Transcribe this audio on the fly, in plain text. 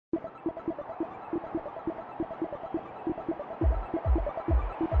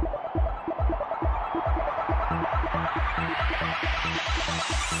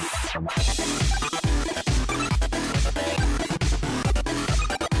Hey,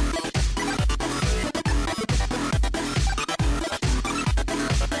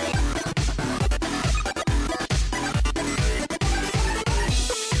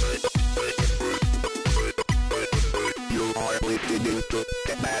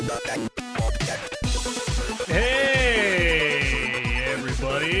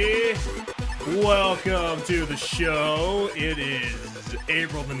 everybody. Welcome to the show. It is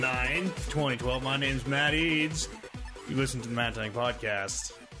April the 9th, 2012. My name's Matt Eads. You listen to the ManaTank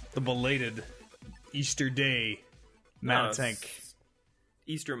Podcast, the belated Easter Day ManaTank.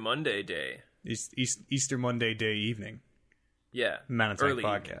 Easter Monday day. Easter Monday day evening. Yeah. ManaTank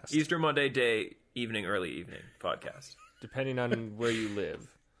Podcast. Evening. Easter Monday day evening, early evening podcast. Depending on where you live.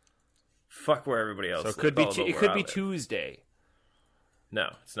 Fuck where everybody else So it lives. could be it could be Tuesday.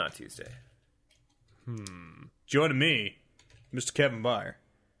 No, it's not Tuesday. Joining me, Mr. Kevin Byer,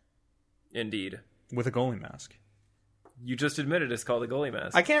 Indeed. with a goalie mask. You just admitted it's called a goalie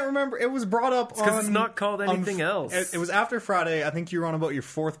mask. I can't remember. It was brought up because it's not called anything else. It was after Friday. I think you were on about your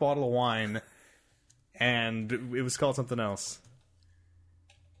fourth bottle of wine, and it was called something else.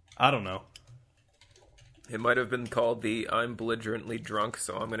 I don't know. It might have been called the I'm belligerently drunk,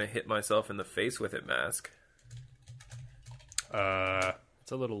 so I'm going to hit myself in the face with it mask.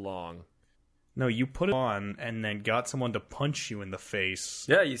 It's a little long. No, you put it on and then got someone to punch you in the face.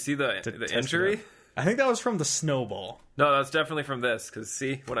 Yeah, you see the injury? I think that was from the snowball. No, that's definitely from this, because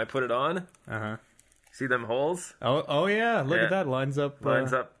see, when I put it on, see them holes? Oh yeah, look at that. Lines up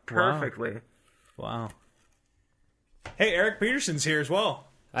perfectly. Wow. Hey, Eric Peterson's here as well.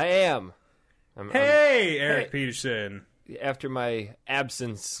 I am. Eric Peterson. After my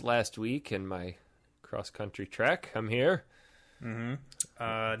absence last week and my cross-country trek, I'm here.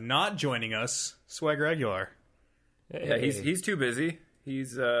 Not joining us, Swagger Aguilar. Hey. Yeah, he's too busy.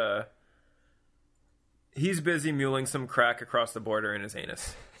 He's busy muling some crack across the border in his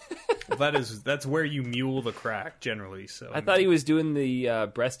anus. Well, that's where you mule the crack generally. So I thought he was doing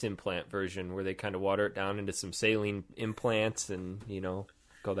the breast implant version where they kind of water it down into some saline implants and,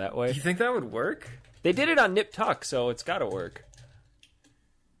 go that way. Do you think that would work? They did it on Nip Tuck, so it's got to work.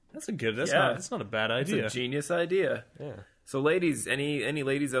 That's not a bad idea. It's a genius idea. Yeah. So ladies, any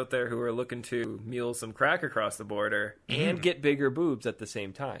ladies out there who are looking to mule some crack across the border And get bigger boobs at the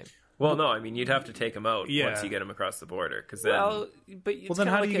same time. Well, no, I mean, you'd have to take them out once you get them across the border. Cause then, but it's then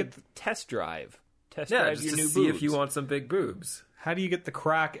how do you get test drive? Test drive just your to new see boobs. if you want some big boobs. How do you get the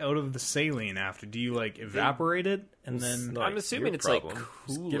crack out of the saline after? Do you, evaporate it and then... I'm assuming it's problem. like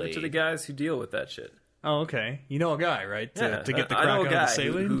Kool-Aid. Give it to the guys who deal with that shit. Oh, okay. You know a guy, right? To get the crack I know a out guy of the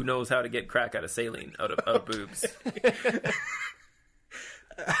saline? who knows how to get crack out of saline, out of boobs.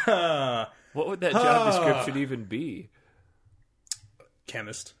 What would that job description even be?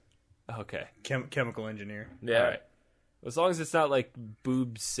 Chemist. Okay. Chemical engineer. Yeah. All right. As long as it's not like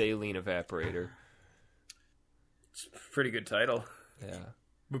boob saline evaporator. It's a pretty good title. Yeah.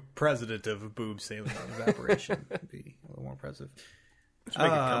 President of boob saline evaporation would be a little more impressive. Let's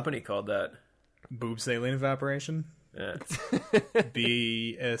make a company called that. Boob saline evaporation? Yeah.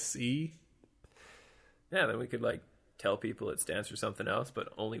 BSE? Yeah, then we could tell people it stands for something else, but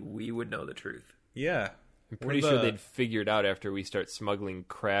only we would know the truth. Yeah. I'm pretty sure they'd figure it out after we start smuggling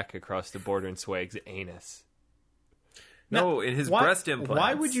crack across the border in Swag's anus. No, in his breast implants.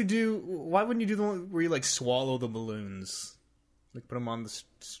 Why wouldn't you do the one where you swallow the balloons? Put them on the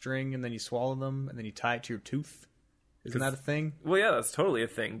string and then you swallow them and then you tie it to your tooth? Isn't that a thing? Well, yeah, that's totally a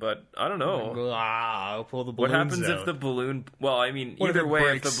thing, but I don't know. I'll pull the What balloons happens out. if the balloon... Well, I mean, What either way,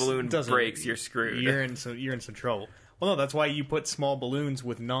 breaks? if the balloon breaks, you're screwed. You're in some trouble. Well, no, that's why you put small balloons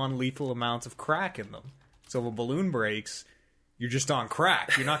with non-lethal amounts of crack in them. So if a balloon breaks, you're just on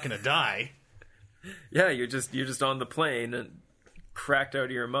crack. You're not going to die. Yeah, you're just on the plane and cracked out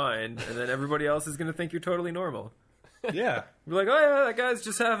of your mind, and then everybody else is going to think you're totally normal. Yeah. You're like, oh yeah, that guy's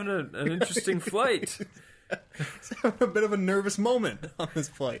just having an interesting flight. He's having a bit of a nervous moment on this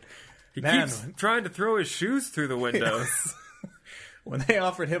flight. He keeps trying to throw his shoes through the windows. When they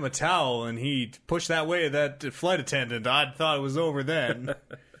offered him a towel and he pushed that way that flight attendant, I thought it was over then.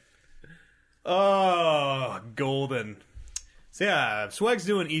 Oh, golden. So yeah, Swag's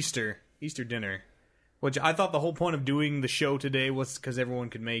doing Easter dinner, which I thought the whole point of doing the show today was because everyone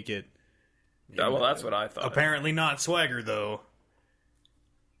could make it. Yeah, well, that's what I thought. Apparently not Swagger, though.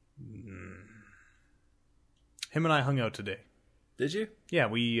 Him and I hung out today. Did you? Yeah,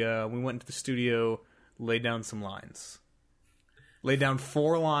 we went into the studio, laid down some lines. Laid down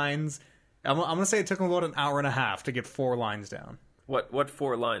 4 lines. I'm going to say it took him about an hour and a half to get 4 lines down. What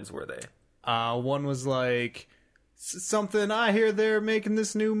 4 lines were they? One was something, I hear they're making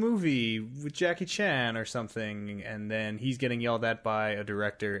this new movie with Jackie Chan or something, and then he's getting yelled at by a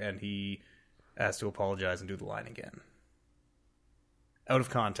director, and he has to apologize and do the line again. Out of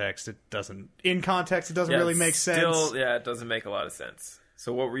context, it doesn't... In context, it doesn't really make sense. Yeah, it doesn't make a lot of sense.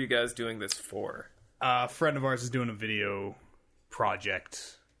 So what were you guys doing this for? A friend of ours is doing a video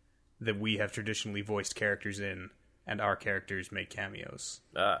project that we have traditionally voiced characters in, and our characters make cameos.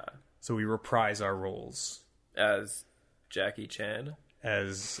 So we reprise our roles. As Jackie Chan?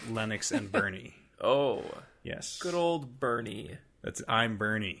 As Lennox and Bernie. Oh. Yes. Good old Bernie. I'm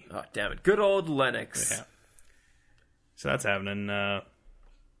Bernie. Oh, damn it. Good old Lennox. Yeah. So that's happening. It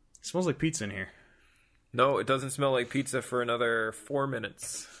smells like pizza in here. No, it doesn't smell like pizza for another 4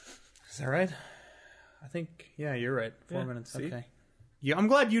 minutes. Is that right? I think, yeah, you're right. 4 minutes. See? Okay. Yeah, I'm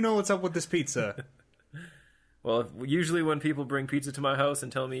glad you know what's up with this pizza. Well, usually when people bring pizza to my house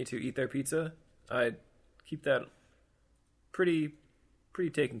and tell me to eat their pizza, I keep that pretty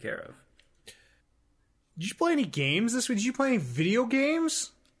taken care of. Did you play any games this week? Did you play any video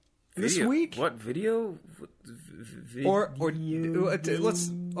games this week? What video? Or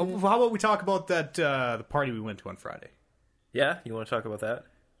let's. How about we talk about that the party we went to on Friday? Yeah, you want to talk about that?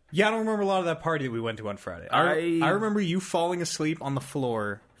 Yeah, I don't remember a lot of that party that we went to on Friday. I remember you falling asleep on the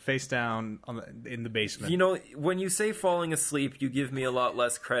floor, face down in the basement. You know, when you say falling asleep, you give me a lot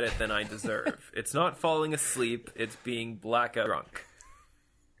less credit than I deserve. It's not falling asleep; it's being blackout drunk.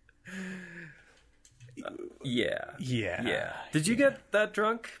 Yeah. Did you get that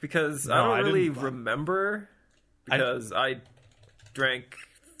drunk? Because No, I don't I really didn't. remember. Because I drank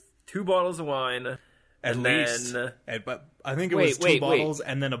 2 bottles of wine. At and least. then... But I think it was two bottles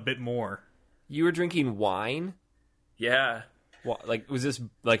and then a bit more. You were drinking wine? Yeah. Like, was this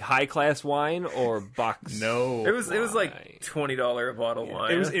like high class wine or box? No. It was like $20 a bottle of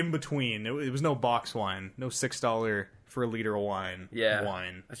wine. It was in between. It was no box wine. No $6 for a liter of wine. Yeah.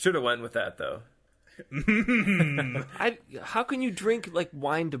 Wine. I should have went with that, though. How can you drink like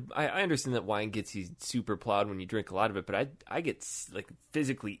wine I understand that wine gets you super plowed when you drink a lot of it, but I get like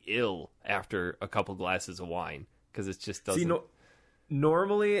physically ill after a couple glasses of wine because it just doesn't. See,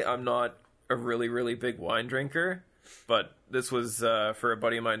 normally I'm not a really, really big wine drinker, but this was for a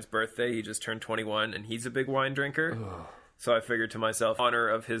buddy of mine's birthday. He just turned 21 and he's a big wine drinker. So I figured to myself, in honor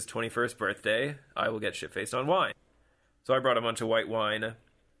of his 21st birthday, I will get shit-faced on wine. So I brought a bunch of white wine.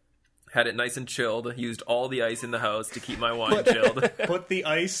 Had it nice and chilled. Used all the ice in the house to keep my wine chilled. Put the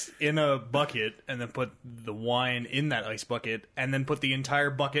ice in a bucket and then put the wine in that ice bucket and then put the entire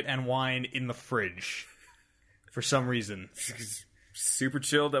bucket and wine in the fridge. For some reason. Super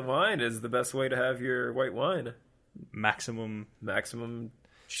chilled wine is the best way to have your white wine. Maximum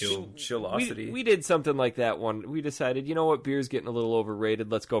chillosity. We did something like that one. We decided, you know what, beer's getting a little overrated.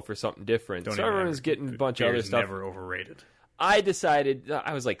 Let's go for something different. So everyone was getting a bunch of other stuff. Never overrated. I decided,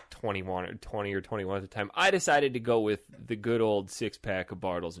 I was like 20 or 21 at the time. I decided to go with the good old 6-pack of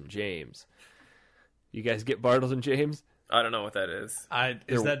Bartles and James. You guys get Bartles and James? I don't know what that is.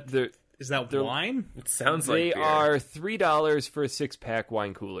 Is that wine? It sounds like they beer. are $3 for a 6-pack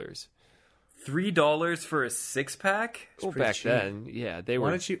wine coolers. $3 for a 6-pack? Well, back then, yeah, they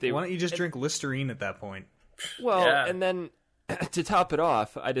were. Why don't you just drink Listerine at that point? Well, Yeah. and then to top it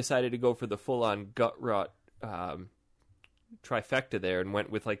off, I decided to go for the full-on gut rot trifecta there and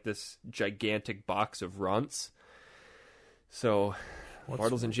went with like this gigantic box of runts. So,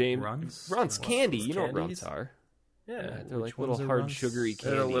 Bartles and James. Runts candy. You know what runts are. Yeah. They're like little ones are hard runts? sugary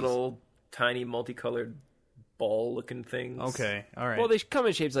candies. They're little tiny multicolored ball-looking things. Okay, all right. Well, they come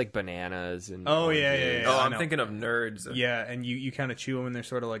in shapes like bananas and. Oh, yeah, oranges. Oh, I I'm know. thinking of Nerds. Yeah, and you kind of chew them and they're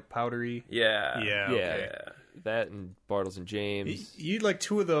sort of like powdery. Yeah. Yeah, okay. That and Bartles and James. You eat like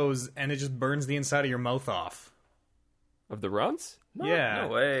 2 of those and it just burns the inside of your mouth off. Of the runts? Yeah. No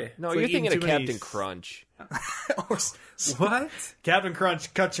way. No, It's you're like thinking of eating too many Captain Crunch. What? Captain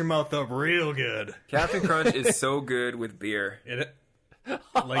Crunch cuts your mouth up real good. Captain Crunch is so good with beer.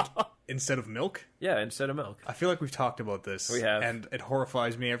 Like, instead of milk? Yeah, instead of milk. I feel like we've talked about this. We have. And it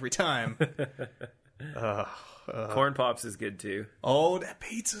horrifies me every time. Corn Pops is good too. Oh, that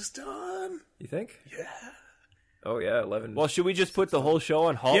pizza's done. You think? Yeah. Oh yeah, 11. Well, should we just put the whole show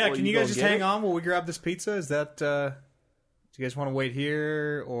on halt? Yeah, while can you go guys and just get hang it? on while we grab this pizza? Is that, do you guys want to wait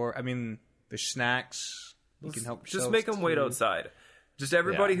here? Or, I mean, there's snacks. You can help just yourselves make them wait too. outside. Just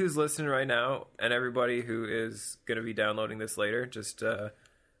everybody Yeah. who's listening right now, and everybody who is going to be downloading this later, just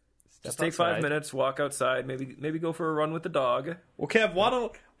take 5 outside. minutes, walk outside, maybe go for a run with the dog. Well, Kev, why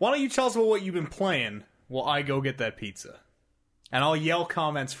don't you tell us about what you've been playing while I go get that pizza? And I'll yell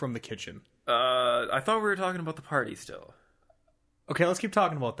comments from the kitchen. I thought we were talking about the party still. Okay, let's keep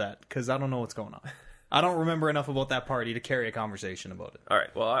talking about that, because I don't know what's going on. I don't remember enough about that party to carry a conversation about it. All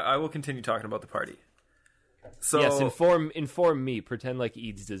right. Well, I will continue talking about the party. So, yes, inform me. Pretend like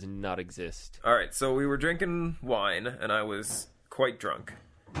Eads does not exist. All right. So we were drinking wine, and I was quite drunk.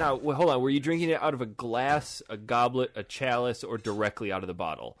 Now, hold on. Were you drinking it out of a glass, a goblet, a chalice, or directly out of the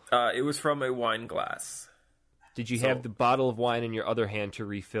bottle? It was from a wine glass. Did you have the bottle of wine in your other hand to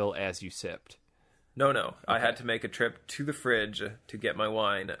refill as you sipped? No. Okay. I had to make a trip to the fridge to get my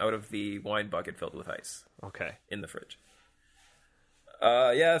wine out of the wine bucket filled with ice. Okay. In the fridge.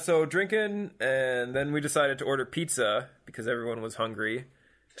 So drinking, and then we decided to order pizza because everyone was hungry.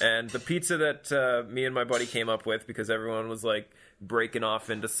 And the pizza that me and my buddy came up with, because everyone was like breaking off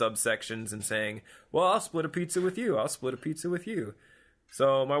into subsections and saying, well, I'll split a pizza with you. I'll split a pizza with you.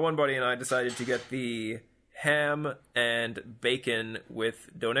 So my one buddy and I decided to get the ham and bacon with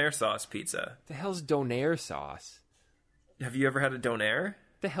donair sauce pizza. The hell's donair sauce? Have you ever had a donair?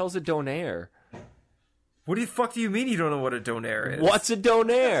 The hell's a donair? What the fuck do you mean you don't know what a donair is? What's a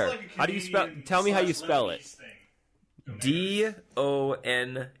donair? How do you spell? Tell me how you spell it. Donair.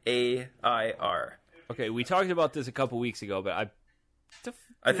 Okay, we talked about this a couple weeks ago, but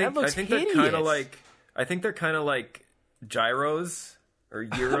I think they're hideous. kind of like gyros or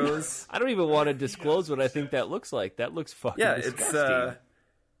euros. I don't even want to disclose what I think that looks like. That looks fucking disgusting.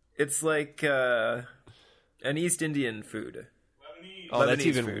 It's like an East Indian food. Oh, that's Lebanese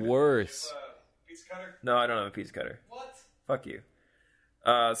even food. worse. Pizza cutter? No, I don't have a pizza cutter. What? Fuck you.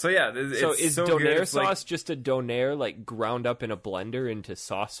 So is donair good. sauce just a donair like ground up in a blender into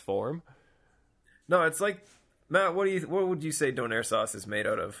sauce form? No, it's like, Matt, what would you say donair sauce is made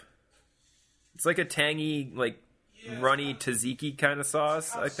out of? It's like a tangy, like runny tzatziki kind of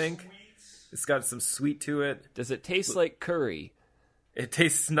sauce, I think. It's got some sweet to it. Does it taste like curry? It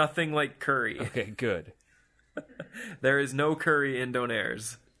tastes nothing like curry. Okay, good. There is no curry in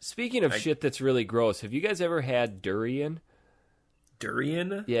donairs. Speaking of shit that's really gross, have you guys ever had durian?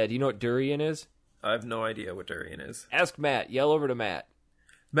 Durian? Yeah, do you know what durian is? I have no idea what durian is. Ask Matt. Yell over to Matt.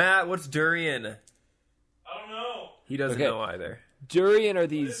 Matt, what's durian? I don't know. He doesn't Okay. know either. Durian are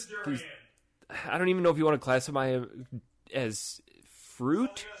these, Durian. I don't even know if you want to classify them as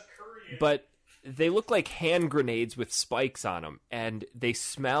fruit, but they look like hand grenades with spikes on them, and they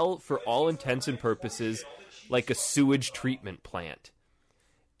smell, for all intents and purposes, like a sewage treatment plant.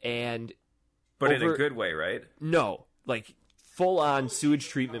 And But in a good way, right? no, like full-on sewage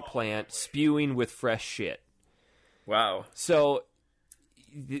treatment plant spewing with fresh shit. Wow. So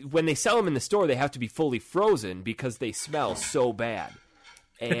when they sell them in the store, they have to be fully frozen because they smell so bad.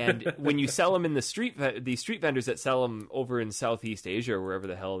 And when you sell them in the street, these street vendors that sell them over in Southeast Asia or wherever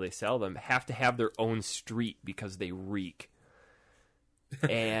the hell they sell them have to have their own street because they reek.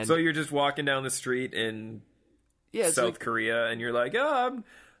 And So you're just walking down the street in it's South like- Korea, and you're like, I'm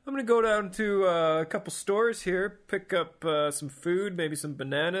going to go down to a couple stores here, pick up some food, maybe some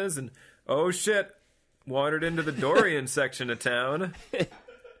bananas, and oh shit, wandered into the durian section of town.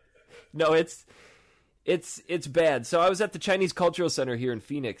 No, it's bad. So I was at the Chinese Cultural Center here in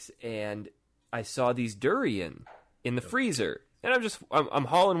Phoenix, and I saw these durian in the freezer. And I'm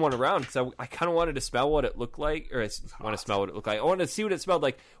hauling one around because I kind of wanted to smell what it looked like, or I want to smell what it looked like. I wanted to see what it smelled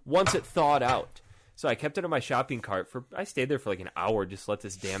like once it thawed out. So I kept it in my shopping cart I stayed there for like an hour just to let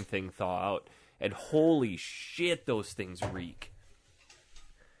this damn thing thaw out. And holy shit, those things reek.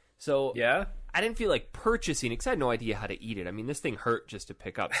 So Yeah? I didn't feel like purchasing it because I had no idea how to eat it. I mean, this thing hurt just to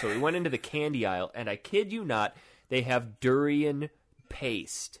pick up. So we went into the candy aisle, and I kid you not, they have durian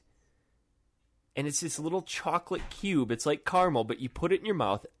paste. And it's this little chocolate cube. It's like caramel, but you put it in your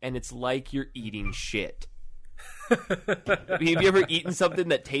mouth, and it's like you're eating shit. Have you ever eaten something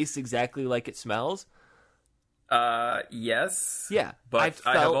that tastes exactly like it smells? Yes. Yeah. But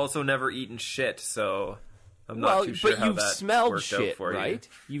I have also never eaten shit, so I'm not too sure but how you've that smelled worked shit, out for right?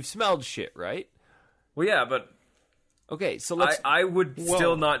 you. You've smelled shit, right? Well, yeah, but Okay, so let's... I would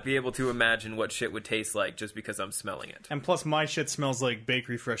still not be able to imagine what shit would taste like just because I'm smelling it. And plus, my shit smells like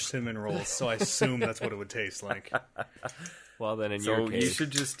bakery fresh cinnamon rolls, so I assume that's what it would taste like. Well, then in So your case... you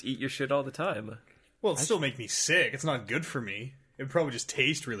should just eat your shit all the time. Well, it'd still make me sick. It's not good for me. It would probably just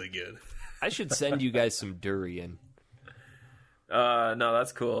taste really good. I should send you guys some durian. No,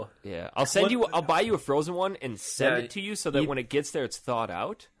 that's cool. Yeah, I'll buy you a frozen one and send it to you so that when it gets there, it's thawed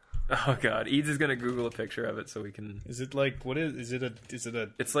out. Oh god, Eads is gonna Google a picture of it so we can. Is it like what is it? A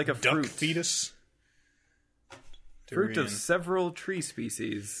It's like a duck fruit. fetus? Fruit Durian. of several tree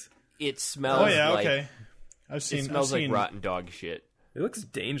species. It smells. Oh yeah, like, okay. It smells like rotten dog shit. It looks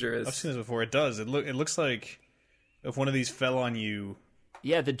dangerous. I've seen this before. It does. It looks like if one of these fell on you.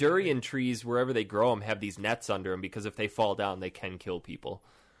 Yeah, the durian trees, wherever they grow them, have these nets under them because if they fall down, they can kill people.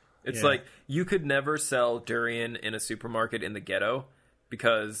 It's Yeah. like you could never sell durian in a supermarket in the ghetto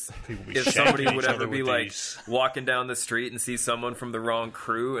because People be if shacking somebody each would other ever be with like these. walking down the street and see someone from the wrong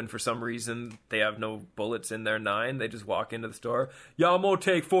crew and for some reason they have no bullets in their 9, they just walk into the store. Yeah, I'm gonna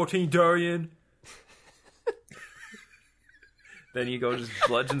take 14 durian. Then you go just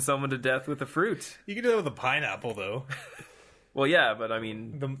bludgeon someone to death with the fruit. You can do that with a pineapple, though. Well, yeah, but I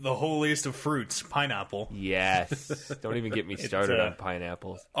mean, The holiest of fruits, pineapple. Yes. Don't even get me started uh, on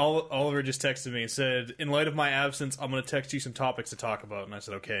pineapples. Oliver just texted me and said, in light of my absence, I'm going to text you some topics to talk about. And I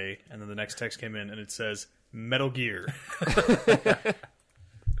said, okay. And then the next text came in and it says, Metal Gear.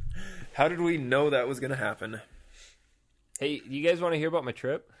 how did we know that was going to happen? Hey, you guys want to hear about my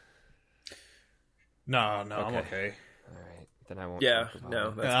trip? No, I'm Okay. okay. All right. Then I won't Yeah, talk about no,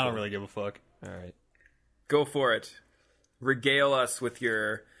 it. that's I don't cool. really give a fuck. All right. Go for it. Regale us with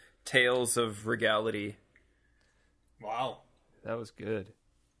your tales of regality. Wow. That was good.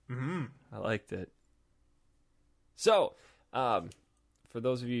 Mm-hmm. I liked it. So, for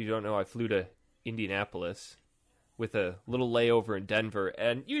those of you who don't know, I flew to Indianapolis with a little layover in Denver,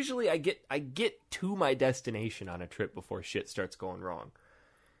 and usually I get to my destination on a trip before shit starts going wrong.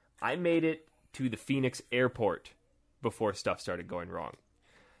 I made it to the Phoenix airport before stuff started going wrong.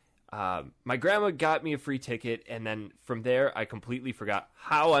 My grandma got me a free ticket, and then from there, I completely forgot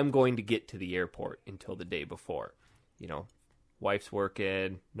how I'm going to get to the airport until the day before. You know, wife's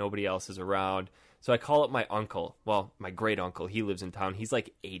working, nobody else is around. So I call up my uncle. Well, my great uncle. He lives in town. He's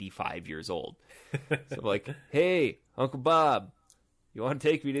like 85 years old. So I'm like, hey, Uncle Bob, you want to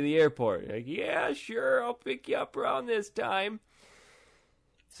take me to the airport? Like, yeah, sure. I'll pick you up around this time.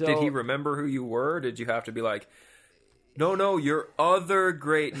 So, Did he remember who you were? Did you have to be like, no, your other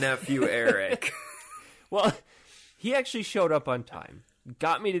great nephew, Eric? Well, he actually showed up on time,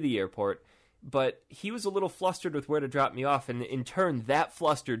 got me to the airport, but he was a little flustered with where to drop me off, and in turn, that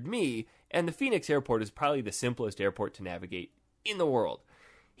flustered me, and the Phoenix airport is probably the simplest airport to navigate in the world.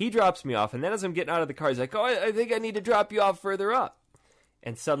 He drops me off, and then as I'm getting out of the car, he's like, oh, I think I need to drop you off further up.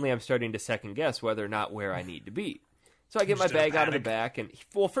 And suddenly I'm starting to second guess whether or not where I need to be. So I get my Just in a bag out of the panic. back, and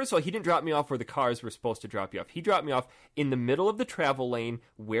well, first of all, he didn't drop me off where the cars were supposed to drop you off. He dropped me off in the middle of the travel lane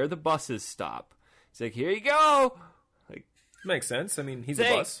where the buses stop. He's like, "Here you go." Like, Makes sense. I mean, he's a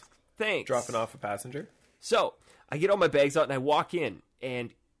thanks, bus thanks. dropping off a passenger. So I get all my bags out and I walk in,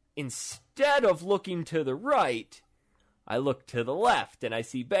 and instead of looking to the right, I look to the left and I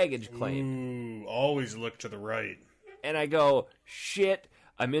see baggage claim, Ooh, always look to the right. and I go, "Shit."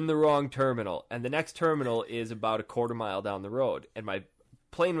 I'm in the wrong terminal, and the next terminal is about a quarter mile down the road, and my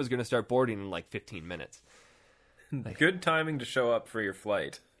plane was going to start boarding in like 15 minutes. Good timing to show up for your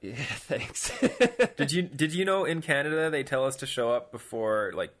flight. Yeah, thanks. Did you know in Canada they tell us to show up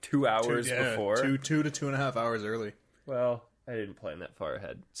before like 2 hours before? 2 to 2.5 hours early. Well, I didn't plan that far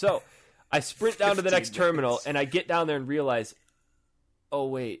ahead. So I sprint down to the next 15 terminal, minutes. and I get down there and realize, oh,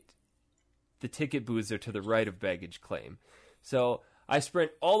 wait, the ticket booths are to the right of baggage claim. So I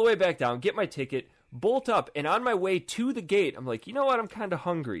sprint all the way back down, get my ticket, bolt up, and on my way to the gate, I'm like, you know what? I'm kind of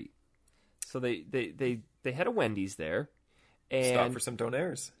hungry. So they had a Wendy's there. And, Stop for some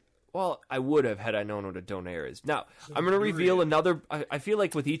donaires. well, I would have had I known what a donaire is. Now, I'm going to reveal another. I feel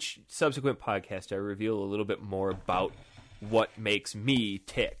like with each subsequent podcast, I reveal a little bit more about what makes me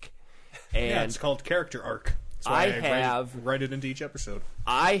tick. And Yeah, it's called character arc. That's why I write it into each episode.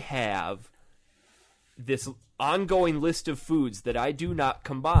 I have this ongoing list of foods that I do not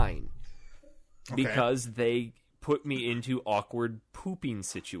combine because they put me into awkward pooping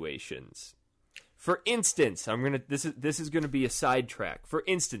situations. For instance, this is gonna be a sidetrack. For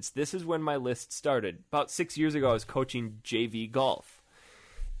instance, this is when my list started. About 6 years ago, I was coaching JV golf,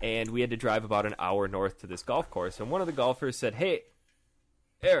 and we had to drive about an hour north to this golf course. And one of the golfers said, "Hey,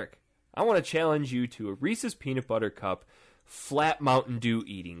 Eric, I want to challenge you to a Reese's Peanut Butter Cup flat Mountain Dew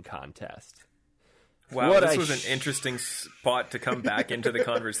eating contest." Wow, this was an interesting spot to come back into the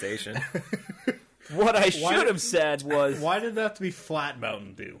conversation. What I should have said was, Why did that have to be flat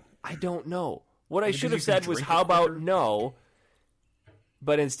Mountain Dew? I don't know. What I should you have can said was, drink how it about quicker? no?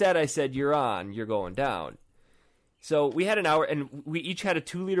 But instead I said, you're on, you're going down. So we had an hour, and we each had a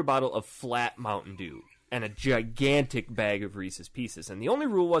 2-liter bottle of flat Mountain Dew and a gigantic bag of Reese's Pieces. And the only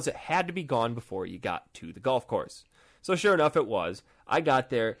rule was it had to be gone before you got to the golf course. So sure enough, it was. I got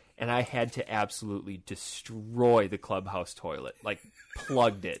there, and I had to absolutely destroy the clubhouse toilet. Like,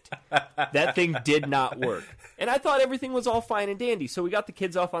 plugged it. That thing did not work. And I thought everything was all fine and dandy. So we got the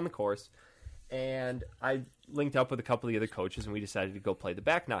kids off on the course, and I linked up with a couple of the other coaches, and we decided to go play the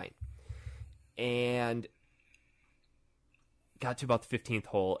back nine. And got to about the 15th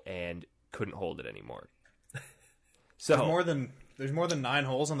hole and couldn't hold it anymore. So there's more than 9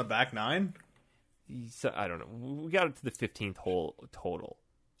 holes on the back 9. So I don't know. We got it to the 15th hole total.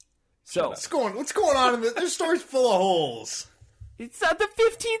 So What's going on in this store's full of holes? it's not the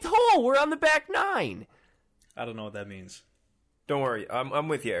 15th hole. We're on the back 9. I don't know what that means. Don't worry, I'm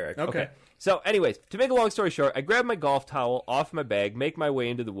with you, Eric. Okay. So, anyways, to make a long story short, I grab my golf towel off my bag, make my way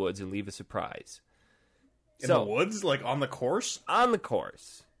into the woods, and leave a surprise. In the woods? Like on the course? On the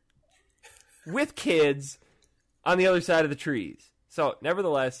course. With kids on the other side of the trees. So,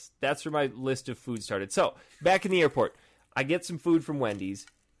 nevertheless, that's where my list of food started. So, back in the airport, I get some food from Wendy's.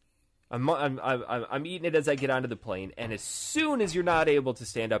 I'm eating it as I get onto the plane, and as soon as you're not able to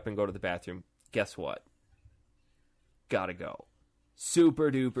stand up and go to the bathroom, guess what? Gotta go.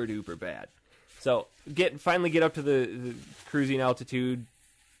 Super duper duper bad. So finally get up to the cruising altitude.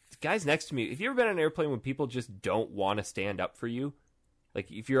 The guy's next to me. Have you ever been on an airplane when people just don't want to stand up for you?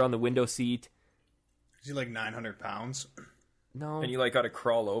 Like if you're on the window seat. Is he like 900 pounds? No. And you got to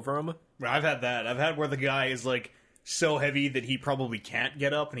crawl over him? I've had that. I've had where the guy is like so heavy that he probably can't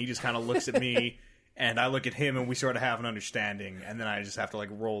get up, and he just kind of looks at me, and I look at him, and we sort of have an understanding, and then I just have to like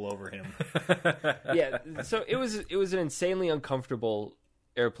roll over him. Yeah, so it was an insanely uncomfortable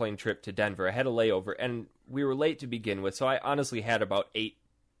airplane trip to Denver. I had a layover, and we were late to begin with, so I honestly had about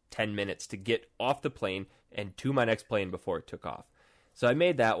 8-10 minutes to get off the plane and to my next plane before it took off. So I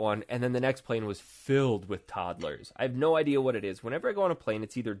made that one, and then the next plane was filled with toddlers. I have no idea what it is. Whenever I go on a plane,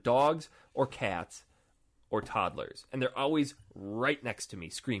 it's either dogs or cats or toddlers, and they're always right next to me,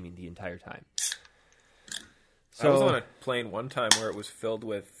 screaming the entire time. So, I was on a plane one time where it was filled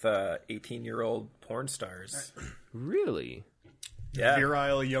with 18-year-old porn stars. Really? Yeah.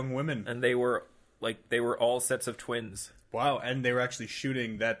 Virile young women. And they were all sets of twins. Wow, and they were actually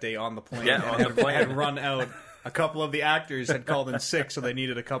shooting that day on the plane. Yeah, on the plane. Had run out. A couple of the actors had called in sick, so they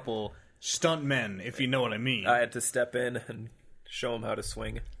needed a couple stunt men, if you know what I mean. I had to step in and show them how to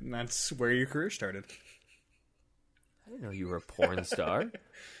swing. And that's where your career started. I didn't know you were a porn star.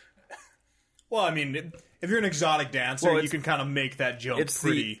 Well, I mean, if you're an exotic dancer, you can kind of make that jump It's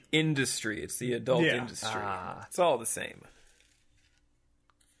pretty... the industry. It's the adult industry. It's all the same.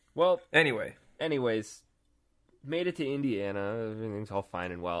 Well, anyways, made it to Indiana. Everything's all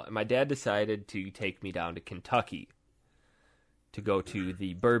fine and well. And my dad decided to take me down to Kentucky to go to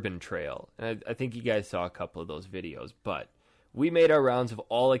the Bourbon Trail. And I think you guys saw a couple of those videos. But we made our rounds of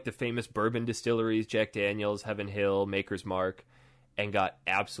all like the famous bourbon distilleries, Jack Daniels, Heaven Hill, Maker's Mark, and got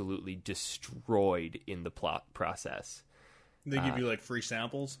absolutely destroyed in the process. They give you like free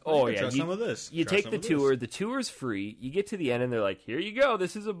samples. Oh yeah, try some of this. You Try take some the of tour. this. The tour's free. You get to the end, and they're like, "Here you go.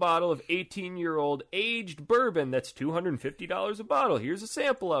 This is a bottle of 18-year-old aged bourbon. That's $250 a bottle. Here's a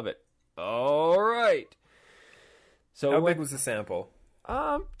sample of it." All right. So how big was the sample?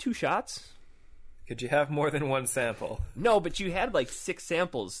 2 shots. Could you have more than one sample? No, but you had like 6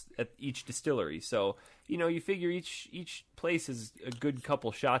 samples at each distillery. So, you figure each place is a good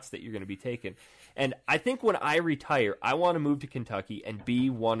couple shots that you're going to be taking. And I think when I retire, I want to move to Kentucky and be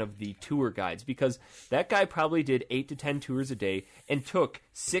one of the tour guides, because that guy probably did 8 to 10 tours a day and took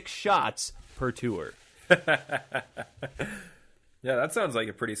 6 shots per tour. Yeah, that sounds like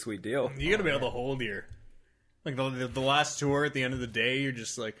a pretty sweet deal. You got to be able to hold your... Like the last tour at the end of the day, you're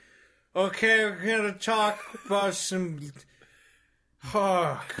just like, okay, we're going to talk about some...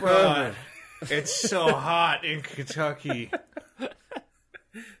 Oh, God. It's so hot in Kentucky.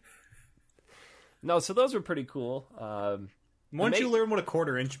 No, so those were pretty cool. Once you learn what a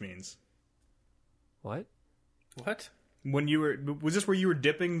 1/4 inch means. What? When you were... Was this where you were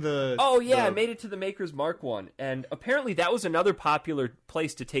dipping the... Oh, yeah, I made it to the Maker's Mark one. And apparently that was another popular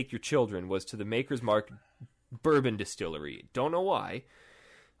place to take your children, was to the Maker's Mark Bourbon Distillery. Don't know why.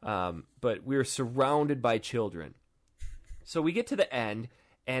 But we were surrounded by children. So we get to the end,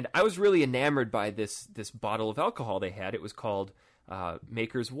 and I was really enamored by this bottle of alcohol they had. It was called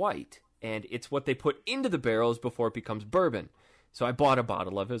Maker's White. And it's what they put into the barrels before it becomes bourbon. So I bought a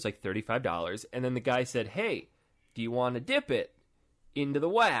bottle of it. It was like $35. And then the guy said, "Hey, do you want to dip it into the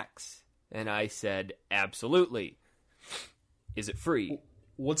wax?" And I said, "Absolutely." "Is it free?"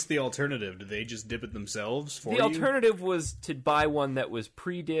 What's the alternative? Do they just dip it themselves for you? The alternative was to buy one that was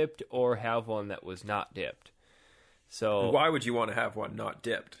pre-dipped or have one that was not dipped. So why would you want to have one not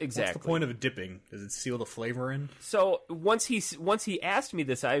dipped? Exactly. What's the point of dipping? Does it seal the flavor in? So once he asked me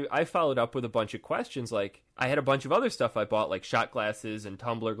this, I followed up with a bunch of questions. Like, I had a bunch of other stuff I bought, like shot glasses and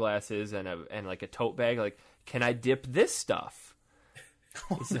tumbler glasses and like a tote bag. Like, can I dip this stuff?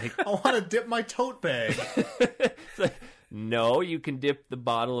 He's like, I want to dip my tote bag. it's like, no, you can dip the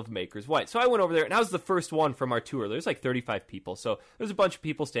bottle of Maker's White. So I went over there, and I was the first one from our tour. There's like 35 people, so there's a bunch of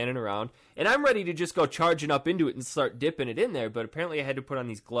people standing around, and I'm ready to just go charging up into it and start dipping it in there, but apparently I had to put on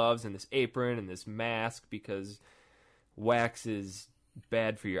these gloves and this apron and this mask because wax is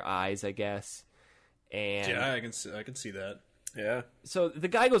bad for your eyes, I guess. And Yeah, I can see that. Yeah. so the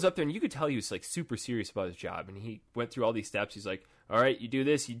guy goes up there, and you could tell he was like super serious about his job, and he went through all these steps. He's like, all right, you do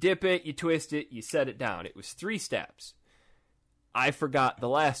this, you dip it, you twist it, you set it down. It was 3 steps. I forgot the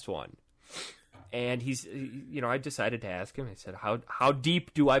last one. And I decided to ask him. I said, how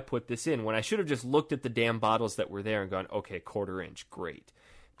deep do I put this in? When I should have just looked at the damn bottles that were there and gone, okay, 1/4 inch, great.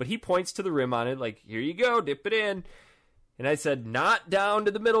 But he points to the rim on it, like, here you go, dip it in. And I said, not down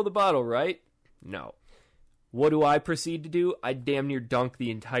to the middle of the bottle, right? No. What do I proceed to do? I damn near dunk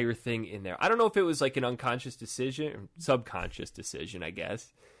the entire thing in there. I don't know if it was like an unconscious decision, or subconscious decision, I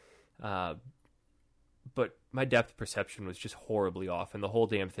guess. But my depth perception was just horribly off, and the whole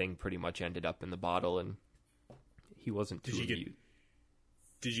damn thing pretty much ended up in the bottle, and he wasn't too amused.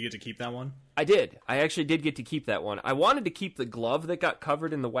 Did you get to keep that one? I did. I actually did get to keep that one. I wanted to keep the glove that got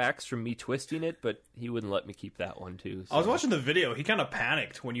covered in the wax from me twisting it, but he wouldn't let me keep that one, too. So. I was watching the video. He kind of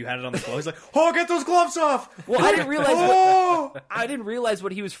panicked when you had it on the glove. He's like, "Oh, get those gloves off!" Well, I didn't realize. Oh! I didn't realize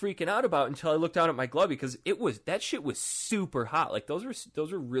what he was freaking out about until I looked down at my glove, because that shit was super hot. Like those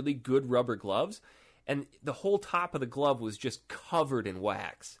were really good rubber gloves, and the whole top of the glove was just covered in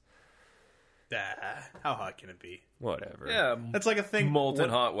wax. How hot can it be? Whatever. Yeah. That's like a thing. Molten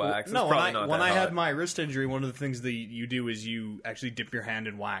hot wax. No, It's probably not when that I hot. had my wrist injury, one of the things that you do is you actually dip your hand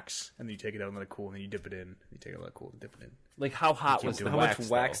in wax, and then you take it out and let it cool, and then you dip it in. You take it out, let it cool, and dip it in. Like how hot was the How wax? much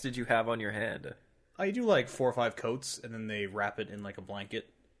wax though? did you have on your hand? Oh, you do like 4 or 5 coats, and then they wrap it in like a blanket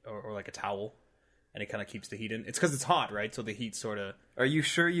or like a towel, and it kind of keeps the heat in. It's because it's hot, right? So the heat sort of... Are you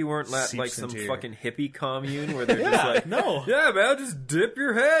sure you weren't Seeps like some into your- fucking hippie commune where they're just like, no. yeah, man, just dip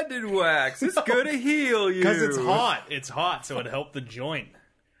your hand in wax. It's gonna heal you. Because it's hot. It's hot, so it helped the joint.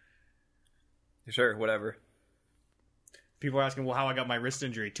 Sure, whatever. People are asking, well, how I got my wrist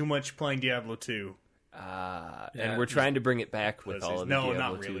injury. Too much playing Diablo 2. Yeah. And we're trying to bring it back with all of the No,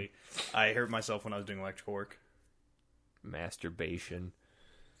 Diablo not 2 really. I hurt myself when I was doing electrical work. masturbation,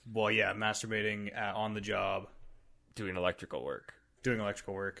 Well, yeah, masturbating on the job, doing electrical work. doing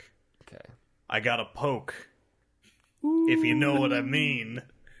electrical work. Okay. I got a poke, if you know what I mean.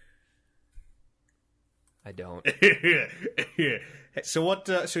 I don't. So what?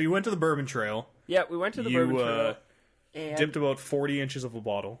 So you went to the Bourbon Trail. Yeah, we went to the You Bourbon Trail. And dipped about 40 inches of a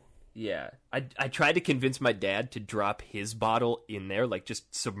bottle. yeah, I tried to convince my dad to drop his bottle in there, like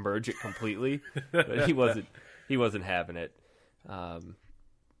just submerge it completely, but he wasn't having it. What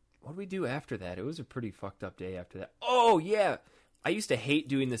did we do after that? It was a pretty fucked up day after that. Oh yeah, I used to hate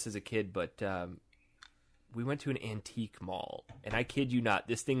doing this as a kid, but we went to an antique mall, and I kid you not,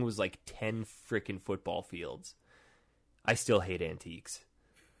 this thing was like 10 frickin' football fields. I still hate antiques.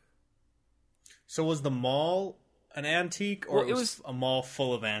 So was the mall an antique, or Well, it was a mall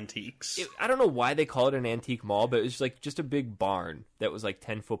full of antiques? I don't know why they call it an antique mall, but it was like just a big barn that was like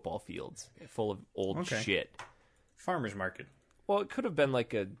 10 football fields full of old Okay. shit. Farmer's market. Well, it could have been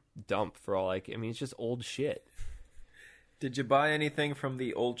like a dump for all I mean, it's just old shit. Did you buy anything from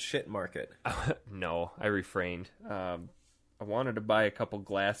the old shit market? No, I refrained. I wanted to buy a couple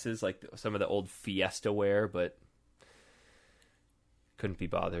glasses, like some of the old Fiesta ware, but couldn't be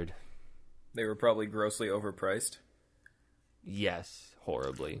bothered. They were probably grossly overpriced. Yes,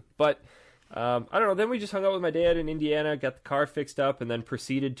 horribly. But I don't know. Then we just hung out with my dad in Indiana, got the car fixed up, and then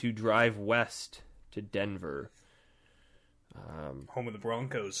proceeded to drive west to Denver, Home of the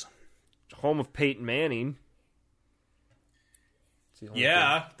Broncos. home of Peyton Manning. It's the only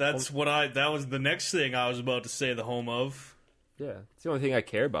Yeah, thing- that's that was the next thing I was about to say, the home of. yeah. It's the only thing I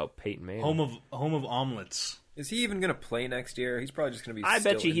care about, Peyton Manning. Home of omelets. Is he even going to play next year? He's probably just going to be I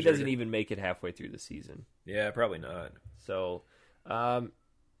bet still you he injured. doesn't even make it halfway through the season. Yeah, probably not. So,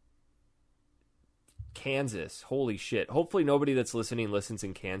 Kansas, holy shit. Hopefully nobody that's listening listens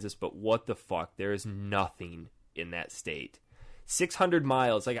in Kansas, but what the fuck? There is nothing in that state. 600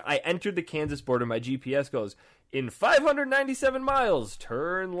 miles. Like, I entered the Kansas border, my GPS goes, in 597 miles,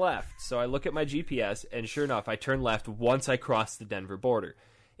 turn left. So I look at my GPS, and sure enough, I turn left once I crossed the Denver border.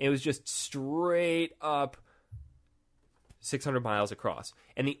 It was just straight up 600 miles across.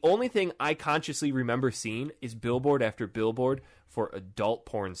 And the only thing I consciously remember seeing is billboard after billboard for adult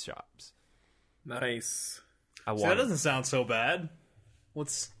porn shops. Nice. I So that wanted, doesn't sound so bad.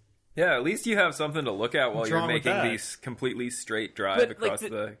 What's Yeah, at least you have something to look at while What's you're wrong with making that? these completely straight drive but across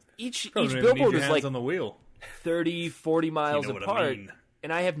like the... each Probably don't even billboard need your was hands like on the wheel. 30, 40 miles You know what I apart. mean.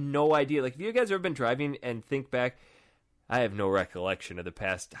 And I have no idea. Like, have you guys ever been driving and think back, I have no recollection of the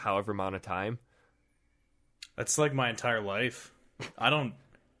past however amount of time. That's like my entire life. I don't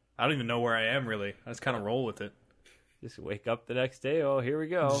even know where I am, really. I just kind of roll with it. Just wake up the next day, oh, here we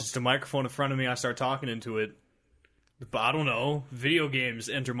go. Just a microphone in front of me, I start talking into it. But I don't know. Video games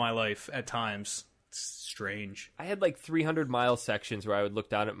enter my life at times. It's strange. I had like 300-mile sections where I would look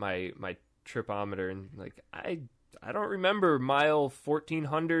down at my tripometer and like, I don't remember mile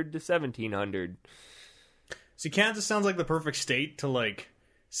 1400 to 1700. See, Kansas sounds like the perfect state to, like,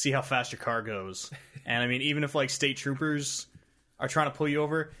 see how fast your car goes. And, I mean, even if, like, state troopers are trying to pull you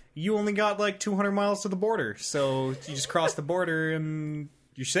over, you only got, like, 200 miles to the border. So you just cross the border and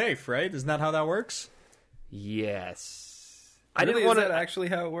you're safe, right? Isn't that how that works? Yes. I didn't want Is that to actually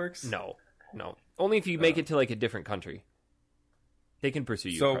how it works? No. Only if you make it to like a different country. They can pursue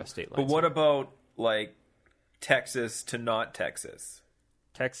you across state lines. But what about like Texas to not Texas?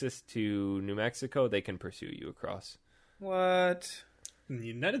 Texas to New Mexico, they can pursue you across. What? The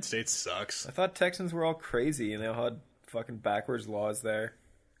United States sucks. I thought Texans were all crazy and they all had fucking backwards laws there.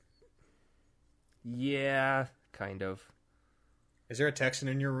 Yeah, kind of. Is there a Texan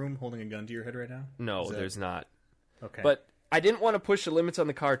in your room holding a gun to your head right now? No, there's not. Okay. But I didn't want to push the limits on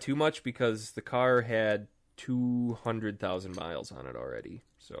the car too much because the car had 200,000 miles on it already.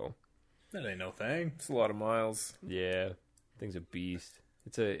 So that ain't no thing. It's a lot of miles. Yeah, thing's a beast.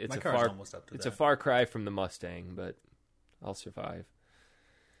 It's My a car's far almost up to it's that. a far cry from the Mustang, but I'll survive.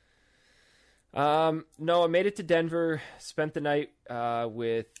 No, I made it to Denver. Spent the night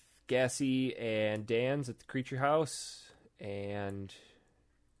with Gassy and Dan's at the Creature House, and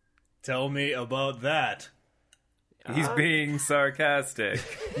Tell me about that. He's being sarcastic.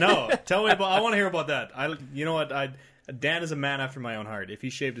 No, tell me about. I want to hear about that. You know what? Dan is a man after my own heart. If he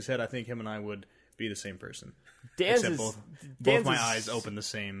shaved his head, I think him and I would be the same person. Dan's Except is both Dan's my is- eyes open the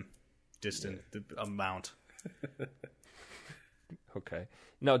same amount. Okay.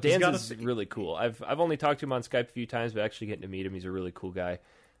 No, He's got Dan's is really cool. I've only talked to him on Skype a few times, but actually getting to meet him, he's a really cool guy.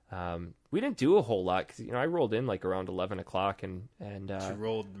 We didn't do a whole lot because I rolled in like around 11 o'clock and She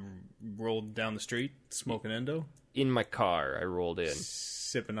rolled down the street smoking endo, in my car I rolled in.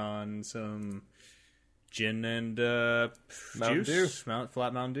 sipping on some gin and Mountain juice,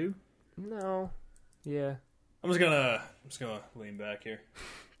 flat Mountain Dew. No, yeah, I'm just gonna lean back here.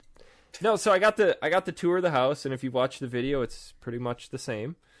 no. So I got the tour of the house, and if you watch the video, it's pretty much the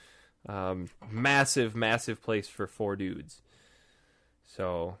same. Massive place for 4 dudes.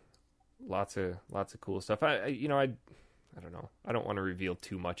 So lots of cool stuff. I don't know. I don't want to reveal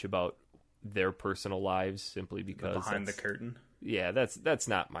too much about their personal lives simply because Behind the curtain. Yeah, that's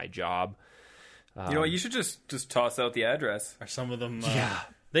not my job. You know what? You should just toss out the address. Are some of them?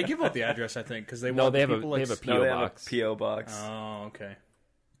 They give out the address, I think, because they No, want they have people a like. PO No, they have box. a PO box. Oh, okay.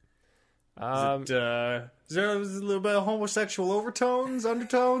 Um, Is there a little bit of homosexual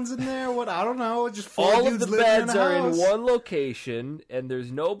undertones in there? What, I don't know. Just 4 all of dudes the living beds in a are in house. one location, and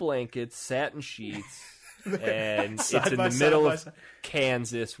there's no blankets, satin sheets, and it's Side in by the side middle by of side.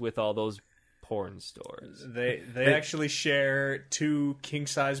 Kansas with all those porn stores. They actually share 2 king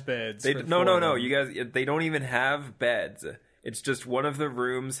size beds. They, for no, 4 no, of no. them. You guys, they don't even have beds. It's just one of the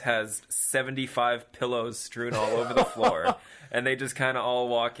rooms has 75 pillows strewn all over the floor, and they just kind of all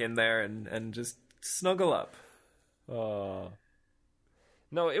walk in there and just snuggle up.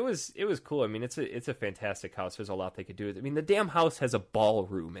 No, it was cool. I mean, it's a fantastic house. There's a lot they could do with it. I mean, the damn house has a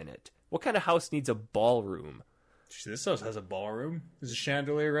ballroom in it. What kind of house needs a ballroom? This house has a ballroom. There's a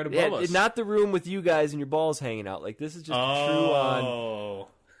chandelier right above Yeah, us. not the room with you guys and your balls hanging out. Like, this is just a true on Oh.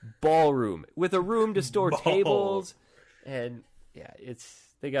 ballroom with a room to store Ball. tables, and yeah,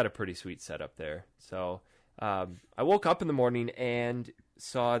 they got a pretty sweet setup there. So I woke up in the morning and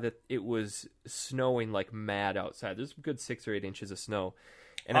saw that it was snowing like mad outside. There's a good 6 or 8 inches of snow,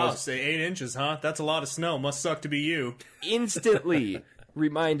 and I was Say 8 inches, huh? That's a lot of snow. Must suck to be you. instantly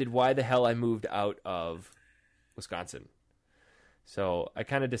reminded why the hell I moved out of Wisconsin. So I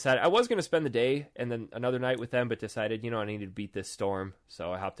kind of decided I was going to spend the day and then another night with them, but decided, I needed to beat this storm.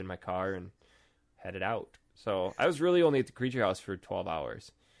 So I hopped in my car and headed out. So I was really only at the Creature House for 12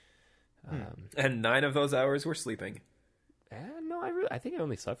 hours. And 9 of those hours were sleeping. No, I think I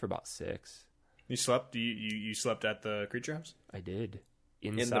only slept for about 6. You slept? You slept at the Creature House? I did.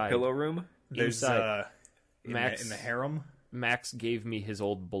 Inside. In the pillow room? There's Inside. in Max- the, in the harem. Max gave me his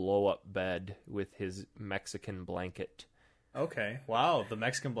old blow-up bed with his Mexican blanket. Okay. Wow, the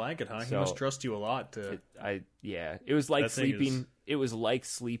Mexican blanket, huh? He So- must trust you a lot to. It was like That thing sleeping. is- It was like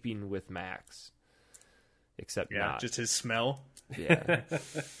sleeping with Max, except Yeah, not. just his smell. Yeah,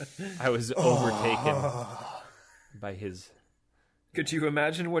 I was overtaken by his. Could you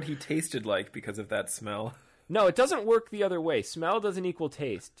imagine what he tasted like because of that smell? No, it doesn't work the other way. Smell doesn't equal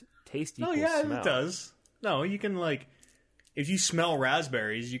taste. Taste equals smell. It does. No, you can like, if you smell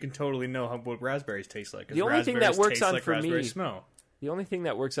raspberries, you can totally know what raspberries taste like. 'Cause The only thing that raspberries works taste on like for raspberry me, smell. the only thing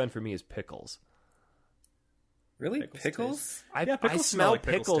that works on for me is pickles. Really? Pickles Pickles? I pickles smell smell like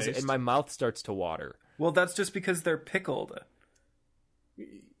pickles taste. and my mouth starts to water. Well, that's just because they're pickled.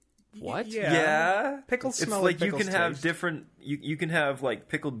 What? Yeah. Pickles It's smell like like you pickles can have taste. different... You can have, like,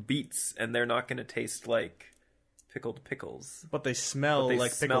 pickled beets, and they're not going to taste like pickled pickles. But they smell But they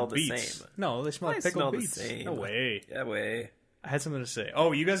like smell pickled the beets. same. No, they smell like They pickled smell the beets. same. No way. Yeah, way. I had something to say.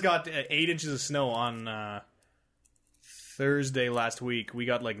 Oh, you guys got 8 inches of snow on Thursday last week. We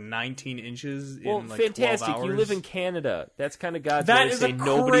got like 19 inches Well, in like fantastic. 12 hours. You live in Canada. That's kind of God's That way to is say a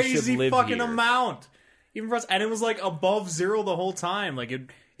nobody should crazy live fucking here. amount. Even for us, and it was like above zero the whole time. Like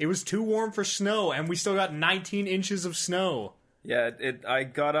it was too warm for snow, and we still got 19 inches of snow. Yeah, I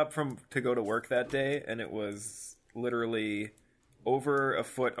got up to go to work that day, and it was literally over a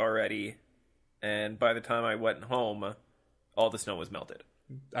foot already. And by the time I went home, all the snow was melted.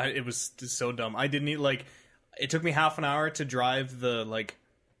 It was just so dumb. I didn't eat like. It took me half an hour to drive the like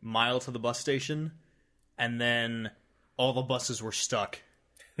mile to the bus station, and then all the buses were stuck.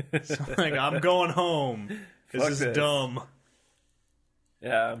 So like, I'm going home. This Fuck is this. dumb.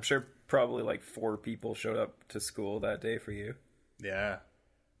 Yeah, I'm sure probably like 4 people showed up to school that day for you. Yeah.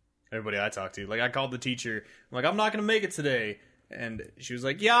 Everybody I talked to. Like, I called the teacher. I'm like, I'm not going to make it today. And she was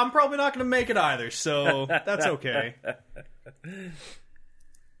like, yeah, I'm probably not going to make it either. So that's okay.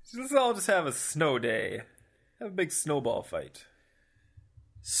 Let's all just have a snow day. Have a big snowball fight.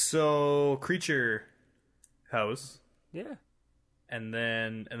 So, Creature House. Yeah. And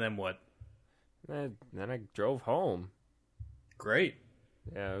then what? Then I drove home. Great.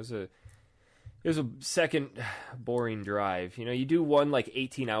 Yeah, it was a second boring drive. You know, you do one like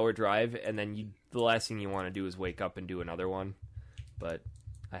 18-hour drive, and then the last thing you want to do is wake up and do another one. But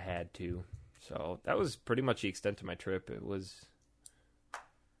I had to, so that was pretty much the extent of my trip. It was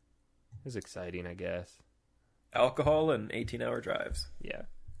exciting, I guess. Alcohol and 18-hour drives. Yeah,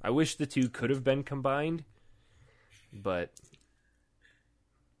 I wish the two could have been combined, but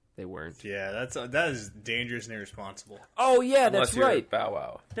they weren't. Yeah, that is dangerous and irresponsible. Oh yeah, Unless that's you're right. Bow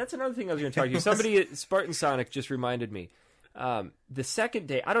Wow. That's another thing I was going to talk to you. Somebody at Spartan Sonic just reminded me. The second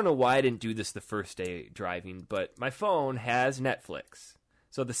day, I don't know why I didn't do this the first day driving, but my phone has Netflix.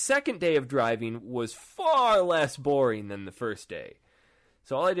 So the second day of driving was far less boring than the first day.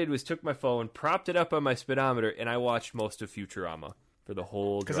 So all I did was took my phone, propped it up on my speedometer, and I watched most of Futurama for the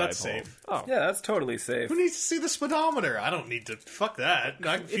whole drive home. Because that's safe. Oh, Yeah, that's totally safe. Who needs to see the speedometer? I don't need to. Fuck that.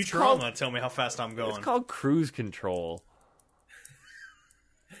 Futurama called- tell me how fast I'm going. it's called cruise control.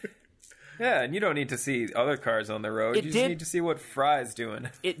 Yeah, and you don't need to see other cars on the road. It You did- just need to see what Fry's doing.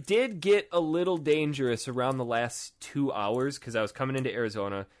 It did get a little dangerous around the last 2 hours because I was coming into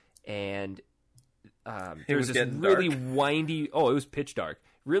Arizona and there was was this getting really dark. windy. Oh, it was pitch dark.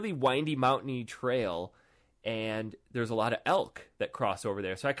 Really windy, mountainy trail, and there's a lot of elk that cross over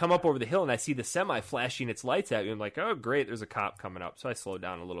there. So I come up over the hill and I see the semi flashing its lights at me. I'm like, oh great, there's a cop coming up. So I slow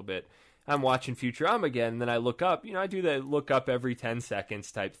down a little bit. I'm watching Futurama again, and then I look up. You know, I do that look up every 10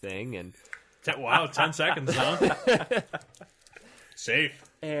 seconds type thing, and Wow, 10 seconds, huh? Safe.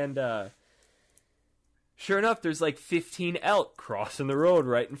 And sure enough, there's like 15 elk crossing the road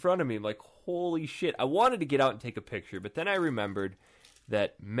right in front of me. I'm like, holy shit. I wanted to get out and take a picture, but then I remembered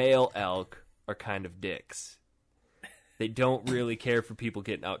that male elk are kind of dicks. They don't really care for people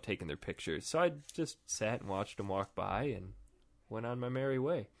getting out taking their pictures. So I just sat and watched them walk by and went on my merry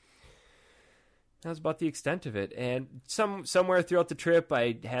way. That was about the extent of it. And somewhere throughout the trip,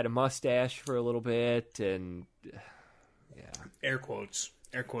 I had a mustache for a little bit, and yeah. Air quotes.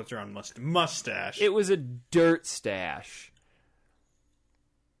 Air quotes are on mustache. It was a dirt stash.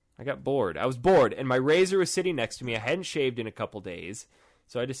 I got bored. I was bored, and my razor was sitting next to me. I hadn't shaved in a couple days,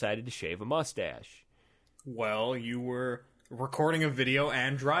 so I decided to shave a mustache. Well, you were recording a video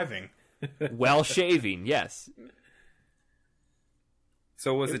and driving. While shaving, yes.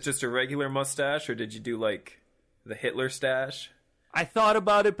 So was it just a regular mustache, or did you do like the Hitler stash? I thought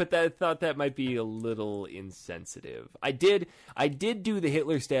about it, but I thought that might be a little insensitive. I did do the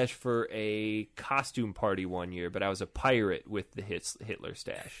Hitler stash for a costume party one year, but I was a pirate with the Hitler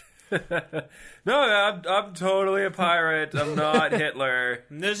stash. No, I'm totally a pirate. I'm not Hitler.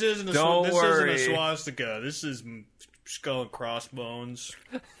 This isn't a Don't worry. Isn't a swastika. This is skull and crossbones.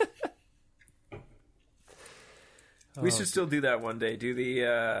 We should still do that one day. Do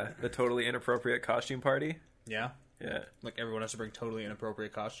the totally inappropriate costume party. Yeah. Yeah, Like everyone has to bring totally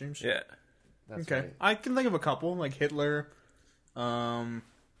inappropriate costumes. yeah. That's Okay. right. I can think of a couple, like Hitler,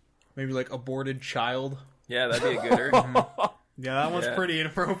 maybe like aborted child. Yeah, that'd be a gooder. Yeah, that one's Yeah. pretty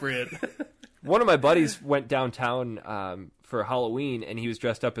inappropriate. One of my buddies went downtown for Halloween, and he was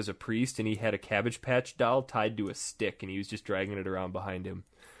dressed up as a priest, and he had a Cabbage Patch doll tied to a stick, and he was just dragging it around behind him.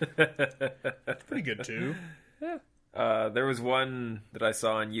 That's pretty good, too. There was one that I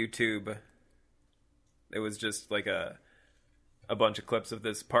saw on YouTube. It was just like a bunch of clips of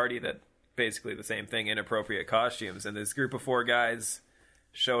this party that basically the same thing, inappropriate costumes. And this group of 4 guys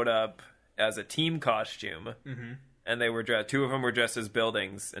showed up as a team costume. Mm-hmm. And they were dressed. 2 of them were dressed as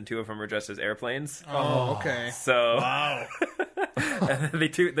buildings, and 2 of them were dressed as airplanes. Oh, okay. So Wow. and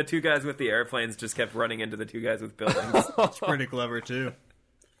the two guys with the airplanes just kept running into the 2 guys with buildings. That's pretty clever, too.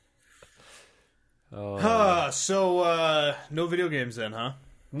 Oh. So, no video games then, huh?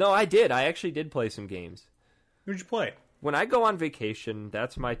 No, I did. I actually did play some games. Who'd you play? When I go on vacation,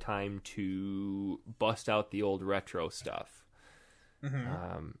 that's my time to bust out the old retro stuff.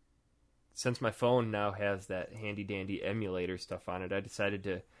 Mm-hmm. Since my phone now has that handy-dandy emulator stuff on it, I decided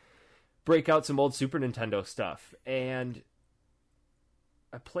to break out some old Super Nintendo stuff. And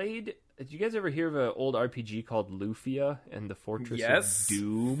I played... Did you guys ever hear of an old RPG called Lufia and the Fortress Yes. of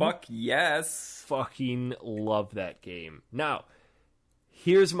Doom? Fuck yes. Fucking love that game. Now,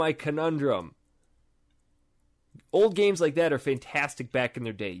 here's my conundrum. Old games like that are fantastic back in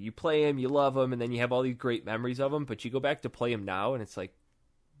their day. You play them, you love them, and then you have all these great memories of them, but you go back to play them now, and it's like,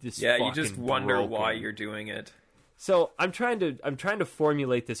 this Yeah, you fucking just wonder broken. why you're doing it. So I'm trying to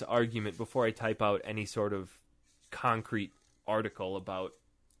formulate this argument before I type out any sort of concrete article about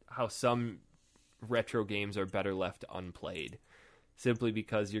how some retro games are better left unplayed, simply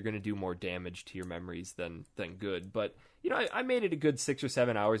because you're going to do more damage to your memories than good. But I made it a good 6 or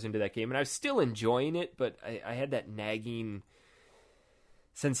 7 hours into that game, and I was still enjoying it. But I had that nagging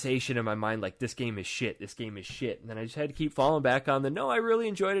sensation in my mind, like, this game is shit, this game is shit. And then I just had to keep falling back on no, I really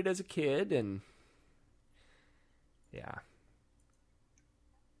enjoyed it as a kid, and yeah.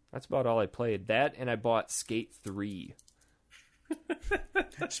 That's about all I played. That, and I bought Skate 3.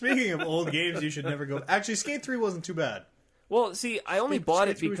 Speaking of old games you should never go... Actually, Skate 3 wasn't too bad. Well, see, I only bought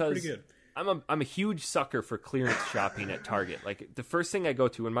it Skate 3 was because pretty good. I'm a huge sucker for clearance shopping at Target. Like, the first thing I go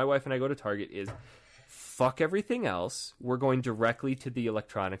to when my wife and I go to Target is, fuck everything else, we're going directly to the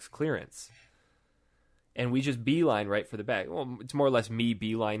electronics clearance. And we just beeline right for the bag. Well, it's more or less me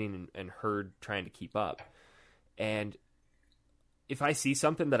beelining and her trying to keep up. And if I see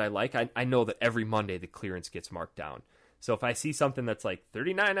something that I like, I know that every Monday the clearance gets marked down. So if I see something that's like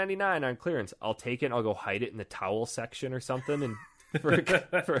 $39.99 on clearance, I'll take it and I'll go hide it in the towel section or something and for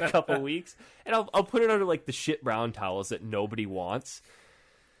a couple weeks. And I'll put it under like the shit brown towels that nobody wants.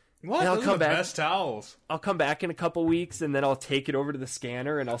 What? And I'll Those come are the back- best towels. I'll come back in a couple weeks and then I'll take it over to the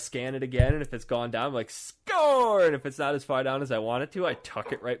scanner and I'll scan it again. And if it's gone down, I'm like, score! And if it's not as far down as I want it to, I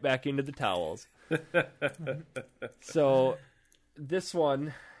tuck it right back into the towels. So this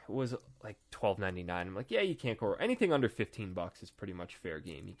one was like $12.99. I'm like, yeah, you can't go wrong. Anything under $15 is pretty much fair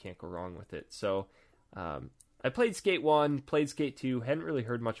game. You can't go wrong with it. So I played Skate 1, played Skate 2, hadn't really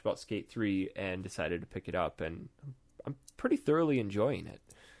heard much about Skate 3, and decided to pick it up, and I'm pretty thoroughly enjoying it.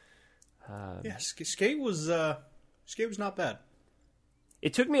 Yeah, Skate was not bad.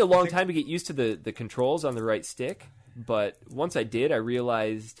 It took me a long time to get used to the controls on the right stick, but once I did, I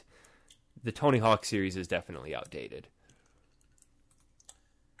realized the Tony Hawk series is definitely outdated.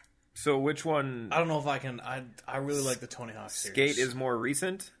 So which one? I don't know if I can... I really like the Tony Hawk series. Skate is more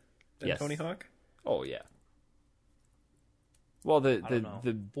recent than Yes. Tony Hawk? Oh, yeah. Well,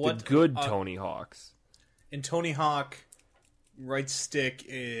 the good Tony Hawks. In Tony Hawk, right stick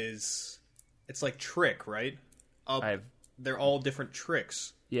is... It's like trick, right? They're all different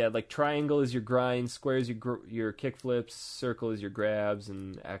tricks. Yeah, like triangle is your grind, square is your kick flips, circle is your grabs,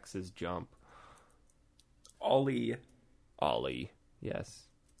 and X is jump. Ollie. Yes.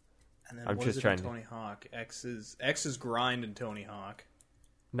 And then I'm what just is it trying in to- Tony Hawk? X is grind in Tony Hawk.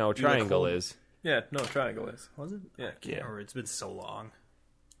 No, triangle hold- is. Yeah, no, triangle is. Was it? Yeah. I can't remember. It's been so long.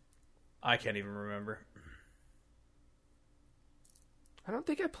 I can't even remember. I don't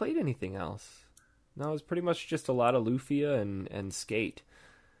think I played anything else. No, it was pretty much just a lot of Lufia and Skate.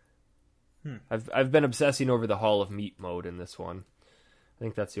 I've been obsessing over the Hall of Meat mode in this one. I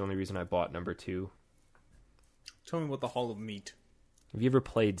think that's the only reason I bought number 2. Tell me about the Hall of Meat. Have you ever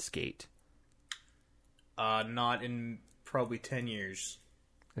played Skate? Not in probably 10 years.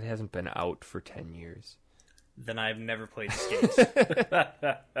 It hasn't been out for 10 years. Then I've never played Skate.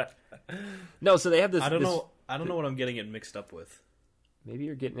 No, so they have this... I don't know what I'm getting it mixed up with. Maybe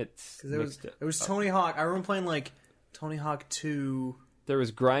you're getting it mixed up. It was Tony Hawk. I remember playing like Tony Hawk 2. There was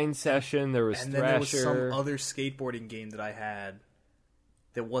Grind Session, there was And Thrasher. then there was some other skateboarding game that I had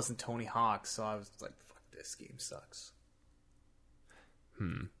that wasn't Tony Hawk. So I was like, this game sucks.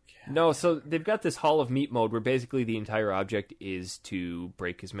 No, so they've got this Hall of Meat mode where basically the entire object is to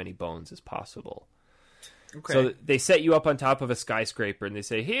break as many bones as possible. Okay. So they set you up on top of a skyscraper and they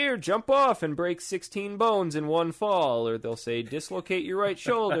say, here, jump off and break 16 bones in one fall. Or they'll say, dislocate your right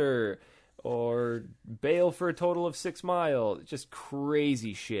shoulder. Or bail for a total of 6 miles. Just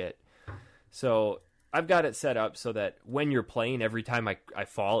crazy shit. So I've got it set up so that when you're playing, every time I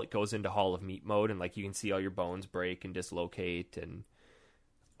fall, it goes into Hall of Meat mode. And like you can see all your bones break and dislocate. And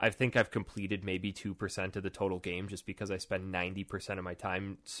I think I've completed maybe 2% of the total game just because I spend 90% of my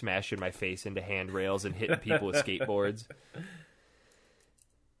time smashing my face into handrails and hitting people with skateboards.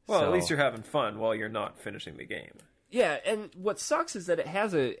 Well, at least you're having fun while you're not finishing the game. Yeah, and what sucks is that it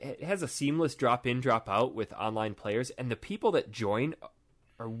has a seamless drop in, drop out with online players, and the people that join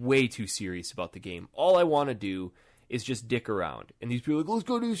are way too serious about the game. All I want to do is just dick around. And these people are like, let's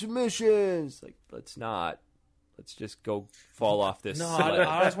go do some missions. Like, let's not. Let's just go fall off this. No, sled.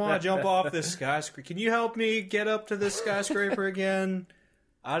 I just want to jump off this skyscraper. Can you help me get up to this skyscraper again?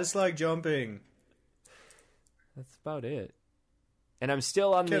 I just like jumping. That's about it. And I'm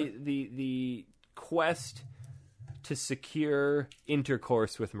still on the quest to secure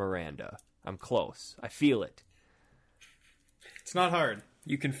intercourse with Miranda. I'm close. I feel it. It's not hard.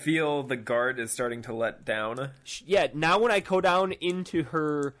 You can feel the guard is starting to let down. Yeah, now when I go down into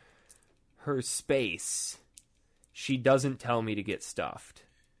her space, she doesn't tell me to get stuffed.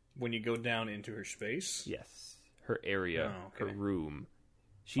 When you go down into her space? Yes. Her area, her room.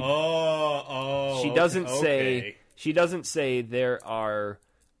 She doesn't say she doesn't say there are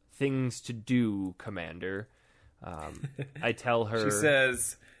things to do, Commander. I tell her. She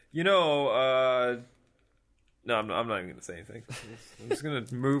says, no, I'm not even going to say anything. I'm just going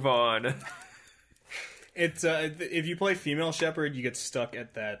to move on. It's if you play female shepherd, you get stuck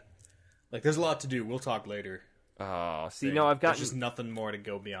at that. Like, there's a lot to do. We'll talk later. Oh, see, no, I've got just nothing more to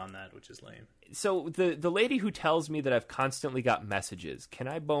go beyond that, which is lame. So the lady who tells me that I've constantly got messages, can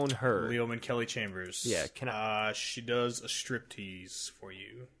I bone her? Leoman Kelly Chambers. Yeah, can I? She does a striptease for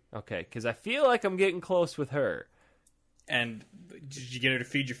you. Okay, because I feel like I'm getting close with her. And did you get her to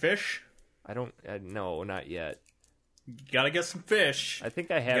feed your fish? No, not yet. You gotta get some fish. I think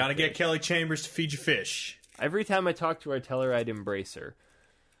I have. You gotta get Kelly Chambers to feed your fish. Every time I talk to her, I tell her I'd embrace her.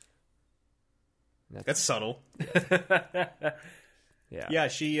 That's subtle. Yeah. Yeah,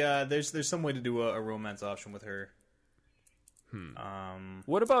 she there's some way to do a romance option with her.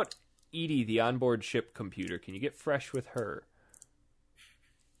 What about Edie, the onboard ship computer? Can you get fresh with her?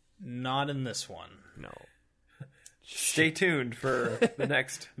 Not in this one. No. Stay tuned for the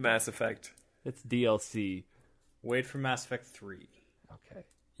next Mass Effect. It's DLC. Wait for Mass Effect 3. Okay.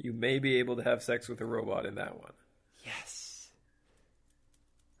 You may be able to have sex with a robot in that one. Yes.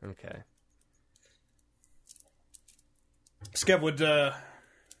 Okay. Skev, what'd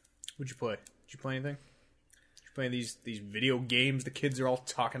you play? Did you play anything? Did you play these video games the kids are all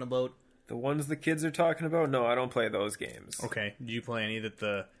talking about? The ones the kids are talking about? No, I don't play those games. Okay. Did you play any that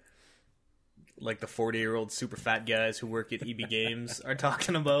the 40-year-old super fat guys who work at EB Games are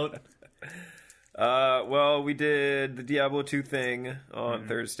talking about? Well, we did the Diablo 2 thing on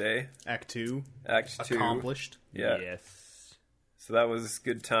Thursday. Act 2. Act 2. Accomplished. Yeah. Yes. So that was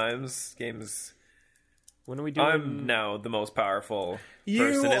good times. Games. When are we doing? I'm now the most powerful You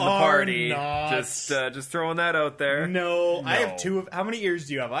person in the are party. not. Just throwing that out there. No, I have 2 of... How many ears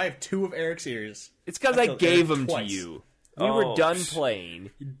do you have? I have 2 of Eric's ears. It's because I killed gave Eric them twice. to you. We were done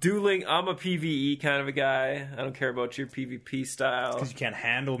playing. Dueling, I'm a PvE kind of a guy. I don't care about your PvP style. Because you can't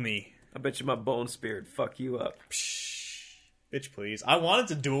handle me. I bet you my bone spirit fuck you up. Bitch, please. I wanted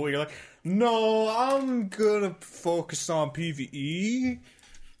to duel. You're like, no, I'm gonna focus on PvE.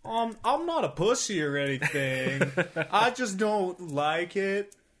 I'm not a pussy or anything. I just don't like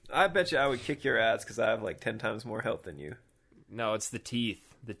it. I bet you I would kick your ass because I have like 10 times more health than you. No, it's the teeth.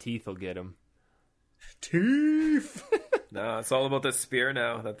 The teeth will get him. Teeth. No, it's all about the spear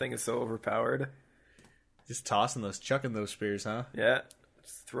now. That thing is so overpowered. Just chucking those spears, huh? Yeah,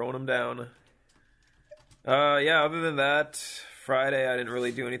 just throwing them down. Yeah, other than that, Friday I didn't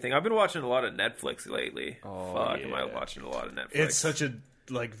really do anything. I've been watching a lot of Netflix lately. Oh, Fuck, yeah. am I watching a lot of Netflix? It's such a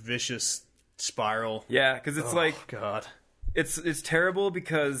vicious spiral. Yeah, because it's God. it's terrible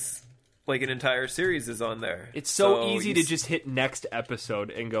because like an entire series is on there. It's so easy to just hit next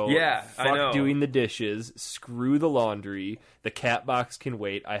episode and go, Yeah, fuck I know. doing the dishes, screw the laundry, the cat box can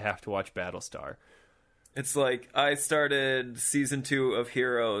wait, I have to watch Battlestar. It's like I started season 2 of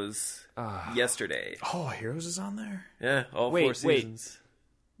Heroes yesterday. Oh, Heroes is on there? Yeah, all Wait, 4 seasons.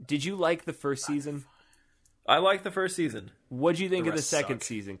 Did you like the first season? I like the first season. What'd you think The of the rest second suck.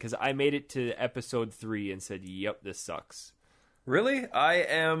 season? Because I made it to episode 3 and said, "Yep, this sucks." Really? I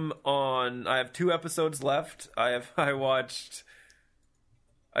have 2 episodes left. I watched...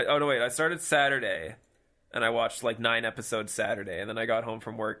 I started Saturday, and I watched like 9 episodes Saturday, and then I got home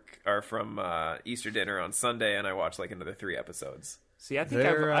from work, or from Easter dinner on Sunday, and I watched like another 3 episodes. See, I think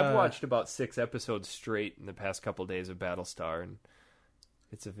I've watched about 6 episodes straight in the past couple days of Battlestar, and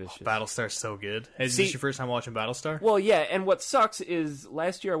it's a vicious. Battlestar's so good. Is See- this your first time watching Battlestar? Well, yeah, and what sucks is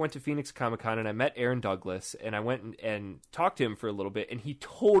last year I went to Phoenix Comic-Con and I met Aaron Douglas, and I went and talked to him for a little bit, and he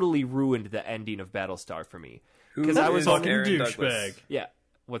totally ruined the ending of Battlestar for me. Who's I was fucking Aaron douchebag. Douglas? Yeah,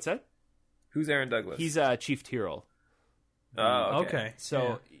 what's that? Who's Aaron Douglas? He's Chief Tyrrell. Oh, Okay.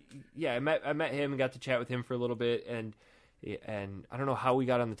 So yeah, I met him and got to chat with him for a little bit, and I don't know how we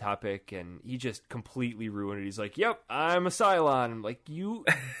got on the topic, and he just completely ruined it. He's like, "Yep, I'm a Cylon." I'm like, "You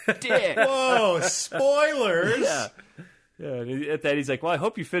dick." Whoa, spoilers! Yeah. Yeah, and at that he's like, "Well, I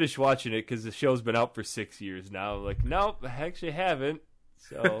hope you finished watching it because the show's been out for 6 years now." I'm like, "Nope, I actually haven't."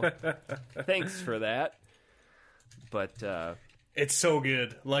 So, thanks for that. But It's so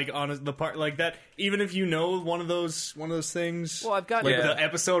good. Like on the part like that, even if you know one of those things. well, I've got like Yeah. the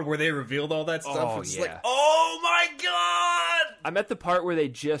episode where they revealed all that stuff. Oh, It's yeah. like, oh my god! I'm at the part where they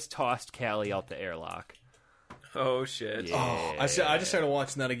just tossed Callie out the airlock. Oh, shit. Yeah. Oh, I just started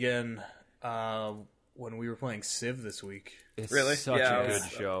watching that again when we were playing Civ this week. It's Really? such Yeah, a I good was-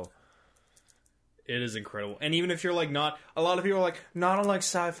 show. It is incredible. And even if you're like not, a lot of people are like not on like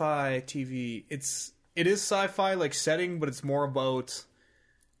sci-fi TV. It is sci-fi like setting, but it's more about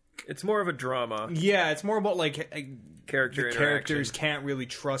It's more of a drama. it's more about like Character the interaction. characters can't really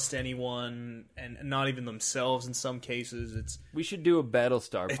trust anyone, and not even themselves in some cases. We should do a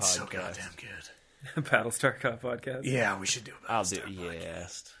Battlestar podcast. It's so goddamn good. Battlestar podcast. Yeah, we should do a I'll do Battlestar yeah,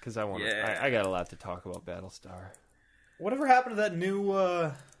 podcast. because I want. Yeah. I got a lot to talk about Battlestar. Whatever happened to that new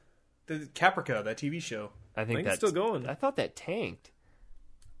the Caprica, that TV show? I think think that's it's still going. I thought that tanked.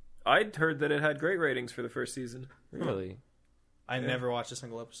 I'd heard that it had great ratings for the first season. Really, I never watched a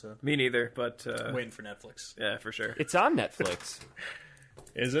single episode. Me neither, but Waiting for Netflix. yeah, for sure. it's on Netflix.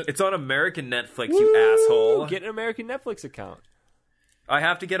 Is it? It's on American Netflix, you asshole. Get an American Netflix account. I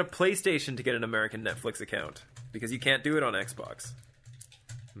have to get a PlayStation to get an American Netflix account because you can't do it on Xbox.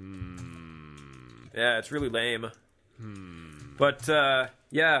 Yeah, it's really lame. But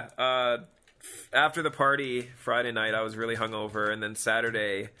after the party Friday night, I was really hungover, and then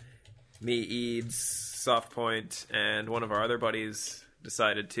Saturday, me, Eads, Softpoint, and one of our other buddies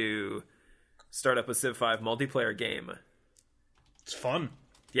decided to start up a Civ 5 multiplayer game. It's fun.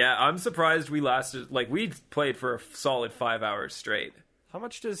 Yeah, I'm surprised we lasted, like, we played for a solid 5 hours straight. How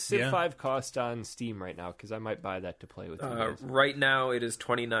much does Civ Yeah. 5 cost on Steam right now? Because I might buy that to play with you guys. Right now, it is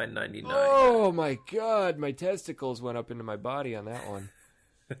 $29.99. Oh my god, my testicles went up into my body on that one.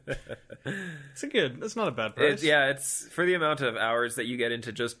 That's not a bad price. It's for the amount of hours that you get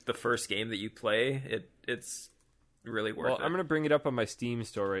into just the first game that you play. It's really worth Well, it. I'm gonna bring it up on my Steam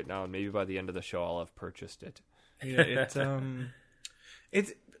store right now, and maybe by the end of the show, I'll have purchased it. Yeah,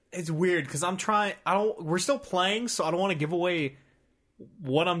 it's weird because I'm trying. We're still playing, so I don't want to give away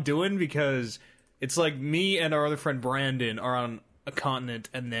what I'm doing because it's like me and our other friend Brandon are on a continent,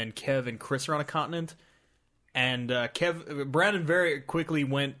 and then Kev and Chris are on a continent. And Brandon very quickly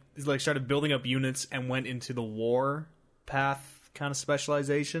started building up units and went into the war path kind of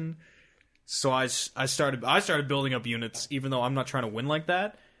specialization. So I started building up units, even though I'm not trying to win like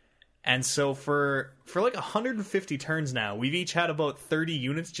that. And so for like 150 turns now, we've each had about 30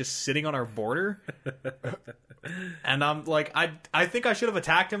 units just sitting on our border. And I'm like, I think I should have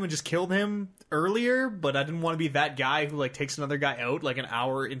attacked him and just killed him earlier, but I didn't want to be that guy who like takes another guy out like an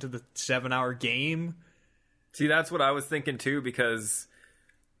hour into the 7-hour game. See, that's what I was thinking too, because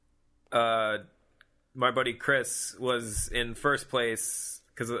my buddy Chris was in first place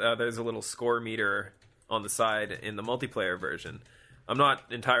because there's a little score meter on the side in the multiplayer version. I'm not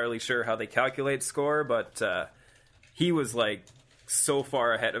entirely sure how they calculate score, but he was like so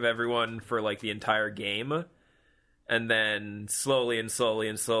far ahead of everyone for like the entire game. And then slowly, I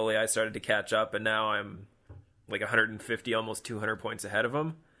started to catch up, and now I'm like 150, almost 200 points ahead of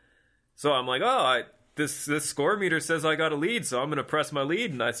him. So I'm like, this score meter says I got a lead, so I'm going to press my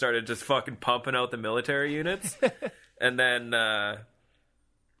lead. And I started just fucking pumping out the military units. And then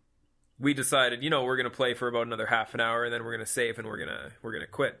we decided, we're going to play for about another half an hour, and then we're going to save, and we're going to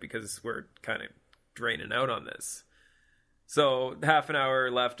quit because we're kind of draining out on this. So half an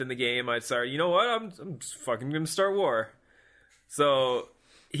hour left in the game, I started, you know what? I'm just fucking going to start war. So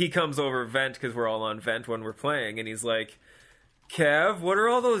he comes over vent because we're all on vent when we're playing, and he's like, Kev, what are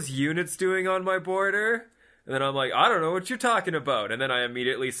all those units doing on my border? And then I'm like, I don't know what you're talking about. And then I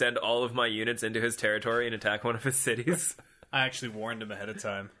immediately send all of my units into his territory and attack one of his cities. I actually warned him ahead of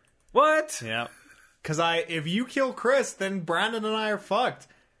time. What? Yeah. Because if you kill Chris, then Brandon and I are fucked.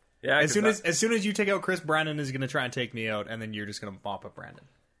 Yeah. As soon as you take out Chris, Brandon is going to try and take me out, and then you're just going to mop up Brandon.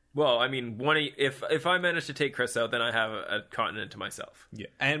 Well, I mean, if I manage to take Chris out, then I have a continent to myself.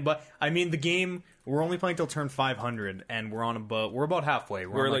 Yeah, but I mean, the game, we're only playing till turn 500, and we're about halfway.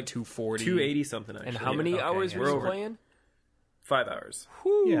 We're on like 240, 280 something. Actually, And how many hours were you playing? 5 hours.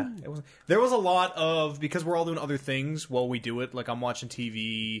 Whew. Yeah, there was a lot of, because we're all doing other things while we do it. Like I'm watching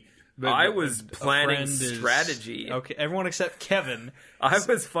TV. I was planning friend strategy. Okay, everyone except Kevin. I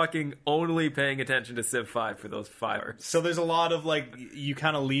was fucking only paying attention to Civ 5 for those 5 hours. So there's a lot of like, you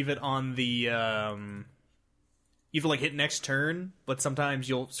kind of leave it on the you have to like hit next turn, but sometimes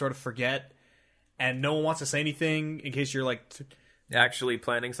you'll sort of forget, and no one wants to say anything in case you're like Actually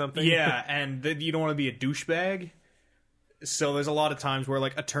planning something? yeah, and then you don't want to be a douchebag. So there's a lot of times where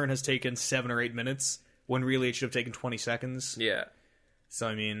like a turn has taken 7 or 8 minutes when really it should have taken 20 seconds. Yeah. So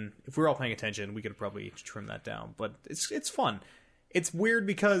I mean, if we were all paying attention, we could probably trim that down. But it's fun. It's weird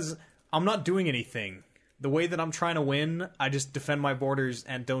because I'm not doing anything. The way that I'm trying to win, I just defend my borders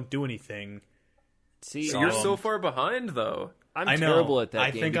and don't do anything. See, So you're so far behind, though. I'm I know. terrible at that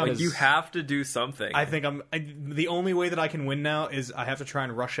I game. think I'm- because You have to do something. I think the only way that I can win now is I have to try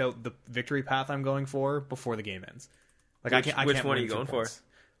and rush out the victory path I'm going for before the game ends. Like I can't. Which I can't one are win you 2 going points. for?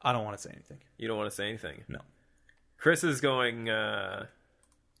 I don't want to say anything. You don't want to say anything. No. Chris is going.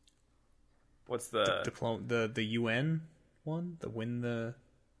 What's The UN one,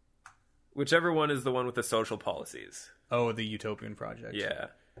 whichever one is the one with the social policies? the Utopian Project. Yeah,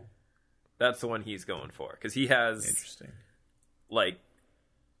 that's the one he's going for because he has Interesting. like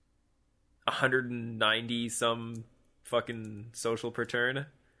 190 some fucking social per turn,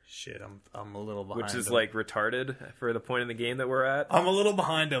 Shit, I'm a little behind. which is him. like retarded for the point in the game that we're at. I'm a little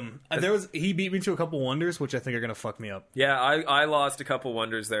behind him. He beat me to a couple wonders, which I think are gonna fuck me up. Yeah, I lost a couple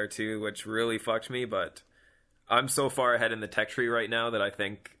wonders there too, which really fucked me, but I'm so far ahead in the tech tree right now that I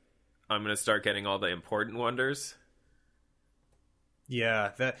think I'm going to start getting all the important wonders.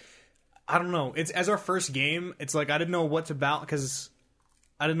 Yeah, I don't know. It's as our first game. It's like I didn't know what to balance because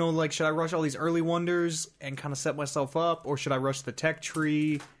I didn't know like should I rush all these early wonders and kind of set myself up, or should I rush the tech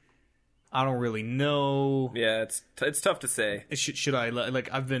tree? I don't really know. Yeah, it's tough to say. Should I like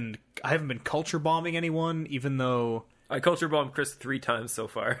I haven't been culture bombing anyone, even though I culture bombed Chris 3 times so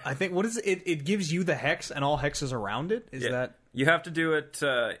far. I think what is it? It gives you the hex and all hexes around it. Is that you have to do it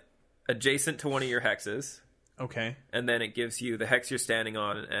adjacent to one of your hexes, okay? and then it gives you the hex you're standing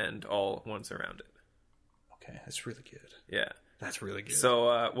on and all ones around it. Okay, that's really good. Yeah. That's really good.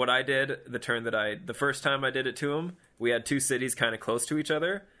 So what I did the first time I did it to him, we had 2 cities kind of close to each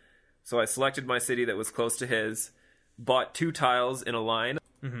other. So I selected my city that was close to his, bought 2 tiles in a line,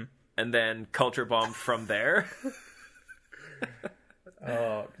 and then culture bombed from there.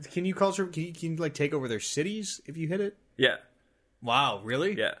 Can you culture? Can you like take over their cities if you hit it? Yeah, Wow,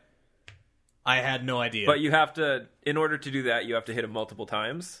 really? yeah. I had no idea. But you have to, in order to do that, you have to hit it multiple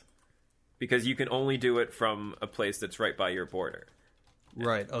times. Because you can only do it from a place that's right by your border.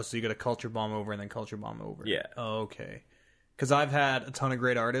 right. Oh, so you got to culture bomb over and then culture bomb over. Yeah. Oh, okay. Because I've had a ton of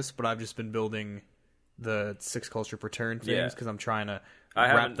great artists, but I've just been building the 6 culture per turn things Yeah. because I'm trying to I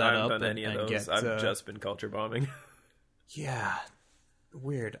wrap haven't that up done and, any of and those. get. I've just been culture bombing. Yeah.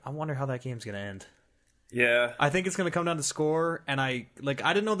 Weird. I wonder how that game's gonna end. Yeah. I think it's gonna come down to score, and I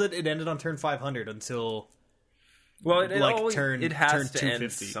didn't know that it ended on turn 500 until. Well, like, it has turn to end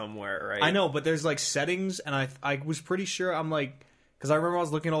 250. somewhere, right? I know, but there's like settings, and I was pretty sure I'm like, because I remember I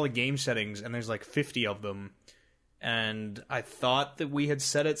was looking at all the game settings, and there's like 50 of them, and I thought that we had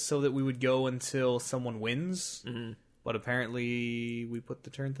set it so that we would go until someone wins, but apparently we put the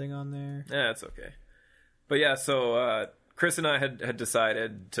turn thing on there. Yeah, it's okay. But yeah, so Chris and I had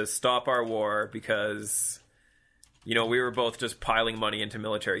decided to stop our war because, you know, we were both just piling money into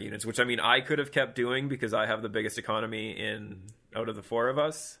military units, which I mean, I could have kept doing because I have the biggest economy out of the 4 of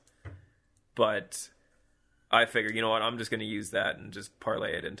us. But I figured, you know what, I'm just going to use that and just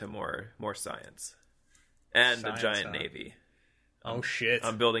parlay it into more science. And Science, a giant huh? navy. Oh shit!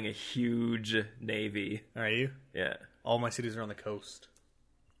 I'm building a huge navy. Are you? Yeah. All my cities are on the coast.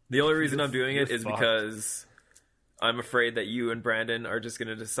 The only reason I'm doing it you're is fucked. because I'm afraid that you and Brandon are just going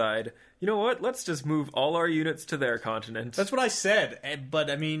to decide, you know what, let's just move all our units to their continent. That's what I said, but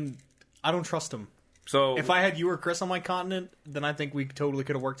I mean, I don't trust them. So If I had you or Chris on my continent, then I think we totally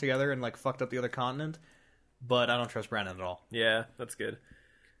could have worked together and like fucked up the other continent. But I don't trust Brandon at all. yeah, that's good.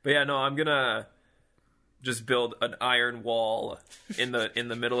 But yeah, no, I'm gonna just build an iron wall in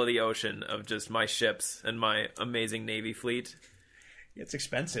the middle of the ocean of just my ships and my amazing Navy fleet. It's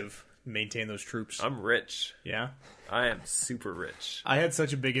expensive to maintain those troops. I'm rich. Yeah? I am super rich. I had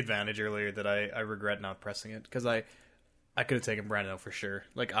such a big advantage earlier that I regret not pressing it, because I could have taken Brandon out for sure.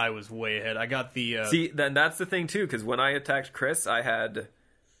 Like, I was way ahead. I got the... See, then that's the thing, too, because when I attacked Chris, I had,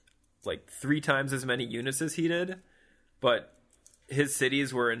 like, 3 times as many units as he did, but his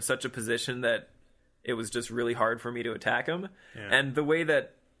cities were in such a position that it was just really hard for me to attack him. Yeah. And the way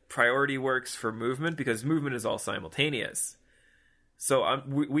that priority works for movement, because movement is all simultaneous, so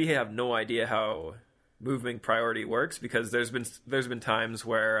we have no idea how moving priority works, because there's been times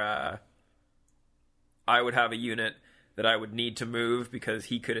where I would have a unit that I would need to move because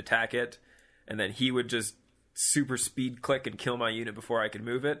he could attack it, and then he would just super speed click and kill my unit before I could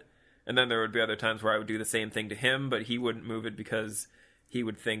move it. And then there would be other times where I would do the same thing to him, but he wouldn't move it because he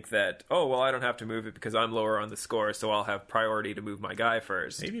would think that, oh, well, I don't have to move it because I'm lower on the score, so I'll have priority to move my guy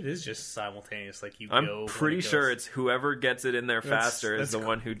first. Maybe it is just simultaneous, like I'm pretty sure it's whoever gets it in there faster is the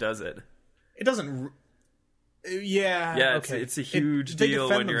one who does it. It doesn't... Yeah, yeah, okay. It's a huge deal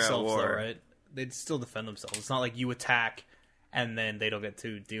when you're at war. Though, right? They'd still defend themselves. It's not like you attack and then they don't get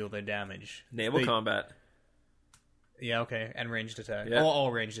to deal their damage. Naval combat. Yeah, okay, and ranged attack. Yeah.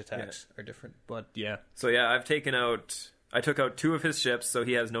 All ranged attacks are different, but yeah. So yeah, I took out 2 of his ships, so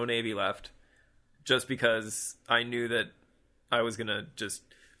he has no navy left, just because I knew that I was gonna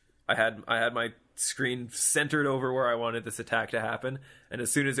I had my screen centered over where I wanted this attack to happen, and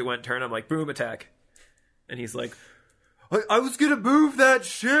as soon as it went turn, I'm like, boom, attack. And he's like, I was gonna move that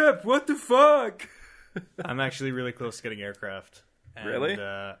ship, what the fuck? I'm actually really close to getting aircraft. And, really?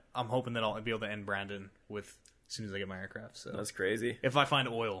 I'm hoping that I'll be able to end Brandon as soon as I get my aircraft. So that's crazy. If I find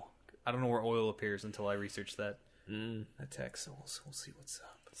oil. I don't know where oil appears until I research that tech, so we'll see what's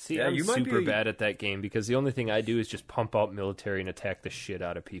up. See, yeah, I'm super bad at that game, because the only thing I do is just pump out military and attack the shit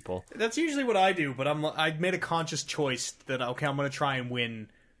out of people. That's usually what I do, but I made a conscious choice that, okay, I'm going to try and win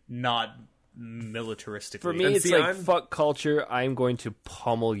not militaristically. For me, it's fuck culture, I'm going to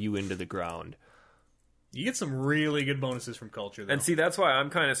pummel you into the ground. You get some really good bonuses from culture, though. And see, that's why I'm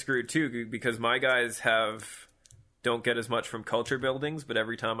kind of screwed, too, because my guys don't get as much from culture buildings, but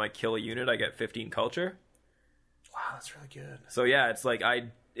every time I kill a unit, I get 15 culture. Wow, that's really good. So yeah, it's like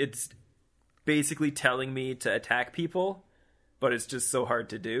it's basically telling me to attack people, but it's just so hard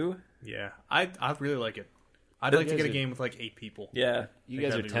to do. Yeah, I really like it. I'd like to get a game with like 8 people. Yeah, you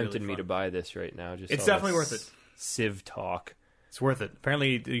guys are tempting me to buy this right now. It's definitely worth it. Civ talk. It's worth it.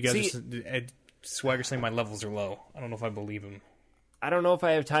 Apparently, you guys Swagger's saying my levels are low. I don't know if I believe him. I don't know if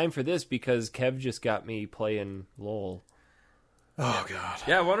I have time for this, because Kev just got me playing LOL. Oh god.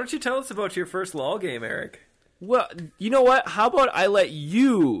 Yeah, why don't you tell us about your first LOL game, Eric? Well, you know what? How about I let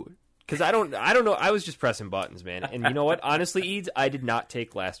you? Because I don't know. I was just pressing buttons, man. And you know what? Honestly, Eads, I did not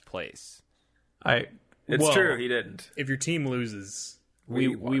take last place. It's true, he didn't. If your team loses,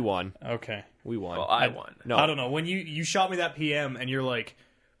 we won. Okay, we won. Well, I won. No, I don't know. When you shot me that PM and you're like,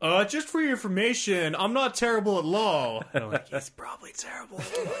 just for your information, I'm not terrible at LOL. And I'm like, he's probably terrible.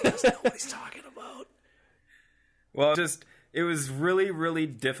 He doesn't know what he's talking about. Well, it was really, really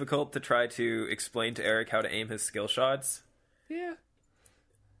difficult to try to explain to Eric how to aim his skill shots. Yeah.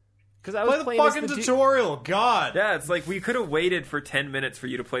 Because I was play the fucking tutorial, God. Yeah, it's like we could have waited for 10 minutes for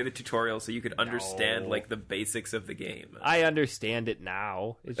you to play the tutorial so you could understand like the basics of the game. I understand it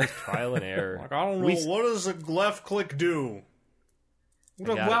now. It's just trial and error. Like, I don't know, what does a left click do?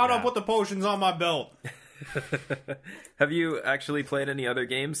 How do I put the potions on my belt? Have you actually played any other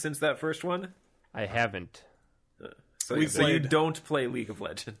games since that first one? I haven't. So you don't play League of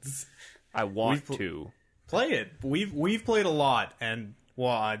Legends. I want to play it. We've played a lot, and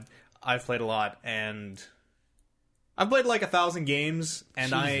I've played a lot, and I've played like 1,000 games,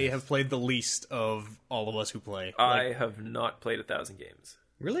 and Jesus. I have played the least of all of us who play. I have not played 1,000 games.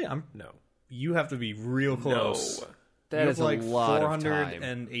 Really? No. You have to be real close. No. That is like a lot of time.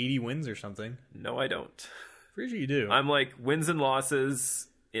 480 wins or something. No, I don't. Pretty sure you do. I'm like wins and losses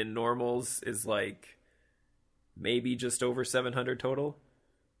in normals is like maybe just over 700 total.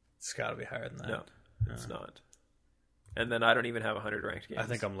 It's got to be higher than that. No, it's not. And then I don't even have 100 ranked games. I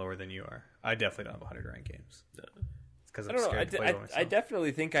think I'm lower than you are. I definitely don't have 100 ranked games. No. It's because I'm scared to play by myself. I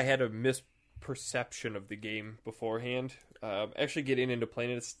definitely think I had a misperception of the game beforehand. Actually getting into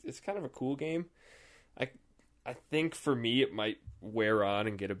playing it, it's kind of a cool game. I think for me it might wear on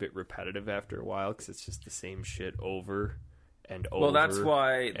and get a bit repetitive after a while because it's just the same shit over and over. Well, that's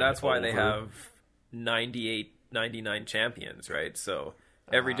why they have 98, 99 champions, right? So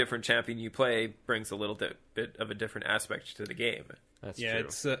every different champion you play brings a little bit of a different aspect to the game. That's Yeah,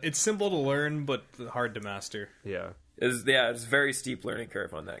 true. it's simple to learn, but hard to master. Yeah. It's a very steep learning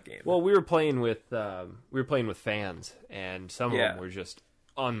curve on that game. Well, we were playing with fans, and some of them were just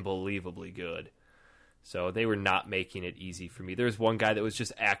unbelievably good. So they were not making it easy for me. There was one guy that was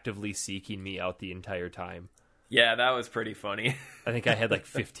just actively seeking me out the entire time. Yeah, that was pretty funny. I think I had like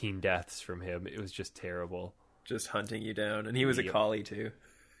 15 deaths from him. It was just terrible. Just hunting you down. And he was a collie, too.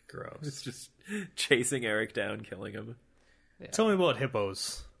 Gross. It's just chasing Eric down, killing him. Tell me about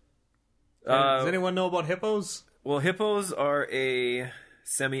hippos. Does anyone know about hippos? Well, hippos are a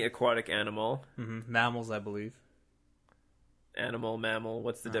semi-aquatic animal. Mm-hmm. Mammals, I believe. Animal, mammal,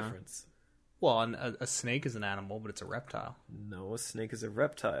 what's the difference? Well, a snake is an animal, but it's a reptile. No, a snake is a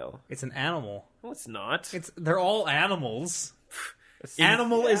reptile. It's an animal. No, it's not. They're all animals.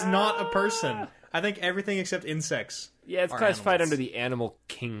 Animal is not a person. I think everything except insects. Yeah, it's are classified animals. under the animal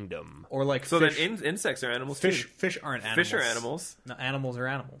kingdom. Or like So fish. then insects are animals Fish too. aren't animals. Fish are animals. No, animals are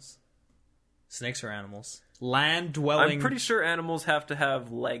animals. Snakes are animals. Land dwelling. I'm pretty sure animals have to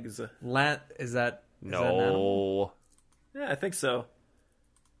have legs. Land is that an animal? No. Yeah, I think so.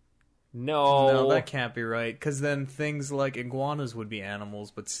 No. No, that can't be right. Because then things like iguanas would be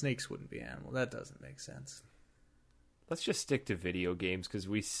animals, but snakes wouldn't be animals. That doesn't make sense. Let's just stick to video games because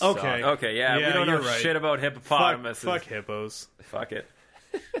we suck. Okay. Okay, yeah, we don't know you're right. shit about hippopotamuses. Fuck hippos. Fuck it.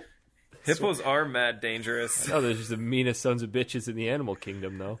 Hippos are mad dangerous. No, there's just the meanest sons of bitches in the animal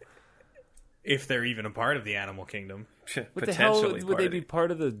kingdom, though. If they're even a part of the animal kingdom. What the hell Potentially would they be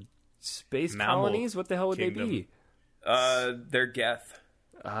part of the space Mammal colonies? What the hell would kingdom. they be? They're geth,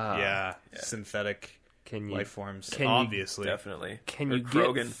 Yeah, synthetic Can you life forms. can you- Obviously. definitely. Can Or you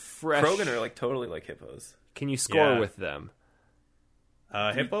Krogan. get fresh? Krogan are like totally like hippos. Can you score Yeah. with them?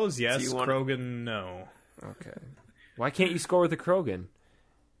 Hippos, yes. you want- Krogan, no. Okay. Why can't you score with a Krogan?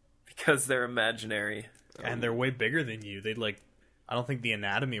 Because they're imaginary. And they're way bigger than you. They'd like... I don't think the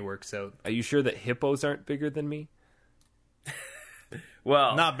anatomy works out. Are you sure that hippos aren't bigger than me?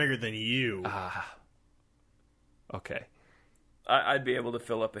 Well, Not bigger than you. Okay. I'd be able to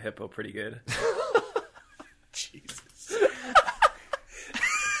fill up a hippo pretty good. Jesus.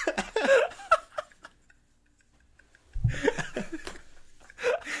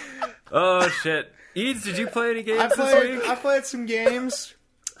 Oh shit! Eads, did you play any games this week? I played some games.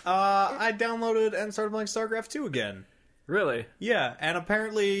 I downloaded and started playing StarCraft 2 again. Really? Yeah, and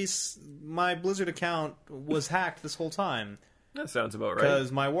apparently my Blizzard account was hacked this whole time. That sounds about right.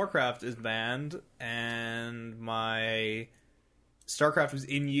 Because my Warcraft is banned, and my StarCraft was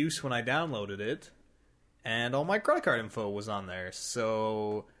in use when I downloaded it, and all my credit card info was on there.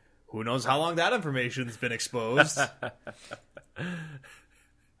 So who knows how long that information's been exposed?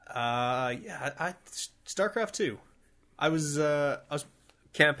 StarCraft 2. I was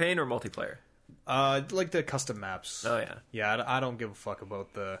Campaign or multiplayer? like the custom maps. Oh yeah. Yeah, I don't give a fuck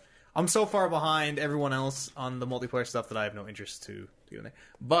about the... I'm so far behind everyone else on the multiplayer stuff that I have no interest to do in it.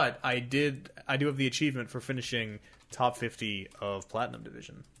 But I do have the achievement for finishing top 50 of Platinum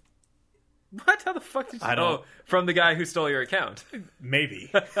Division. What? How the fuck did you? I don't- Oh, from the guy who stole your account.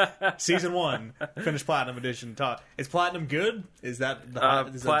 Maybe. Season 1, finished Platinum Edition top. Is Platinum good? Is that the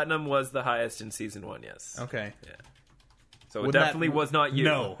is that- Platinum was the highest in season 1. Yes. Okay. So it Wouldn't that- definitely was not you.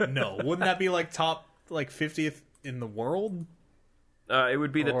 No. Wouldn't that be like top 50th in the world? It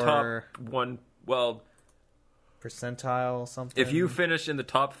would be the Or- top one. Well, Percentile something? if you finished in the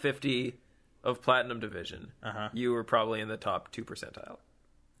top 50 of Platinum Division, Uh-huh. you were probably in the top 2 percentile.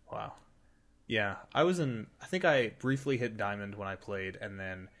 Wow. Yeah, I think I briefly hit Diamond when I played, and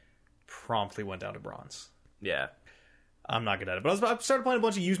then promptly went down to Bronze. Yeah. I'm not good at it, but I started playing a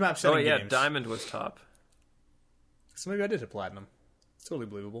bunch of use map Oh setting yeah, games. Diamond was top. So maybe I did hit Platinum. It's totally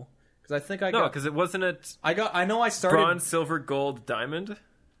believable. Because I think No, because it wasn't it I know I started... bronze, silver, gold, diamond,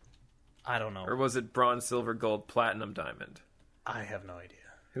 I don't know. or was it bronze, silver, gold, platinum, diamond? I have no idea.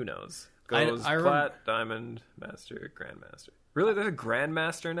 Who knows? I Goes remember- plat, diamond, master, grandmaster. Really, there's a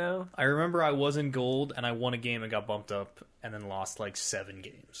grandmaster now? I remember I was in gold, and I won a game and got bumped up, and then lost like 7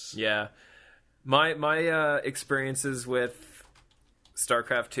 games. Yeah. My experiences with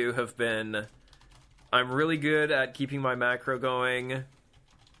StarCraft 2 have been, I'm really good at keeping my macro going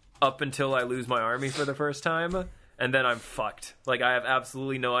up until I lose my army for the first time, and then I'm fucked. Like, I have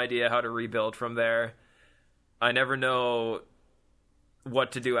absolutely no idea how to rebuild from there. I never know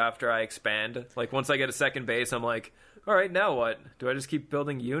what to do after I expand. Like, once I get a second base, I'm like, all right, now what? Do I just keep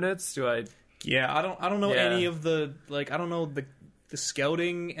building units? Do I... Yeah, I don't know Yeah. any of the... Like, I don't know the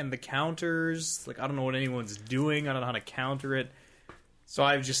scouting and the counters. Like, I don't know what anyone's doing. I don't know how to counter it. So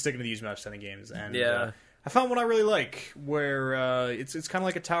I'm just sticking to the use map setting games. And Yeah. I found what I really like, where it's kind of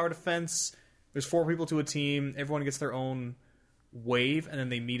like a tower defense. There's 4 people to a team. Everyone gets their own wave, and then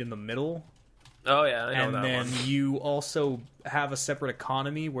they meet in the middle. Oh yeah, I know And that then one. you also have a separate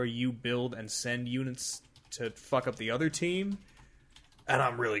economy where you build and send units to fuck up the other team. And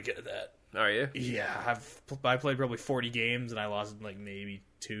I'm really good at that. Are you? Yeah, I played probably 40 games and I lost like maybe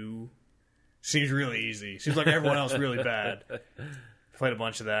 2. Seems really easy. Seems like everyone else really bad. Played a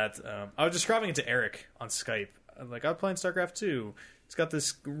bunch of that. I was describing it to Eric on Skype. I'm like, I'm playing StarCraft 2. It's got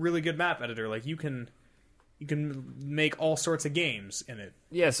this really good map editor. Like you can make all sorts of games in it.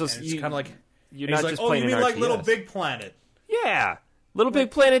 Yeah, so And it's kind of like you're he's not like, just oh, playing you mean an like RTS. Little Big Planet? Yeah, Little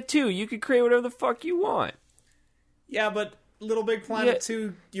Big Planet 2. You could create whatever the fuck you want. Yeah, but Little Big Planet Yeah.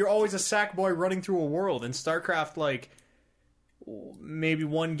 2, you're always a sack boy running through a world. In StarCraft, like, maybe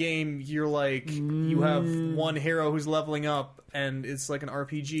one game, you're like, you have one hero who's leveling up, and it's like an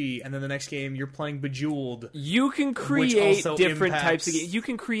RPG, and then the next game, you're playing Bejeweled. You can create also different impacts- types of games. You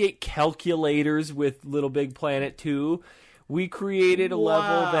can create calculators with Little Big Planet 2. We created a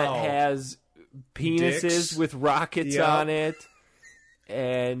level that Wow. has penises Dicks. with rockets Yep. on it.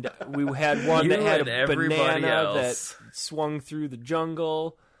 And we had one that You had and a everybody banana else. that swung through the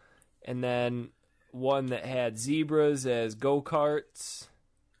jungle. And then one that had zebras as go-karts.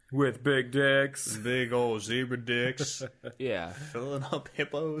 With big dicks. Big old zebra dicks. Yeah. Filling up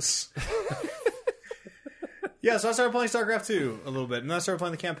hippos. Yeah, so I started playing StarCraft 2 a little bit, and then I started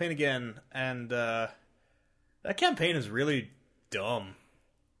playing the campaign again, and that campaign is really dumb.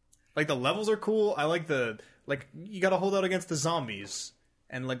 Like, the levels are cool. I like you gotta hold out against the zombies,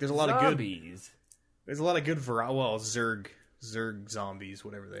 and, like, there's a lot of good... Zombies. There's a lot of good variety. Well, Zerg zombies,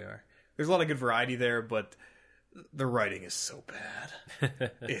 whatever they are. There's a lot of good variety there, but the writing is so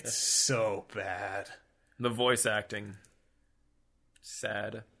bad. It's so bad. The voice acting.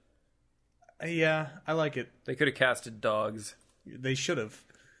 Sad. Yeah, I like it. They could have casted dogs. They should have.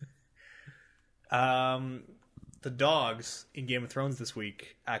 The dogs in Game of Thrones this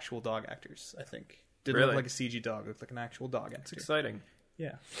week, actual dog actors, I think. Didn't Really? look like a CG dog. Looked like an actual dog actor. Exciting.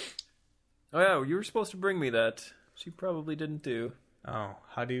 Yeah. Oh yeah, you were supposed to bring me that. She probably didn't do. Oh,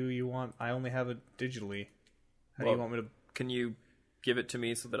 how do you want... I only have it digitally. How do Well, you want me to... Can you give it to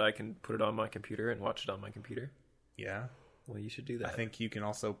me so that I can put it on my computer and watch it on my computer? Yeah. Well, you should do that. I think you can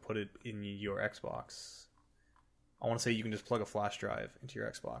also put it in your Xbox. I want to say you can just plug a flash drive into your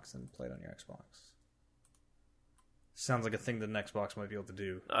Xbox and play it on your Xbox. Sounds like a thing that an Xbox might be able to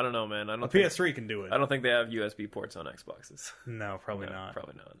do. I don't know, man. A PS3 can do it. I don't think they have USB ports on Xboxes. No, probably No, not.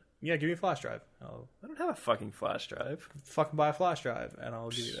 Probably not. Yeah, give me a flash drive. I'll I don't have a fucking flash drive. fucking buy a flash drive, and I'll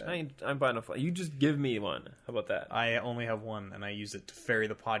give you that. I'm buying a flash. You just give me one. How about that? I only have one, and I use it to ferry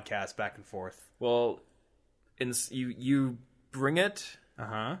the podcast back and forth. Well, you bring it,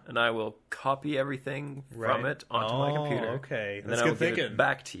 Uh-huh. and I will copy everything from it onto my computer. Okay. And That's then I will good give thinking. it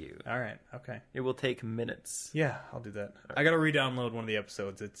back to you. All right. Okay. It will take minutes. Yeah, I'll do that. I got to re-download one of the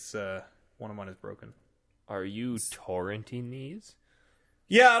episodes. It's one of mine is broken. Are you torrenting these?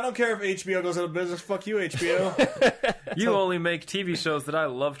 Yeah, I don't care if HBO goes out of business. Fuck you, HBO. You only make TV shows that I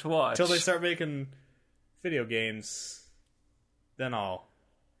love to watch. Until they start making video games, then I'll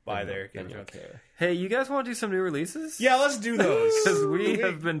buy their Then Game you'll of Thrones. care. Hey, you guys want to do some new releases? Yeah, let's do those. Because we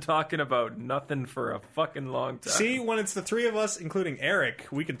have been talking about nothing for a fucking long time. See, when it's the three of us, including Eric,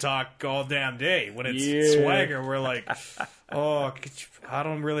 we can talk all damn day. When it's Yeah. Swagger, we're like, oh, I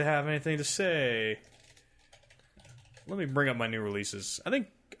don't really have anything to say. Let me bring up my new releases. I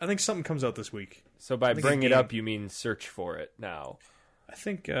think something comes out this week. So by think bring a it game- up, you mean search for it now. I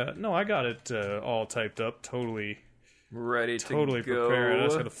think, no, I got it all typed up. Totally Ready to prepared. I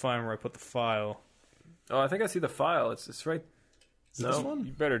just go. got to find where I put the file. Oh, I think I see the file. It's right. Is it No. this one?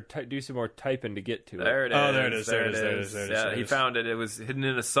 You better do some more typing to get to There it. it is. Oh, there it is, There there it it is, there it is. is, there it is, Yeah, there it he is. found it. It was hidden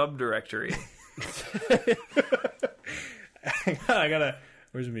in a subdirectory. I gotta.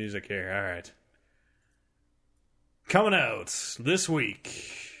 Where's the music here? All right. Coming out this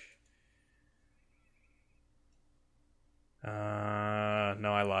week.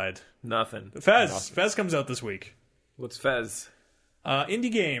 No, I lied. Nothing. Fez comes out this week. What's Fez?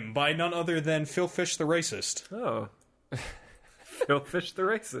 Indie game by none other than Phil Fish the Racist. Oh. Phil Fish the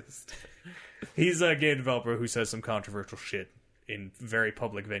Racist. He's a game developer who says some controversial shit in very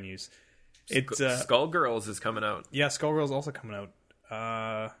public venues. It's Skullgirls is coming out. yeah, Skullgirl's also coming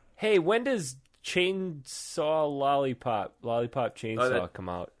out. Hey, when does Chainsaw Lollipop Chainsaw that- come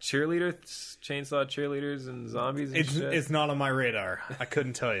out? Chainsaw cheerleaders and zombies and shit. It's not on my radar. I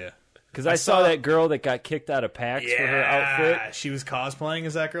couldn't tell you. Because I saw that girl that got kicked out of PAX for her outfit. She was cosplaying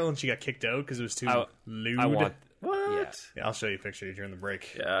as that girl and she got kicked out because it was too lewd. I want What? Yeah, I'll show you a picture during the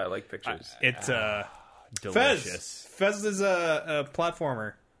break. Yeah, I like pictures. It's delicious. Fez is a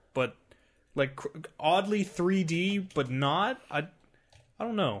platformer, but like oddly 3D, but not. I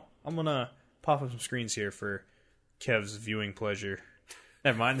don't know. I'm gonna pop up some screens here for Kev's viewing pleasure.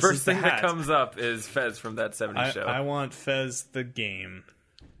 Never mind. This First is the thing hat. that comes up is Fez from That 70s Show. I want Fez the game.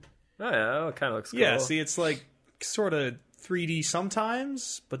 Oh yeah, it kind of looks cool. Yeah, see, it's like sort of 3D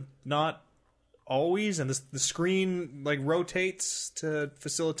sometimes, but not always. And the screen like rotates to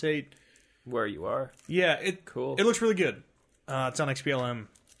facilitate where you are. Yeah, Cool. It looks really good. It's on XBLM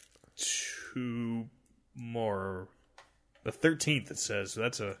tomorrow, the 13th. It says so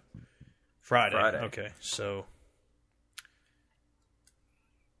that's a Friday. Okay, so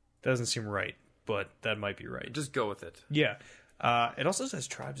doesn't seem right, but that might be right. Just go with it. Yeah. It also says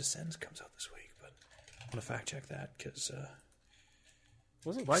Tribes Ascends comes out this week, but I'm gonna fact check that because.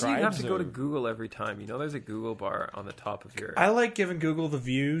 Why do you have to go to Google every time? You know there's a Google bar on the top of your... I like giving Google the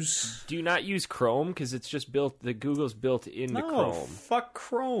views. Do you not use Chrome? Because it's just built... The Google's built into Chrome. Fuck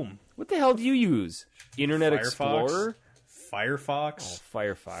Chrome. What the hell do you use? Internet Explorer? Firefox. Oh,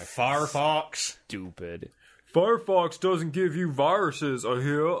 Firefox. Firefox. Stupid. Firefox doesn't give you viruses, I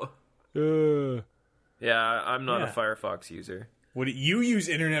hear. Yeah, I'm not a Firefox user. What do you use?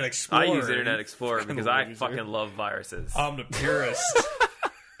 Internet Explorer? I use Internet Explorer because I fucking love viruses. I'm the purist.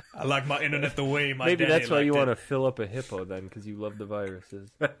 I like my internet the way my Maybe daddy that's why liked you it. want to fill up a hippo then, because you love the viruses.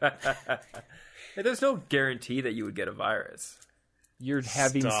 Hey, there's no guarantee that you would get a virus. You're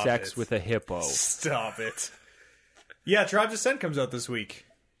having Stop sex it. with a hippo. Stop it. Yeah, Tribes Ascend comes out this week.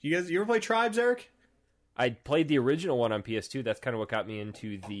 You ever play Tribes, Eric? I played the original one on PS2. That's kind of what got me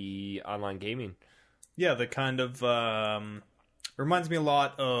into the online gaming. Yeah, the kind of reminds me a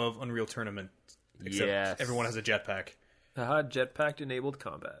lot of Unreal Tournament. Except Yes. everyone has a jetpack. Jetpack enabled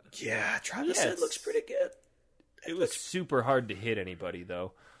combat. Yeah, Tribes Ascend looks pretty good. It looks super hard to hit anybody,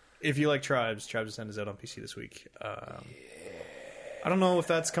 though. If you like Tribes Ascend is out on PC this week. I don't know if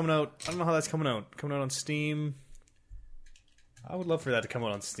that's coming out. I don't know how that's coming out. Coming out on Steam. I would love for that to come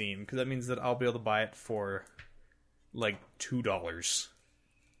out on Steam, because that means that I'll be able to buy it for like $2.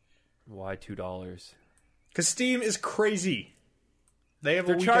 Why $2? Because Steam is crazy. They have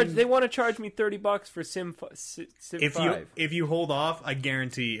They want to charge me $30 for Sim 5. If you hold off, I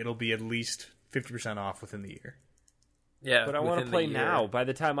guarantee it'll be at least 50% off within the year. Yeah, But I want to play now. By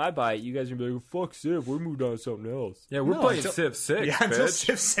the time I buy it, you guys are going to be like, fuck Civ, we're moving on to something else. Yeah, we're playing Civ 6, Yeah, bitch. until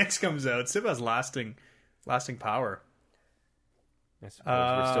Civ 6 comes out. Civ has lasting power. I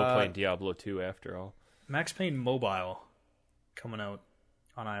suppose we're still playing Diablo 2 after all. Max Payne Mobile coming out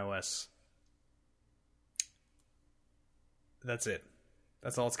on iOS. That's it.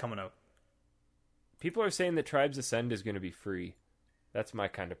 That's all it's coming out. People are saying that Tribes Ascend is going to be free. That's my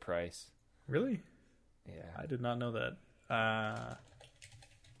kind of price. Really? Yeah. I did not know that.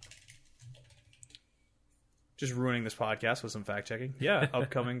 Just ruining this podcast with some fact checking. Yeah,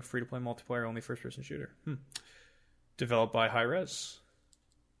 upcoming free-to-play multiplayer only first-person shooter. Developed by Hi-Res.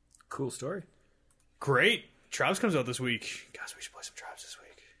 Cool story. Great. Tribes comes out this week. Guys, we should play some Tribes this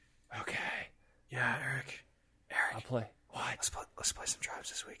week. Okay. Yeah, Eric. I'll play. What? Let's play some Tribes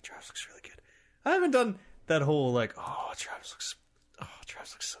this week. Tribes looks really good. I haven't done that whole like, Tribes looks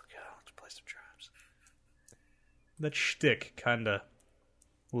so good. Let's play some Tribes. That shtick kind of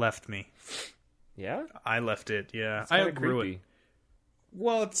left me. Yeah? I left it. Yeah, It's I kinda outgrew creepy. it.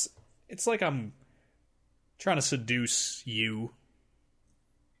 Well, it's like I'm trying to seduce you.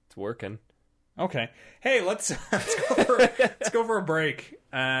 It's working. Okay. Hey, let's go for a break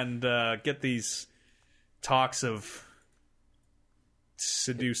and get these talks of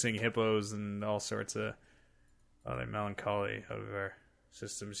seducing hippos and all sorts of other melancholy out of our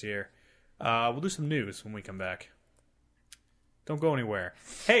systems here. We'll do some news when we come back. Don't go anywhere.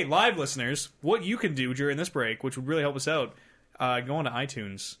 Hey, live listeners, what you can do during this break, which would really help us out, go onto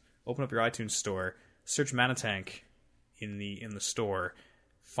iTunes, open up your iTunes store, search ManaTank in the store,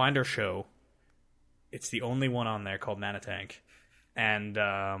 find our show. It's the only one on there called ManaTank, and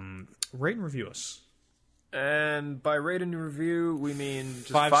rate and review us. And by rate and review, we mean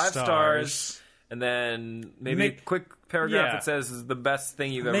just 5 5 stars, and then maybe a quick paragraph that says is the best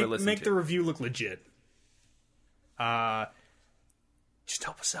thing you've ever listened to. Make the review look legit. Just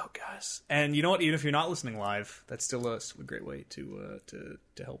help us out, guys. And you know what? Even if you're not listening live, that's still a great way to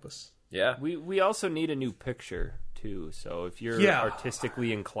help us. Yeah. We also need a new picture, too. So if you're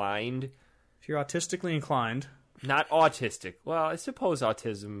artistically inclined... If you're autistically inclined... Not autistic. Well, I suppose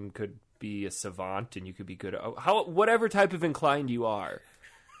autism could be a savant, and you could be good at... whatever type of inclined you are.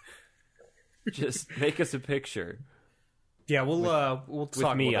 Just make us a picture. Yeah, we'll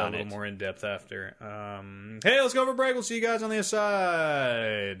talk me about on it a little it. more in depth after. Hey, let's go for a break. We'll see you guys on the other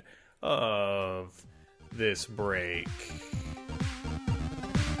side of this break.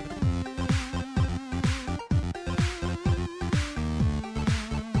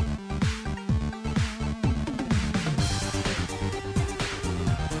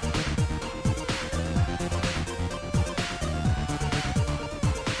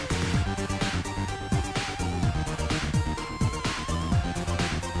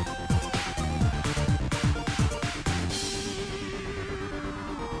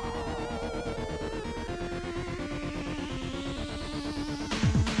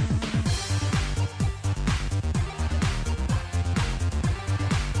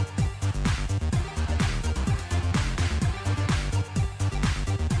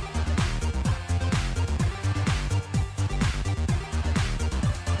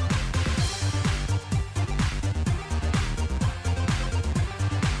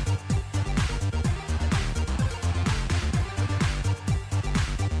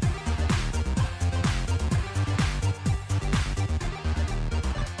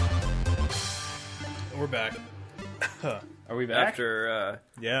 back. Are we back? After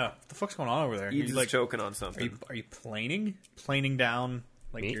Yeah. What the fuck's going on over there? he's like, choking on something. are you planing? Planing down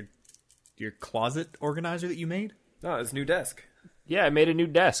like Me? your closet organizer that you made? No, his new desk. Yeah, I made a new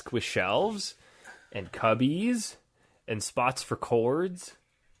desk with shelves and cubbies and spots for cords.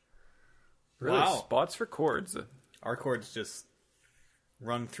 Really, Wow. spots for cords. Our cords just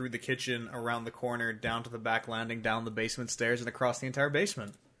run through the kitchen, around the corner, down to the back landing, down the basement stairs, and across the entire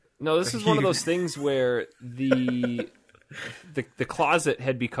basement. No, this is one of those things where the closet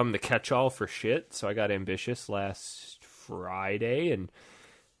had become the catch-all for shit, so I got ambitious last Friday and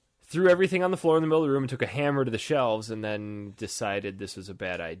threw everything on the floor in the middle of the room and took a hammer to the shelves and then decided this was a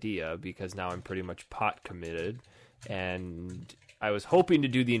bad idea because now I'm pretty much pot committed and I was hoping to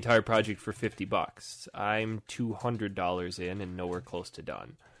do the entire project for $50. I'm $200 in and nowhere close to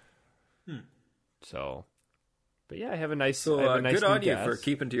done. So, but yeah, I have a nice, I have a nice good new on you desk. for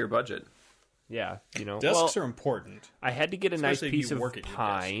keeping to your budget. Yeah, Desks are important. I had to get a nice Especially if you piece of work at your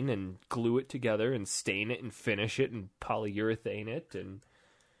pine and glue it together and stain it and finish it and polyurethane it, and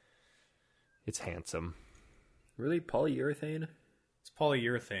it's handsome. Really, polyurethane? It's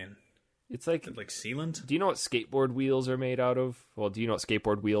polyurethane. It's like, Like sealant? do you know what skateboard wheels are made out of? Well, do you know what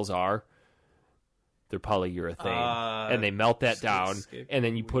skateboard wheels are? They're polyurethane, and they melt that down, and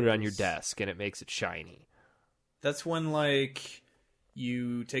then you put it on your desk, and it makes it shiny. That's when, like,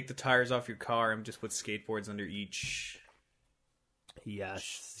 you take the tires off your car and just put skateboards under each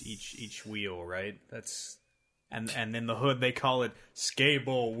Yes. each wheel, right? That's and in the hood they call it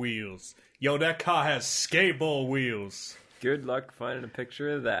skateboard wheels. Yo, that car has skateboard wheels. Good luck finding a picture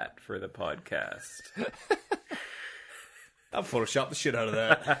of that for the podcast. I'll Photoshop the shit out of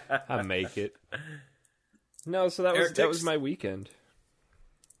that. I make it. No, so that was Eric, that was my weekend.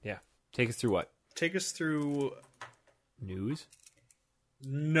 Yeah, take us through what? Take us through. News?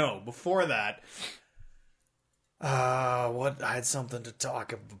 No, before that. What I had something to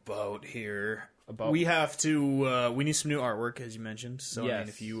talk about here. We have to. We need some new artwork, as you mentioned. So I Yes. mean,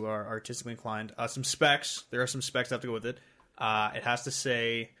 if you are artistically inclined, some specs. There are some specs that have to go with it. It has to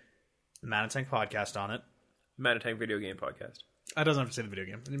say ManaTank Podcast on it. ManaTank Video Game Podcast. It doesn't have to say the video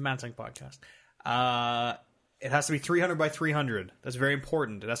game. ManaTank Podcast. It has to be 300 by 300. That's very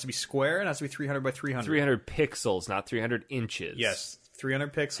important. It has to be square. And it has to be 300 by 300. 300 pixels, not 300 inches. Yes,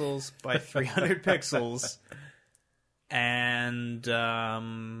 300 pixels by 300 pixels. And there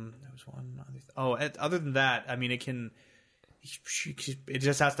was one other. Other than that, I mean, it can. It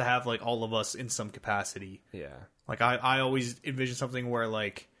just has to have like all of us in some capacity. Yeah. Like I always envision something where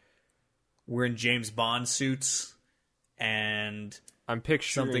like we're in James Bond suits and I'm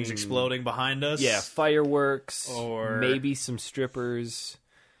picturing something's exploding behind us. Yeah, fireworks, Or- maybe some strippers.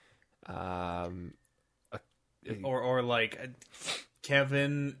 Or like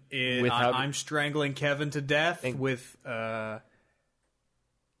Kevin is Without- I'm strangling Kevin to death with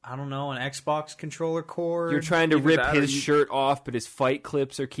I don't know, an Xbox controller cord. You're trying to Either rip that or his you- shirt off, but his fight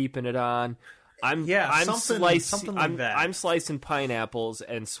clips are keeping it on. I'm something like that. I'm slicing pineapples,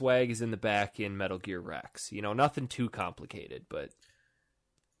 and Swag is in the back in Metal Gear Rex. You know, nothing too complicated, but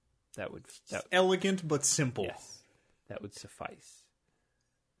that would elegant but simple. yes, that would suffice.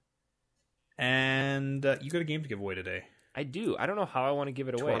 And you got a game to give away today I do. I don't know how I want to give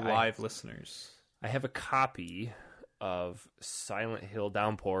it to away. our live listeners. I have a copy of Silent Hill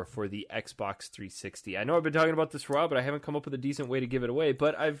Downpour for the Xbox 360. I know I've been talking about this for a while, but I haven't come up with a decent way to give it away.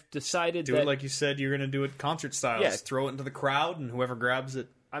 But I've decided Do that it like you said you're going to do it concert style. Yeah. Just throw it into the crowd, and whoever grabs it.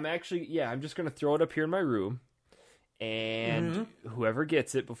 I'm just going to throw it up here in my room, and whoever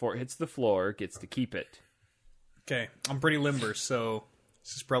gets it before it hits the floor gets to keep it. Okay, I'm pretty limber, so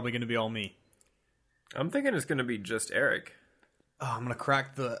this is probably going to be all me. I'm thinking it's going to be just Eric. Oh, I'm going to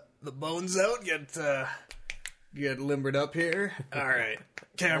crack the bones out, get limbered up here. All right.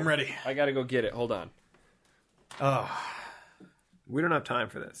 Okay, I'm ready. I got to go get it. Hold on. We don't have time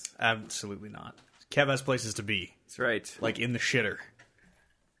for this. Absolutely not. Kev has places to be, That's right. like in the shitter.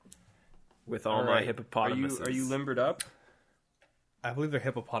 With all All my right. hippopotamuses. Are you limbered up? I believe they're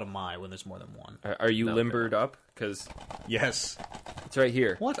hippopotami when there's more than one. Are you No, limbered up? Because Yes. it's right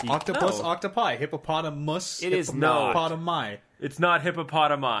here. What? Octopus, No. octopi, hippopotamus. It is not. Hippopotami. It's not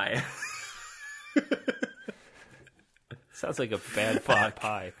hippopotami. Sounds like a bad pot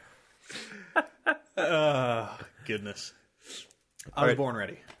pie. Goodness. I was right. born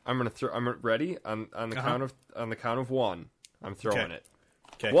ready. I'm ready on the count of one. I'm throwing Okay. it.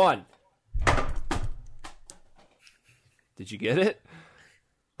 Okay. One. Did you get it?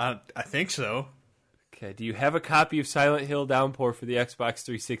 I think so. Okay. Do you have a copy of Silent Hill Downpour for the Xbox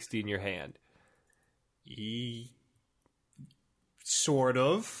 360 in your hand? Sort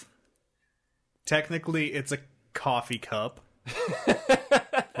of. technically it's a coffee cup,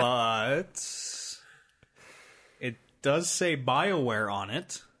 but it does say BioWare on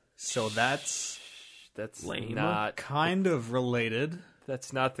it, so that's Lame. not kind of related.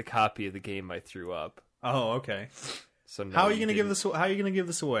 that's not the copy of the game I threw up. Oh, okay. So no, How are you gonna give didn't. this? How are you gonna give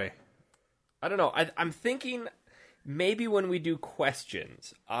this away? I don't know. I'm thinking maybe when we do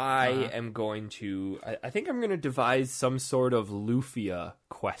questions, I am going to. I think I'm going to devise some sort of Lufia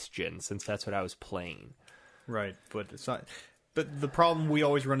question, since that's what I was playing. Right, but it's not. But the problem we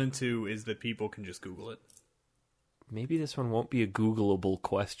always run into is that people can just Google it. Maybe this one won't be a Googleable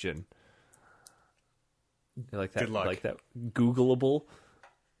question. You like that? Good luck. Like that Googleable?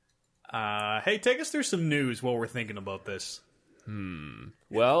 Hey, take us through some news while we're thinking about this.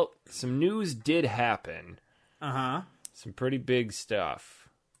 Well, some news did happen. Uh-huh. Some pretty big stuff.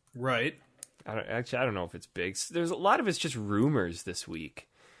 Right. I don't know if it's big. There's a lot of it's just rumors this week.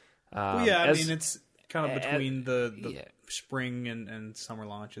 Well, yeah, as- I mean, it's kind of between the yeah. spring and summer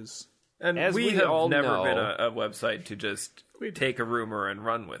launches. And As we we have all never know- been a website to just take a rumor and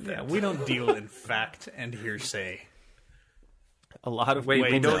run with Yeah, it. we don't deal in fact and hearsay. A lot of Wait,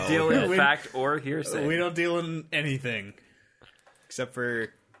 people we don't know deal that- in fact or hearsay. We don't deal in anything except for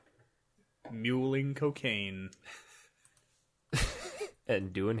muling cocaine.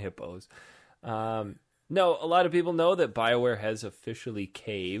 and doing hippos. No, a lot of people know that BioWare has officially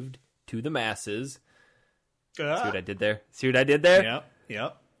caved to the masses. See what I did there?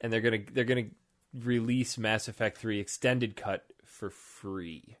 Yep. And they're gonna release Mass Effect 3 Extended Cut for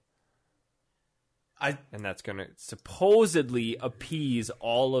free. And that's gonna supposedly appease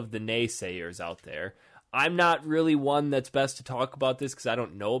all of the naysayers out there. I'm not really one that's best to talk about this because I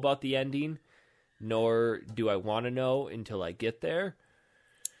don't know about the ending, nor do I want to know until I get there.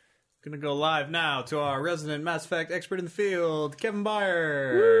 Gonna go live now to our resident Mass Effect expert in the field, Kevin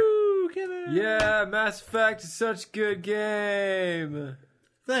Byer. Woo, Kevin! Yeah, Mass Effect is such a good game.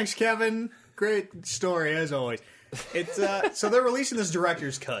 Thanks, Kevin. Great story as always. It's so they're releasing this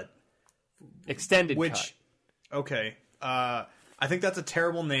director's cut, Extended which Cut. okay. I think that's a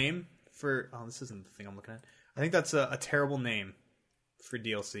terrible name for. Oh, this isn't the thing I'm looking at. I think that's a terrible name for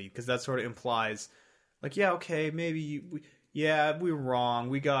DLC because that sort of implies, like, yeah, okay, maybe we were wrong.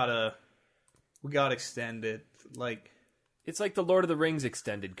 We gotta extend it. Like, It's like the Lord of the Rings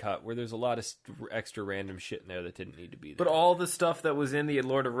Extended Cut, where there's a lot of extra random shit in there that didn't need to be there. But all the stuff that was in the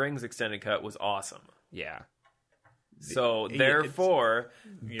Lord of the Rings extended cut was awesome. Yeah. So it's- therefore,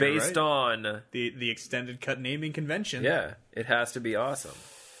 You're based right. on the extended cut naming convention. it has to be awesome.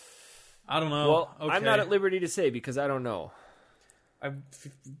 I don't know. Well, okay. I'm not at liberty to say because I don't know. I've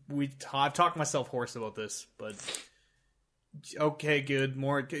talked myself hoarse about this, but okay, good.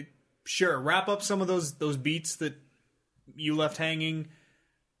 More, good. Sure. Wrap up some of those beats that you left hanging,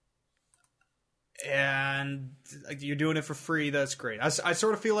 and you're doing it for free. That's great. I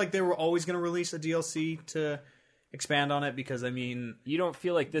sort of feel like they were always going to release a DLC to expand on it because, I mean, You don't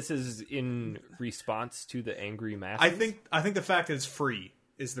feel like this is in response to the angry masses? I think the fact that it's free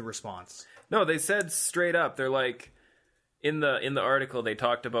is the response. No, they said straight up. They're like in the article they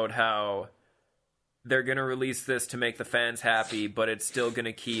talked about how they're going to release this to make the fans happy, but it's still going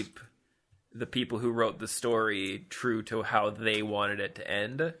to keep the people who wrote the story true to how they wanted it to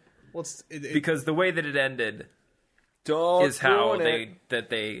end. Well, Because the way that it ended Don't is how ruin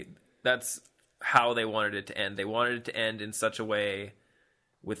it. that's how they wanted it to end. They wanted it to end in such a way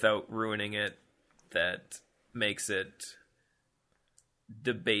without ruining it that makes it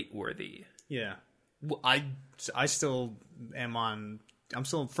debate worthy. yeah. Well, I still am on. I'm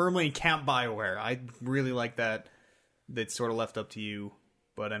still firmly in Camp BioWare. I really like that. That's sort of left up to you,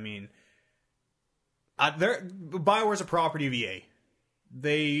 but I mean, BioWare's a property of EA.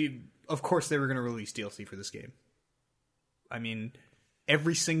 Of course, they were going to release DLC for this game. I mean,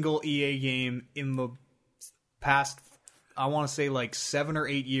 every single EA game in the past, I want to say like 7 or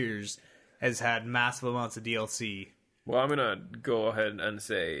 8 years, has had massive amounts of DLC. Well, I'm going to go ahead and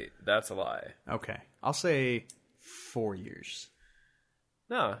say that's a lie. Okay, I'll say 4 years.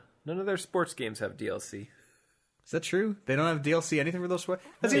 No, none of their sports games have DLC. Is that true? They don't have DLC anything for those sports?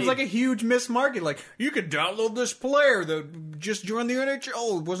 That seems like a huge missed market. Like, you could download this player that just joined the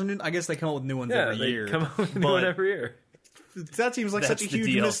NHL. Wasn't it? I guess they come up with new ones Yeah, every they year. come up with but new one every year. That seems like That's such a the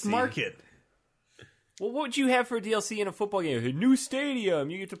huge missed DLC. market. Well, what would you have for a DLC in a football game? A new stadium.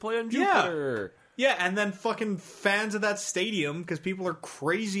 You get to play on Jupiter. Yeah, and then fucking fans of that stadium, because people are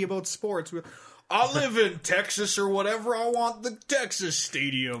crazy about sports. I live in Texas or whatever. I want the Texas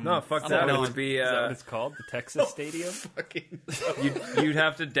stadium. No, fuck I that. don't It know. would be Is that what it's called? The Texas Stadium? Fucking you'd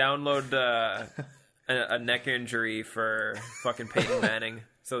have to download a neck injury for fucking Peyton Manning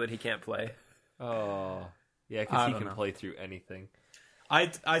so that he can't play. Oh, yeah, I because he don't can know. play through anything.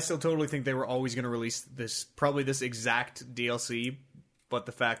 I still totally think they were always going to release probably this exact DLC, but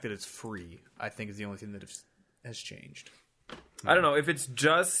the fact that it's free, I think, is the only thing that has changed. I don't know if it's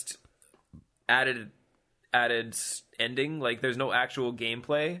just added ending, like there's no actual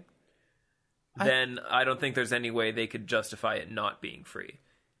gameplay. Then I don't think there's any way they could justify it not being free.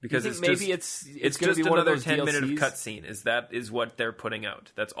 Because You it's think just maybe it's going just to be one of another those 10-minute DLCs? cutscene. That is what they're putting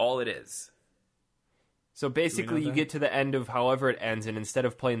out. That's all it is. So basically, you that? get to the end of however it ends, and instead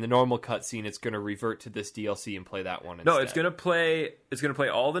of playing the normal cutscene, it's going to revert to this DLC and play that one instead. No, it's gonna play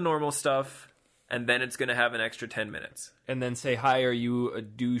all the normal stuff, and then it's gonna have an extra 10 minutes. And then say, "Hi, are you a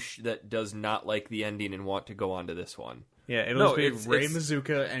douche that does not like the ending and want to go on to this one?" Yeah, it'll No, just be it's- Ray it's-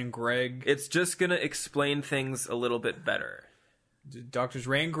 Mazuka and Greg. It's just gonna explain things a little bit better. Doctors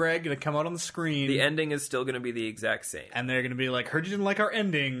Ray and Greg going to come out on the screen. The ending is still gonna be the exact same. And they're going to be like, heard you didn't like our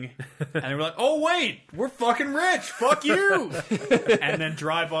ending. And we're like, oh, wait, we're fucking rich. Fuck you. And then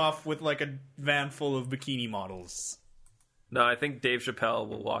drive off with like a van full of bikini models. No, I think Dave Chappelle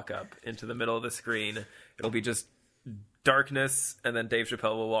will walk up into the middle of the screen. It'll be just darkness, and then Dave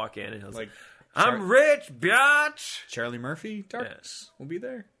Chappelle will walk in, and he'll Like, say, I'm rich, biatch! Charlie Murphy, Darkness will be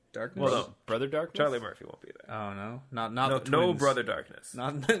there. Darkness. Well, no, Brother Darkness? Charlie Murphy won't be there. Oh, no. Not No, the no twins. Brother Darkness.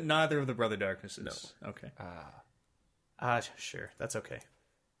 Neither of the Brother Darknesses. No. Okay. Sure. That's okay.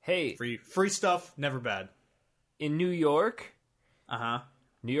 Hey, Free stuff, never bad. in New York, Uh-huh.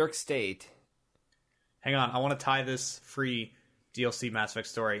 New York State, Hang on, I want to tie this free DLC Mass Effect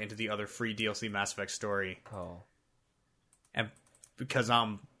story into the other free DLC Mass Effect story. oh, And because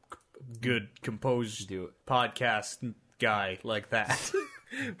I'm good composed do it. podcast guy like that.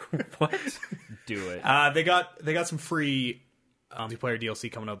 What? Do it. They got some free multiplayer DLC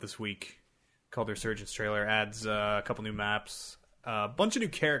coming out this week called the Resurgence trailer. Adds a couple new maps, a bunch of new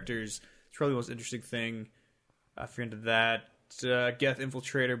characters. It's probably the most interesting thing. If you're into that, Geth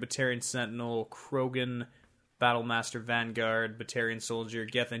Infiltrator, Batarian Sentinel, Krogan, Battlemaster Vanguard, Batarian Soldier,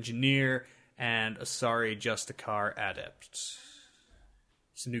 Geth Engineer, and Asari Justicar Adept.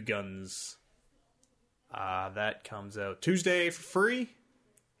 Some new guns. That comes out Tuesday for free.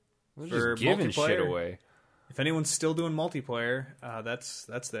 We're for just giving shit multiplayer. away. If anyone's still doing multiplayer,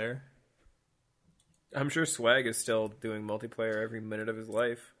 that's there. I'm sure Swag is still doing multiplayer every minute of his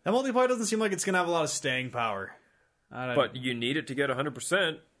life. That multiplayer doesn't seem like it's going to have a lot of staying power. But you need it to get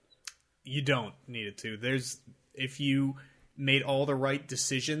 100%. You don't need it to. If you made all the right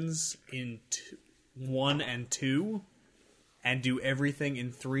decisions in 1 and 2 and do everything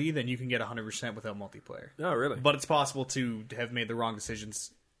in 3, then you can get 100% without multiplayer. Oh, really? But it's possible to have made the wrong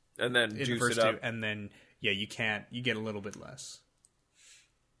decisions And then in the juice first it up. 2, and then you can't. You get a little bit less.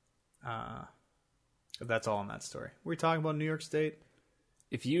 That's all in that story. We're talking about New York State.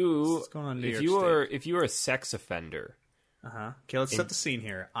 If you What's going on in New if York you State? are if you are a sex offender, Okay, let's set the scene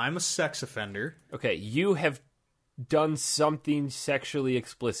here. I'm a sex offender. okay, you have done something sexually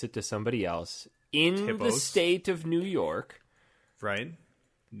explicit to somebody else in the Hippos. state of New York. Right?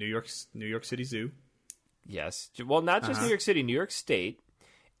 New York City Zoo. Yes. Well, not just New York City, New York State.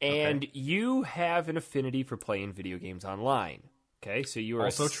 And you have an affinity for playing video games online. Okay, so you are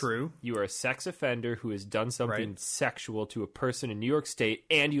Also true. You are a sex offender who has done something Right. sexual to a person in New York State,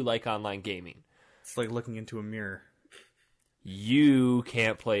 and you like online gaming. It's like looking into a mirror. You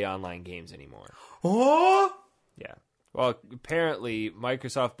can't play online games anymore. Oh! Yeah. Well, apparently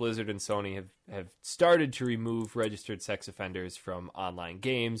Microsoft, Blizzard, and Sony have started to remove registered sex offenders from online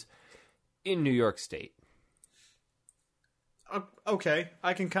games in New York State. Okay,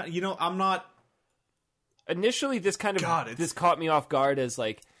 I can kind of, I'm not. Initially, this kind of God, it's- this caught me off guard as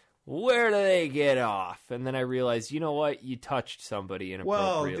like, where do they get off? And then I realized, you know what? You touched somebody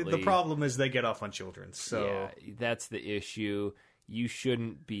Well, inappropriately. the problem is they get off on children. So Yeah, that's the issue. You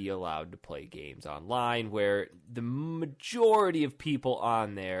shouldn't be allowed to play games online where the majority of people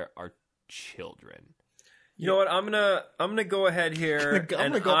on there are children. You know what? I'm gonna go ahead here. I'm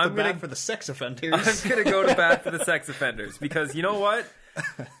gonna and go up I'm the gonna bat for the sex offenders. I'm gonna go to bat for the sex offenders because you know what?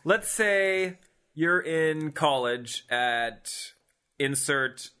 Let's say you're in college at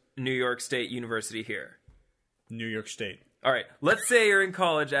insert New York State University here. New York State. All right, let's say you're in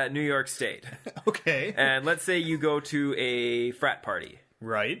college at New York State, Okay. and let's say you go to a frat party,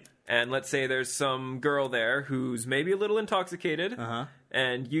 Right. and let's say there's some girl there who's maybe a little intoxicated,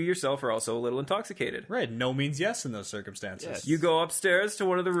 and you yourself are also a little intoxicated. Right. No means yes in those circumstances. Yes. You go upstairs to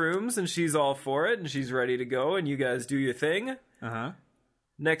one of the rooms, and she's all for it, and she's ready to go, and you guys do your thing.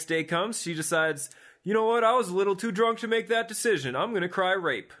 Next day comes, she decides, you know what, I was a little too drunk to make that decision. I'm going to cry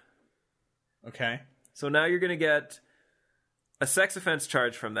rape. Okay. So now you're going to get a sex offense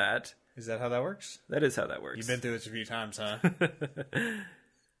charge from that. Is that how that works? That is how that works. You've been through this a few times, huh?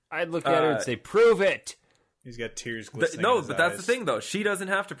 I'd look at her and say, "Prove it." He's got tears glistening. No, in his but that's eyes. the thing, though. She doesn't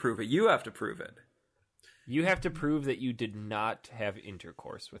have to prove it. You have to prove it. You have to prove that you did not have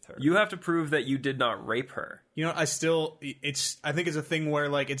intercourse with her. You have to prove that you did not rape her. You know, I think it's a thing where,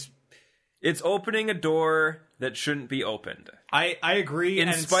 like, It's opening a door that shouldn't be opened. I agree.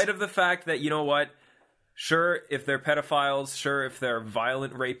 In spite of the fact that, you know what, sure, if they're pedophiles, sure, if they're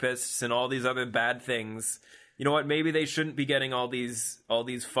violent rapists and all these other bad things, you know what, maybe they shouldn't be getting all these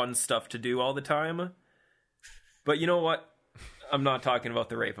fun stuff to do all the time. But you know what? I'm not talking about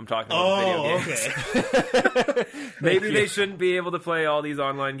the rape. I'm talking about the video games. Okay. Maybe they shouldn't be able to play all these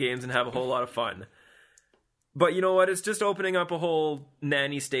online games and have a whole lot of fun. But you know what? It's just opening up a whole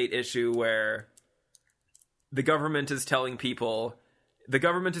nanny state issue where the government is telling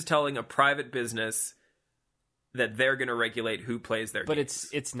a private business that they're going to regulate who plays their games.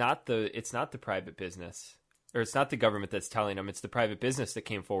 But it's not the private business, or it's not the government that's telling them. It's the private business that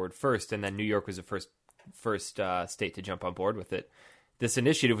came forward first, and then New York was the first state to jump on board with it. This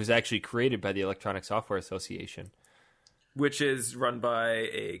initiative was actually created by the Electronic Software Association, which is run by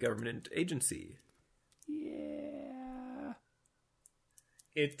a government agency. Yeah.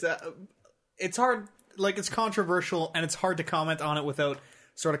 It's hard, like, it's controversial, and it's hard to comment on it without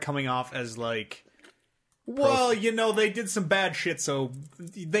sort of coming off as, like, well, you know, they did some bad shit, so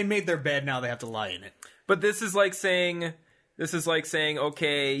they made their bed, now they have to lie in it. But this is like saying,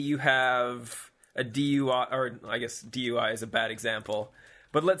 okay, you have a DUI, or I guess DUI is a bad example,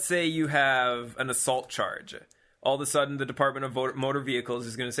 but let's say you have an assault charge. All of a sudden, the Department of Motor Vehicles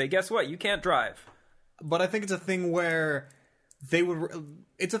is going to say, guess what, you can't drive. But I think it's a thing where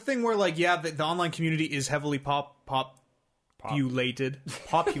it's a thing where, like, yeah, the online community is heavily populated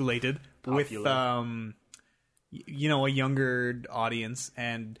with, you know, a younger audience.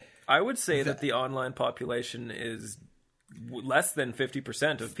 And I would say that the online population is less than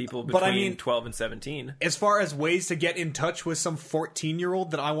 50% of people between 12 and 17. As far as ways to get in touch with some 14-year-old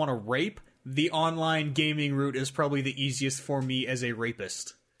that I want to rape, the online gaming route is probably the easiest for me as a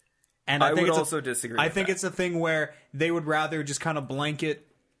rapist. And I think would also disagree with I think that. it's a thing where they would rather just kind of blanket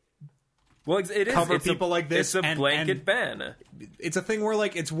cover people like this. It's a blanket ban. It's a thing where,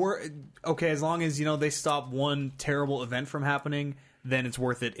 like, it's worth... Okay, as long as, you know, they stop one terrible event from happening, then it's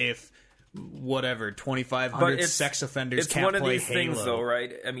worth it if, whatever, 2,500 sex offenders can't play Halo. It's one of these things, though,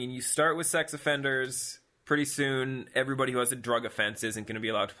 right? I mean, you start with sex offenders... Pretty soon, everybody who has a drug offense isn't going to be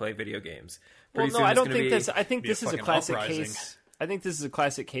allowed to play video games. I think this is a classic case. I think this is a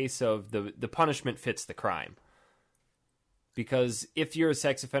classic case of the punishment fits the crime. Because if you're a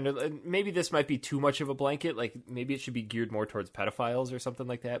sex offender, maybe this might be too much of a blanket. Like, maybe it should be geared more towards pedophiles or something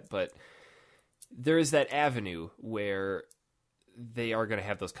like that. But there is that avenue where they are going to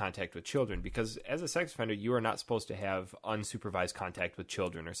have those contact with children. Because as a sex offender, you are not supposed to have unsupervised contact with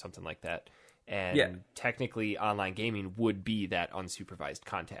children or something like that. And technically, online gaming would be that unsupervised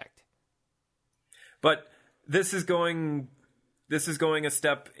contact. But this is going a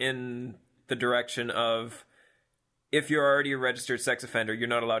step in the direction of, if you're already a registered sex offender, you're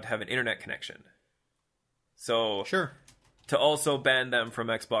not allowed to have an internet connection. So sure, to also ban them from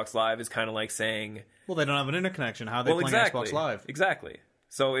Xbox Live is kind of like saying, well, they don't have an internet connection. How are they playing Xbox Live? Exactly.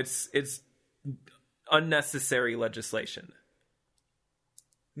 So it's unnecessary legislation.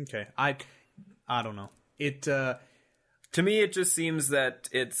 Okay, I don't know. To me, it just seems that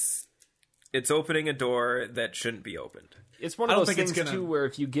it's opening a door that shouldn't be opened. It's one of those things too, where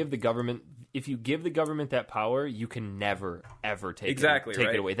if you give the government that power, you can never ever take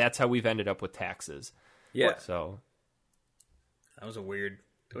it away. That's how we've ended up with taxes. Yeah. So that was a weird.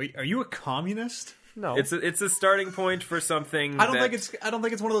 Are you a communist? No. It's a starting point for something. I don't think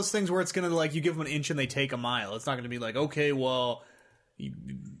it's one of those things where it's gonna, like, you give them an inch and they take a mile. It's not gonna be like, okay, well,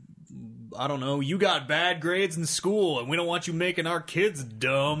 I don't know, you got bad grades in school and we don't want you making our kids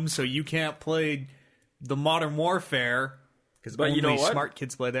dumb, so you can't play the Modern Warfare because only you know what? Smart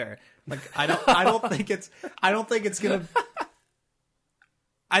kids play there. Like, I don't think it's gonna.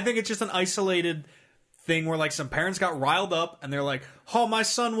 I think it's just an isolated thing where, like, some parents got riled up and they're like, oh, my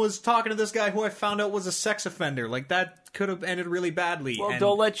son was talking to this guy who I found out was a sex offender. Like, that could have ended really badly. Well, and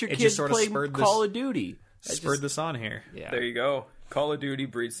don't let your kids play Call of Duty. Spurred this on here. Yeah. There you go. Call of Duty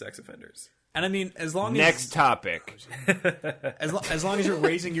breeds sex offenders. And I mean, as long as... Next topic. As long as you're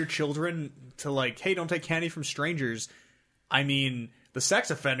raising your children to, like, hey, don't take candy from strangers, I mean, the sex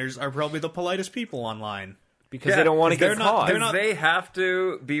offenders are probably the politest people online. Because they don't want to get caught. They have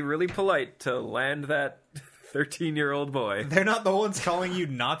to be really polite to land that 13-year-old boy. They're not the ones calling you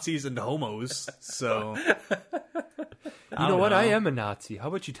Nazis and homos, so... You know what? I am a Nazi. How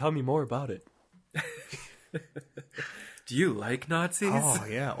about you tell me more about it? Do you like Nazis? Oh,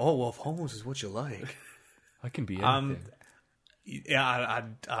 yeah. Oh, well, if homos is what you like. I can be anything. Yeah,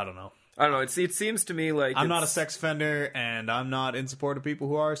 I don't know. I don't know. It seems to me like I'm not a sex offender, and I'm not in support of people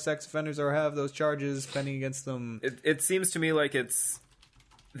who are sex offenders or have those charges pending against them. It seems to me like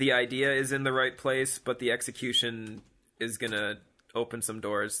the idea is in the right place, but the execution is going to open some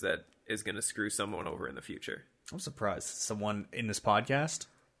doors that is going to screw someone over in the future. I'm surprised. Someone in this podcast,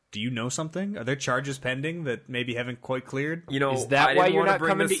 do you know something? Are there charges pending that maybe haven't quite cleared? You know, Is that I why didn't you're wanna not bring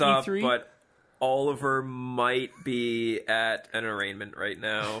coming this to up, E3? But Oliver might be at an arraignment right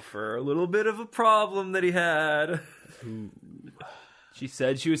now for a little bit of a problem that he had. She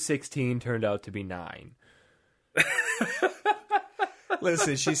said she was 16, turned out to be 9.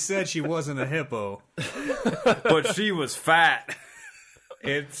 Listen, she said she wasn't a hippo. But she was fat.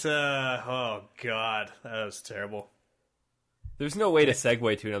 It's, oh, God. That was terrible. There's no way to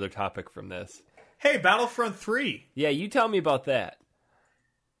segue to another topic from this. Hey, Battlefront 3. Yeah, you tell me about that.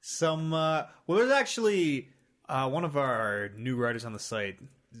 Well, there's actually one of our new writers on the site,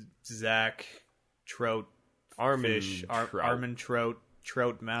 Zach Trout, Armin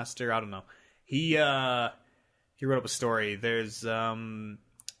Trout Master. I don't know. He wrote up a story. There's some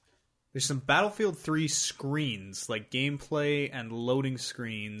Battlefield 3 screens, like gameplay and loading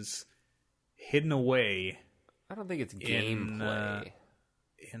screens, hidden away. I don't think it's gameplay.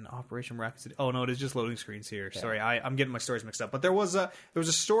 In Operation Raccoon City. Oh no, it is just loading screens here. Yeah. Sorry, I'm getting my stories mixed up. But there was a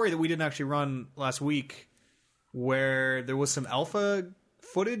story that we didn't actually run last week where there was some alpha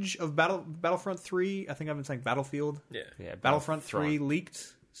footage of Battlefront 3. I think I've been saying Battlefield. Yeah. Battlefront 3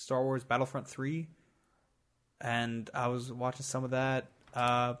 leaked. Star Wars Battlefront 3. And I was watching some of that.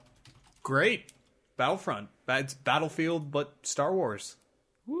 Great. Battlefront. It's Battlefield, but Star Wars.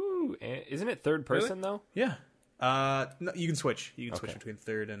 Woo! Isn't it third person though? Yeah. No, you can switch. You can switch between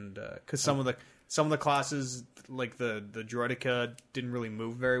third and because some of the classes, like the droideka, didn't really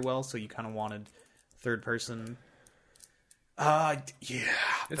move very well, so you kind of wanted third person. Yeah,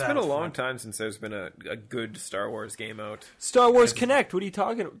 It's been a long time since there's been a good Star Wars game out. Star Wars Connect. What are you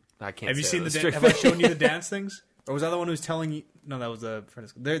talking about? I can't. Have you say seen that. have I shown you the dance things, or was that the one who was telling you? No, that was the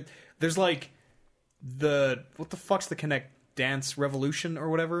friend. There's like what the fuck's the Connect Dance Revolution or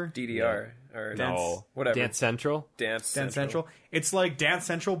whatever? DDR or No, whatever. Dance Central. Dance Central. It's like Dance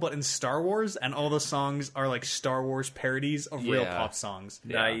Central, but in Star Wars, and all the songs are like Star Wars parodies of real pop songs.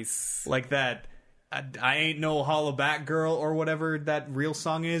 Nice. Like that. I ain't no hollaback girl or whatever that real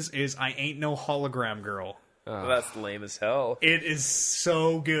song is I ain't no hologram girl. Well, that's lame as hell. It is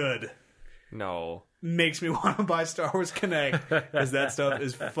so good. No. Makes me want to buy Star Wars Connect because that stuff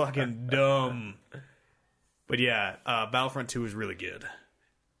is fucking dumb. But yeah, Battlefront 2 is really good.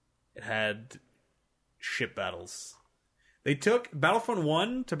 It had ship battles. They took Battlefront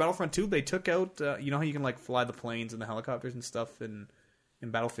 1 to Battlefront 2. They took out, you know how you can like fly the planes and the helicopters and stuff in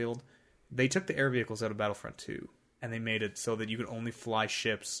Battlefield? They took the air vehicles out of Battlefront 2, and they made it so that you could only fly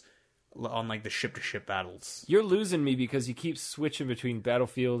ships on like the ship-to-ship battles. You're losing me because you keep switching between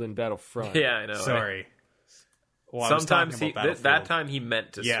Battlefield and Battlefront. Yeah, I know. Sorry. Well, Sometimes that time he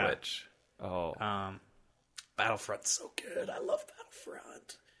meant to switch. Oh. Battlefront's so good. I love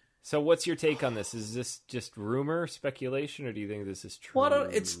Battlefront. So what's your take on this? Is this just rumor, speculation, or do you think this is true? Well,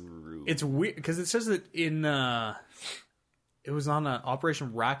 it's weird because it says that in it was on an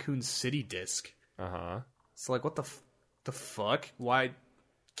Operation Raccoon City disc. It's like, what the fuck? Why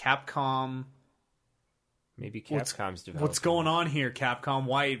Capcom? Maybe Capcom's developing. What's going on here, Capcom?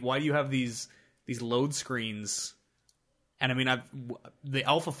 Why do you have these load screens? And I mean, the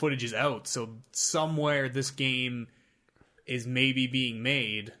alpha footage is out, so somewhere this game is maybe being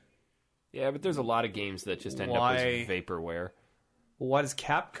made. Yeah, but there's a lot of games that just end up as vaporware. Why does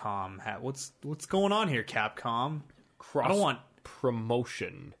Capcom have... What's going on here, Capcom? Cross I don't want...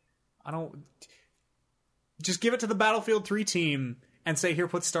 promotion. I don't... Just give it to the Battlefield 3 team and say, here,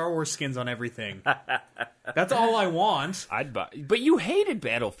 put Star Wars skins on everything. That's all I want. I'd buy... But you hated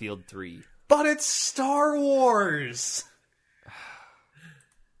Battlefield 3. But it's Star Wars!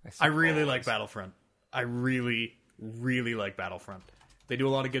 I really like Battlefront. I really, really like Battlefront. They do a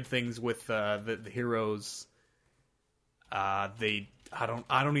lot of good things with the heroes. I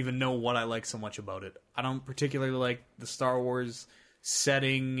don't even know what I like so much about it. I don't particularly like the Star Wars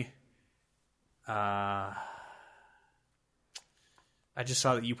setting. I just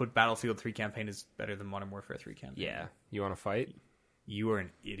saw that you put Battlefield 3 campaign is better than Modern Warfare 3 campaign. Yeah. You want to fight? You are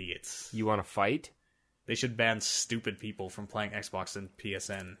an idiot. You want to fight? They should ban stupid people from playing Xbox and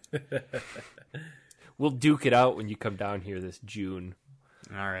PSN. We'll duke it out when you come down here this June.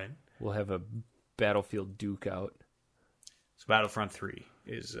 All right. We'll have a Battlefield duke out. So Battlefront 3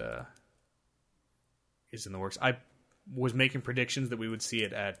 is in the works. I was making predictions that we would see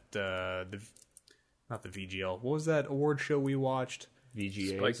it at not the VGL. What was that award show we watched?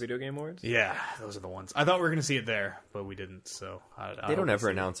 VGA. Spike Video Game Awards? Yeah, those are the ones. I thought we were going to see it there, but we didn't. So They don't ever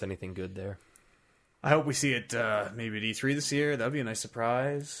announce anything good there. I hope we see it maybe at E3 this year. That'd be a nice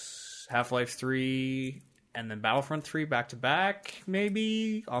surprise. Half-Life 3 and then Battlefront 3 back to back,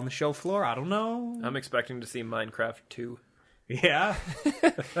 maybe on the show floor. I don't know. I'm expecting to see Minecraft 2. Yeah.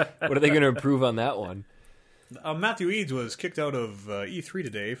 What are they going to improve on that one? Matthew Eads was kicked out of E3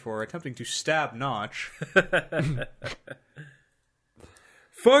 today for attempting to stab Notch.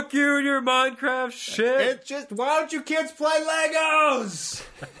 Fuck you and your Minecraft shit! It's just, why don't you kids play Legos?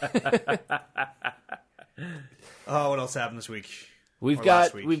 Oh, what else happened this week? We've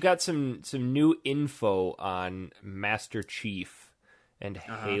got some new info on Master Chief and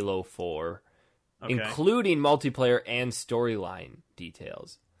Halo 4, including multiplayer and storyline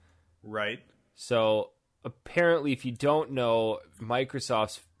details. Right. So apparently, if you don't know,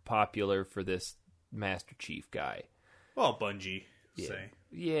 Microsoft's popular for this Master Chief guy. Well, Bungie, say.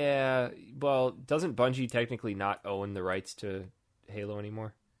 Yeah, well, doesn't Bungie technically not own the rights to Halo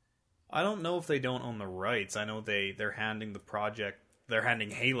anymore? I don't know if they don't own the rights. I know they're handing they're handing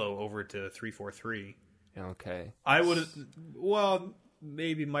Halo over to 343. Okay. Well,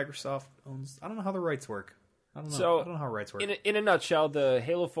 maybe Microsoft owns, I don't know how the rights work. I don't know. So, I don't know how rights work. In a nutshell, the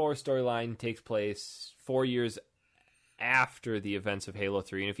Halo 4 storyline takes place 4 years after the events of Halo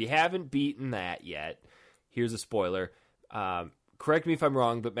 3. And if you haven't beaten that yet, here's a spoiler. Correct me if I'm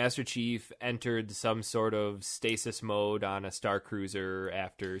wrong, but Master Chief entered some sort of stasis mode on a Star Cruiser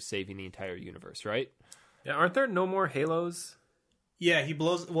after saving the entire universe, right? Yeah, aren't there no more Halos? Yeah, he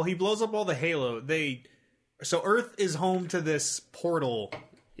blows up all the Halo. So Earth is home to this portal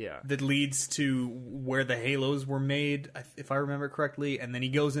that leads to where the Halos were made, if I remember correctly, and then he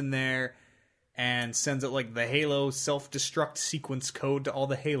goes in there and sends out like the Halo self-destruct sequence code to all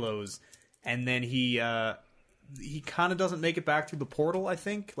the Halos, and then he kind of doesn't make it back through the portal, I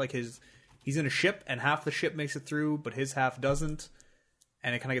think. Like he's in a ship and half the ship makes it through, but his half doesn't.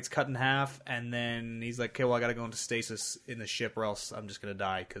 And it kind of gets cut in half, and then he's like, okay, well, I got to go into stasis in the ship or else I'm just going to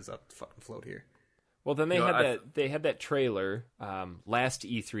die because I'll fucking float here. Well, then they had that trailer last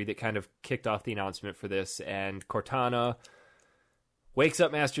E3 that kind of kicked off the announcement for this, and Cortana wakes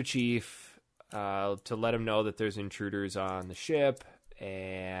up Master Chief to let him know that there's intruders on the ship,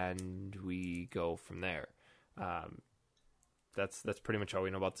 and we go from there. That's pretty much all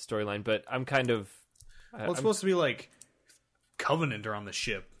we know about the storyline, but I'm kind of... Well, it's supposed to be like Covenant are on the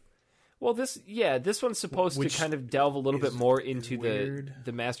ship. Well, this one's supposed to kind of delve a little bit more into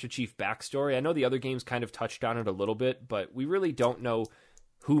the Master Chief backstory. I know the other games kind of touched on it a little bit, but we really don't know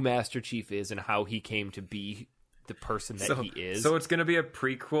who Master Chief is and how he came to be the person that he is. So it's going to be a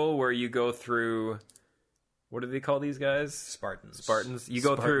prequel where you go through... What do they call these guys? Spartans. You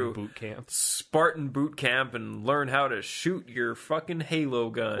go through boot camp. Spartan boot camp and learn how to shoot your fucking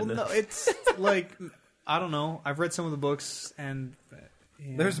Halo gun. Well, no, it's like, I don't know. I've read some of the books, and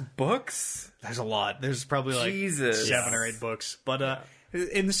there's books. There's a lot. There's probably like Jesus. 7 or 8 books. But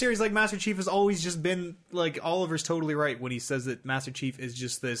in the series, like Master Chief has always just been like Oliver's totally right when he says that Master Chief is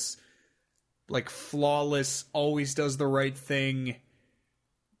just this like flawless, always does the right thing.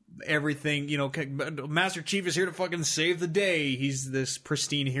 Everything, Master Chief is here to fucking save the day. He's this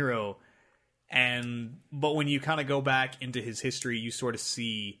pristine hero. But when you kind of go back into his history, you sort of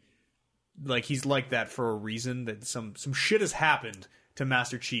see like he's like that for a reason, that some shit has happened to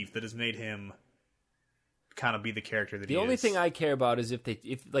Master Chief that has made him kind of be the character that he is. The only thing I care about is if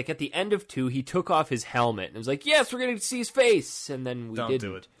like at the end of 2 he took off his helmet and it was like, yes, we're going to see his face, and then we didn't. Don't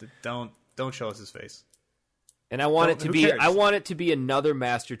do it. Don't show us his face. And I want Who cares? I want it to be another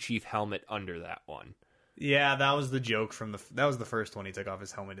Master Chief helmet under that one. Yeah, that was the joke that was the first one. He took off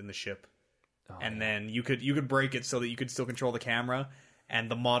his helmet in the ship. And then you could break it so that you could still control the camera, and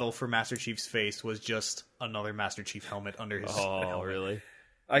the model for Master Chief's face was just another Master Chief helmet under his helmet. Oh, really?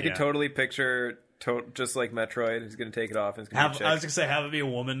 I could totally picture just like Metroid, he's going to take it off and it's going to be a chick. I was going to say, have it be a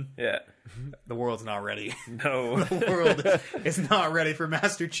woman. Yeah. The world's not ready. No. The world is not ready for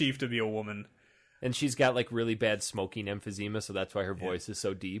Master Chief to be a woman. And she's got like really bad smoking emphysema, so that's why her voice is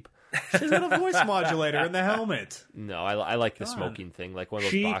so deep. She's got a voice modulator in the helmet. No, I like the smoking thing, like one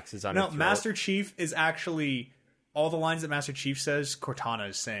of those boxes on her throat. Master Chief is actually all the lines that Master Chief says, Cortana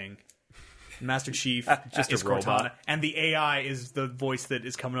is saying. Master Chief Just is a robot. Cortana, and the AI is the voice that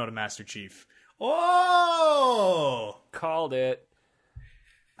is coming out of Master Chief. Oh, Called it.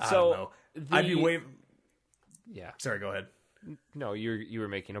 I don't know. I'd be way. Yeah. Sorry, go ahead. No, you were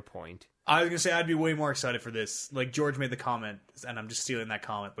making a point. I was going to say I'd be way more excited for this. Like, George made the comment, and I'm just stealing that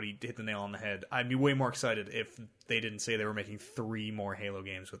comment, but he hit the nail on the head. I'd be way more excited if they didn't say they were making 3 more Halo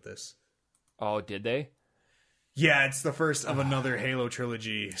games with this. Oh, did they? Yeah, it's the first of another Halo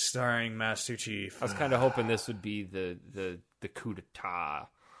trilogy starring Master Chief. I was kind of hoping this would be the coup d'etat.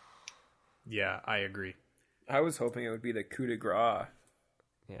 Yeah, I agree. I was hoping it would be the coup de grace.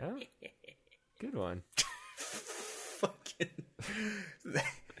 Yeah? Good one. Fucking...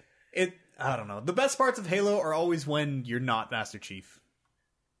 I don't know. The best parts of Halo are always when you're not Master Chief.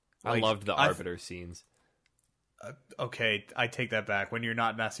 I loved the Arbiter scenes. Okay, I take that back. When you're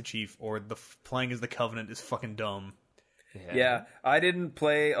not Master Chief or playing as the Covenant is fucking dumb. Yeah, I didn't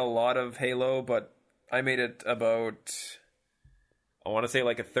play a lot of Halo, but I made it about, I want to say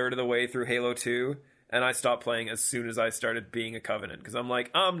like a third of the way through Halo 2, and I stopped playing as soon as I started being a Covenant, because I'm like,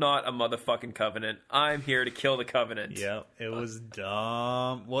 I'm not a motherfucking Covenant. I'm here to kill the Covenant. Yeah, it was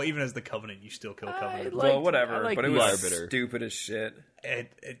dumb. Well, even as the Covenant, you still kill Covenant. Well, whatever, but it was Arbiter. stupid as shit. I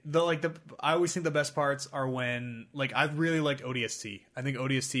always think the best parts are when, like, I really liked ODST. I think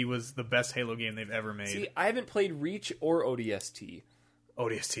ODST was the best Halo game they've ever made. See, I haven't played Reach or ODST.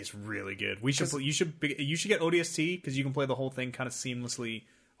 ODST is really good. You should get ODST because you can play the whole thing kind of seamlessly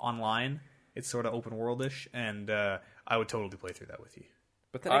online. It's sort of open worldish, and I would totally play through that with you.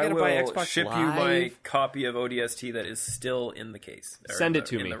 But then I gotta buy Xbox ship Live. you my copy of ODST that is still in the case. Send it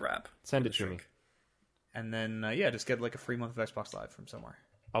to in me. the wrap. Send it to me. And then just get like a free month of Xbox Live from somewhere.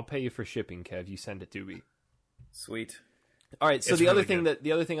 I'll pay you for shipping, Kev. You send it to me. Sweet. All right. So It's the other really thing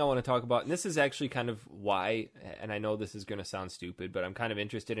the other thing I want to talk about, and this is actually kind of why, and I know this is going to sound stupid, but I'm kind of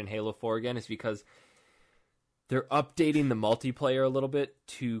interested in Halo 4 again, is because they're updating the multiplayer a little bit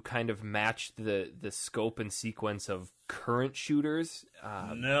to kind of match the scope and sequence of current shooters.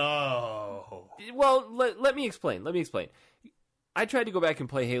 No. Well, let me explain. I tried to go back and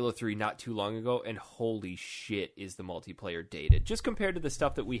play Halo 3 not too long ago, and holy shit is the multiplayer dated. Just compared to the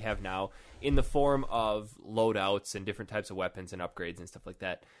stuff that we have now in the form of loadouts and different types of weapons and upgrades and stuff like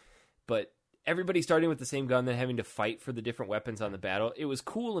that. But everybody starting with the same gun, then having to fight for the different weapons on the battle. It was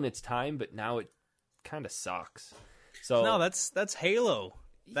cool in its time, but now it kind of sucks. So No, that's Halo.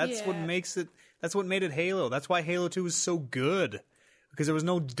 That's what makes it. That's what made it Halo. That's why Halo 2 is so good. Because there was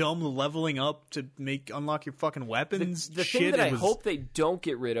no dumb leveling up to unlock your fucking weapons. The thing that I hope they don't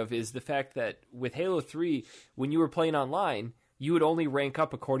get rid of is the fact that with Halo 3, when you were playing online, you would only rank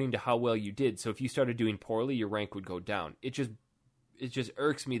up according to how well you did. So if you started doing poorly, your rank would go down. It just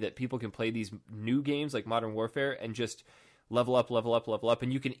irks me that people can play these new games like Modern Warfare and just level up,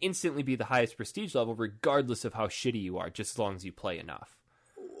 and you can instantly be the highest prestige level regardless of how shitty you are, just as long as you play enough.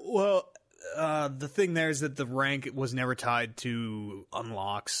 Well, the thing there is that the rank was never tied to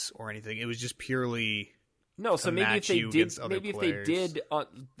unlocks or anything. It was just purely so maybe if they did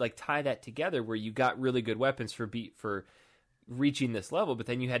like tie that together where you got really good weapons for reaching this level, but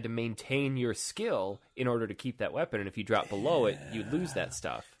then you had to maintain your skill in order to keep that weapon, and if you drop below it, you'd lose that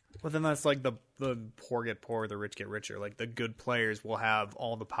stuff. Well, then that's like the poor get poorer, the rich get richer. Like, the good players will have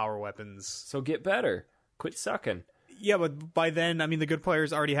all the power weapons. So get better. Quit sucking. Yeah, but by then, I mean, the good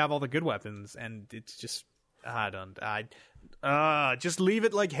players already have all the good weapons, and it's just... just leave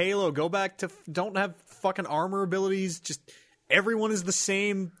it like Halo. Go back to... Don't have fucking armor abilities. Just... Everyone is the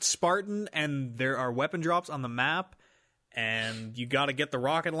same Spartan, and there are weapon drops on the map, and you gotta get the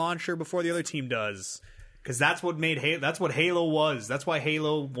rocket launcher before the other team does. Because that's what made Halo... That's what Halo was. That's why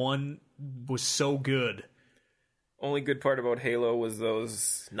Halo 1 was so good. Only good part about Halo was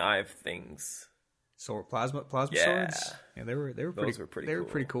those knife things. Plasma Yeah. swords. Yeah, they were Those were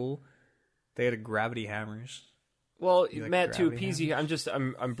pretty cool. They had gravity hammers. Well, You like Matt, to gravity appease you,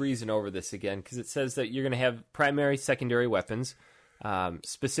 I'm breezing over this again because it says that you're going to have primary, secondary weapons,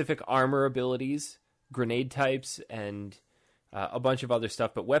 specific armor abilities, grenade types, and a bunch of other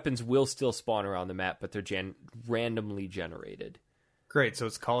stuff. But weapons will still spawn around the map, but they're randomly generated. Great, so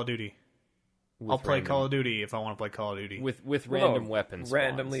it's Call of Duty. I'll play Call of Duty if I want to play Call of Duty. With random weapons.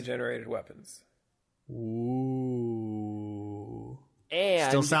 Randomly generated weapons. Ooh. And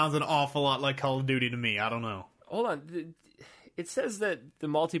Still sounds an awful lot like Call of Duty to me. I don't know. Hold on. It says that the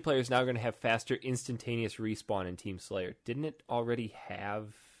multiplayer is now going to have faster instantaneous respawn in Team Slayer. Didn't it already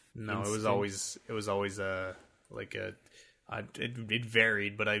have? No, it was always it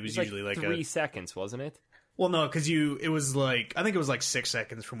varied, but it was usually like 3 seconds, wasn't it? Well, no, because it was like, I think it was like 6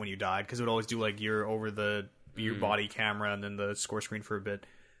 seconds from when you died, because it would always do like your body camera and then the score screen for a bit.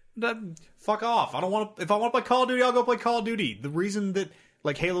 Fuck off. If I want to play Call of Duty, I'll go play Call of Duty. The reason that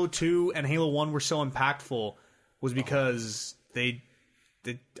like Halo 2 and Halo 1 were so impactful was because they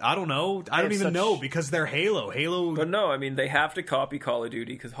I don't know. I don't even know because they're Halo. But no, I mean, they have to copy Call of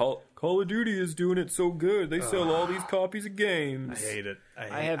Duty because Call of Duty is doing it so good. They sell all these copies of games. I hate it.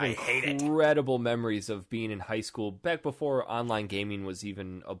 I have incredible memories of being in high school, back before online gaming was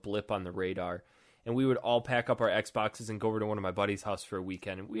even a blip on the radar. And we would all pack up our Xboxes and go over to one of my buddy's house for a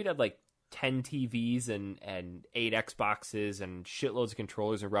weekend. And we'd have like 10 TVs and 8 Xboxes and shitloads of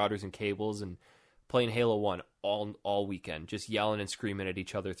controllers and routers and cables and playing Halo 1 all weekend, just yelling and screaming at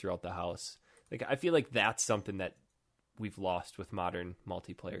each other throughout the house. Like, I feel like that's something that we've lost with modern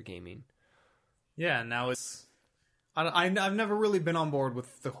multiplayer gaming. Yeah, now it's... I've never really been on board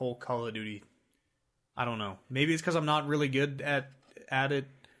with the whole Call of Duty. I don't know. Maybe it's because I'm not really good at it.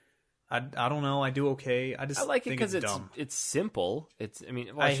 I don't know. I do okay. I like it think because it's dumb. It's simple.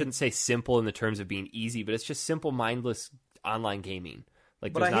 I shouldn't say simple in the terms of being easy, but it's just simple, mindless online gaming.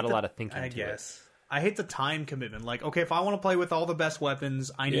 Like, there's not a lot of thinking to it. I guess. I hate the time commitment. Like, okay, if I want to play with all the best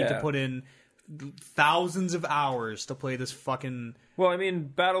weapons, I need to put in thousands of hours to play this fucking... Well, I mean,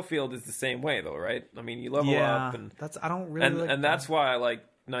 Battlefield is the same way, though, right? I mean, you level up, and I don't really and that's why I like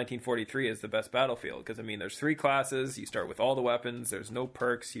 1943 is the best Battlefield, because, I mean, there's 3 classes, you start with all the weapons, there's no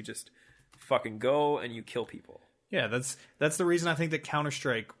perks, you just fucking go and you kill people. Yeah, that's the reason I think that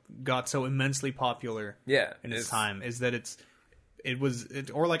Counter-Strike got so immensely popular in its time, is that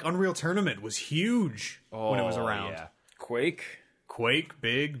or like Unreal Tournament was huge when it was around. Yeah. Quake,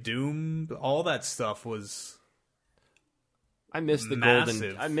 Big, Doom, all that stuff was I miss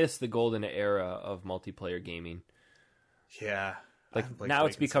the golden era of multiplayer gaming. Yeah. Like, now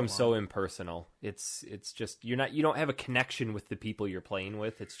it's become so impersonal. It's just you don't have a connection with the people you're playing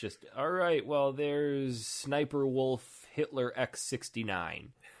with. It's just, all right, well, there's Sniper Wolf Hitler X69.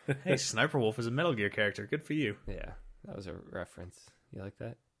 Hey, Sniper Wolf is a Metal Gear character. Good for you. Yeah. That was a reference. You like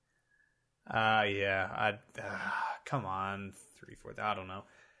that? Yeah. Come on. 3, 4. I don't know.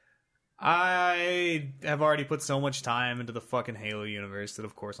 I have already put so much time into the fucking Halo universe that,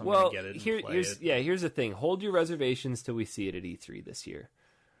 of course, I'm going to get it and play it. Yeah, here's the thing. Hold your reservations till we see it at E3 this year.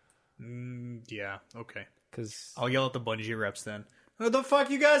 Yeah, okay. Because I'll yell at the Bungie reps then. What the fuck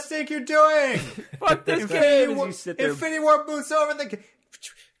you guys think you're doing? Fuck this game! As you sit there... Infinity War boots over the...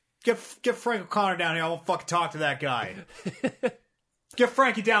 Get Frank O'Connor down here. I won't fucking talk to that guy. Get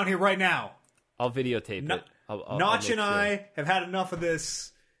Frankie down here right now. I'll videotape it. Notch and I have had enough of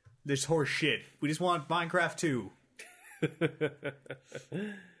this horse shit. We just want Minecraft 2.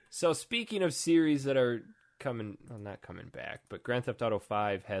 So speaking of series that are not coming back, but Grand Theft Auto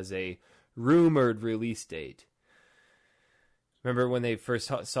 5 has a rumored release date. Remember when they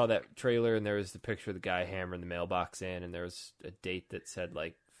first saw that trailer and there was the picture of the guy hammering the mailbox in and there was a date that said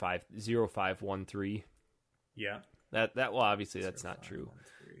like 0513? Yeah. That well, obviously that's not true.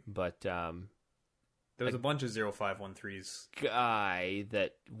 But there was a bunch of 0513s. Guy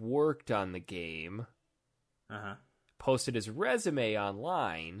that worked on the game posted his resume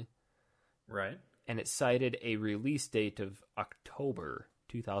online. Right. And it cited a release date of October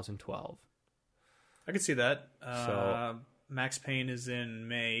 2012. I could see that. Max Payne is in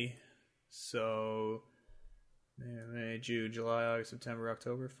May. So May, June, July, August, September,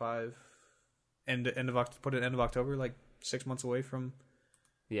 October, 5. End of October, like 6 months away from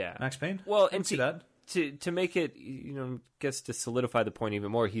Max Payne. Well, and see that. To make it, guess to solidify the point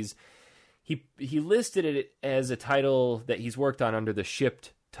even more, he listed it as a title that he's worked on under the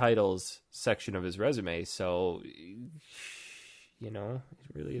shipped titles section of his resume. So, it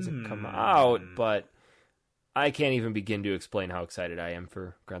really hasn't come out. But I can't even begin to explain how excited I am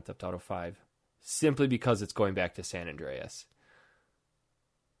for Grand Theft Auto 5, simply because it's going back to San Andreas.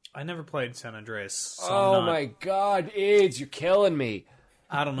 I never played San Andreas. So my God, AIDS, you're killing me.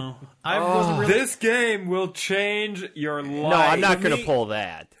 I don't know. Wasn't really... This game will change your life. No, I'm not going to pull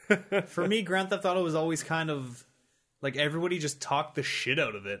that. For me, Grand Theft Auto was always kind of like everybody just talked the shit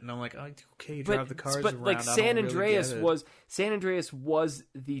out of it, and I'm like, oh, okay, you drive the cars around. But like San Andreas was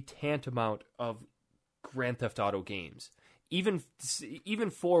the tantamount of Grand Theft Auto games. Even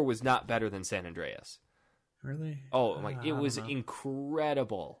 4 was not better than San Andreas. Really? Oh, it was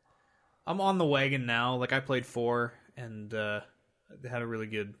incredible. I'm on the wagon now. Like, I played 4, and they had a really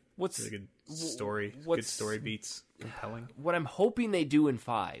good story. Good story beats. Compelling. What I'm hoping they do in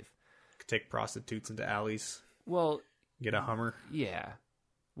 5. Could take prostitutes into alleys. Well... Get a Hummer. Yeah.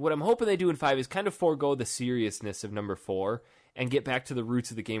 What I'm hoping they do in 5 is kind of forego the seriousness of number 4 and get back to the roots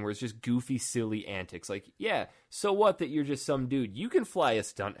of the game where it's just goofy, silly antics. Like, yeah, so what that you're just some dude? You can fly a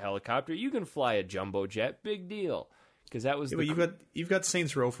stunt helicopter. You can fly a jumbo jet. Big deal. Because that was you've got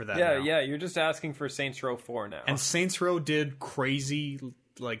Saints Row for that. Yeah, now. yeah. You're just asking for Saints Row 4 now. And Saints Row did crazy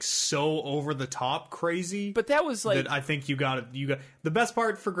like so over the top crazy. But that was like that I think you got the best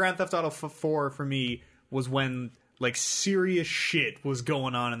part for Grand Theft Auto 4 for me was when like serious shit was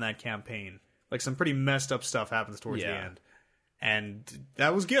going on in that campaign. Like some pretty messed up stuff happens towards the end. And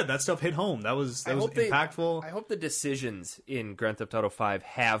that was good. That stuff hit home. That was impactful. I hope the decisions in Grand Theft Auto 5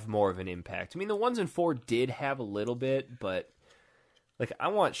 have more of an impact. I mean, the ones in 4 did have a little bit, but like I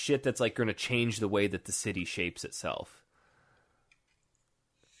want shit that's like going to change the way that the city shapes itself.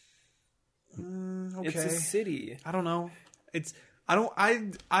 Okay. It's a city. I don't know.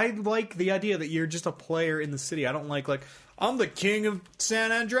 I like the idea that you're just a player in the city. I don't like I'm the king of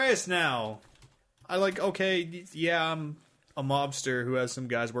San Andreas now. I like, okay, yeah, I'm a mobster who has some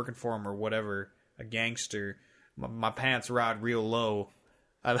guys working for him or whatever, a gangster. My pants ride real low.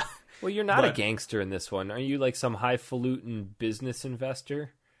 Well, you're not a gangster in this one. Are you like some highfalutin business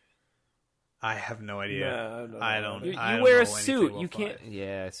investor? I have no idea. No, I don't. You I don't wear know a suit. You anything can't.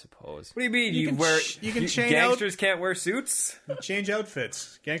 Yeah, I suppose. What do you mean? You can change gangsters can't wear suits? change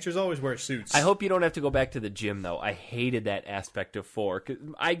outfits. Gangsters always wear suits. I hope you don't have to go back to the gym, though. I hated that aspect of 4. 'Cause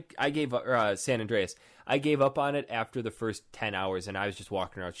I gave up San Andreas. I gave up on it after the first 10 hours, and I was just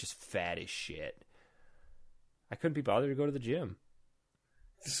walking around just fat as shit. I couldn't be bothered to go to the gym.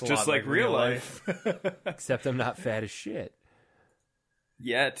 It's just like real life. Except I'm not fat as shit.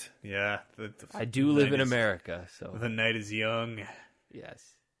 Yet. Yeah. I do live in America, so. The night is young.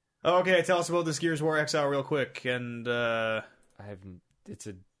 Yes. Okay, tell us about this Gears of War XL real quick. And It's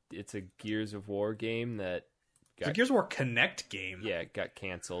a Gears of War game that it's a Gears of War Connect game. Yeah, it got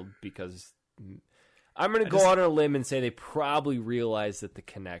canceled because I'm going to go out on a limb and say they probably realized that the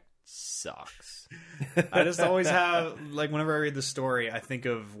Connect sucks. I just always have, like, whenever I read the story, I think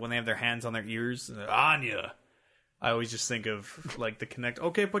of when they have their hands on their ears. Anya. I always just think of, like, the Connect.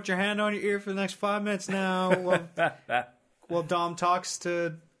 Okay, put your hand on your ear for the next 5 minutes now. Well, Dom talks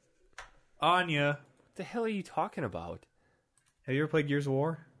to Anya. What the hell are you talking about? Have you ever played Gears of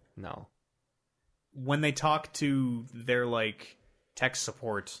War? No. When they talk to their, like, tech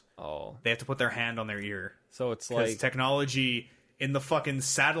support, Oh. they have to put their hand on their ear. So it's Because like... technology in the fucking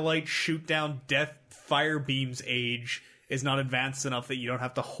satellite shoot-down death fire beams age is not advanced enough that you don't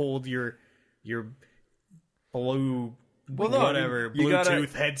have to hold your Bluetooth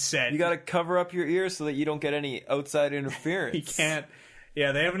headset. You gotta cover up your ears so that you don't get any outside interference. You can't.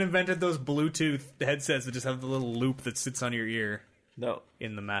 Yeah, they haven't invented those Bluetooth headsets that just have the little loop that sits on your ear. No.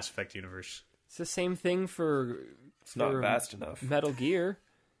 In the Mass Effect universe. It's the same thing for... It's not fast enough. Metal Gear.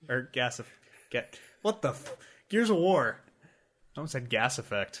 Or Gas Effect. What the... Gears of War. I almost said Gas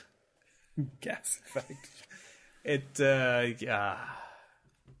Effect. Gas Effect.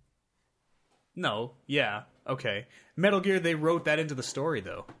 No, yeah, okay. Metal Gear, they wrote that into the story,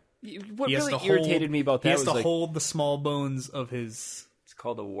 though. What really irritated me about that was... He has was to hold the small bones of his... It's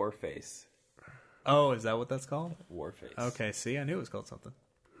called a war face. Oh, is that what that's called? War face. Okay, see, I knew it was called something.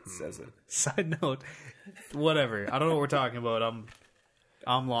 It says it. Side note, whatever. I don't know what we're talking about.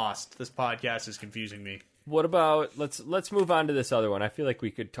 I'm lost. This podcast is confusing me. What about... Let's move on to this other one. I feel like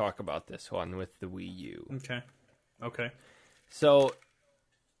we could talk about this one with the Wii U. Okay. So...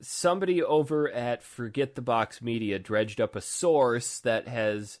 Somebody over at Forget the Box Media dredged up a source that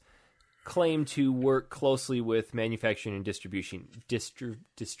has claimed to work closely with manufacturing and distributing,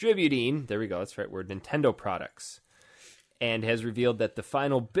 there we go, that's the right word, Nintendo products, and has revealed that the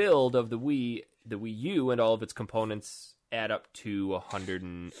final build of the Wii U and all of its components add up to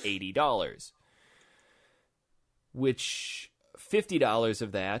 $180, which $50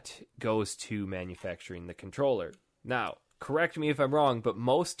 of that goes to manufacturing the controller. Now, correct me if I'm wrong, but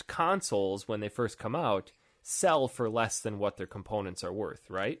most consoles, when they first come out, sell for less than what their components are worth,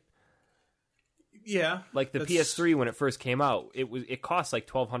 right? Yeah. Like the PS3, when it first came out, it cost like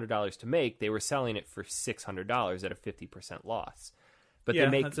 $1,200 to make. They were selling it for $600 at a 50% loss. But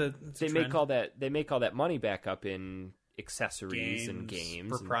yeah, they make all that money back up in accessories and games.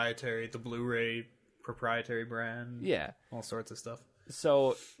 Proprietary, the Blu-ray proprietary brand. Yeah. All sorts of stuff.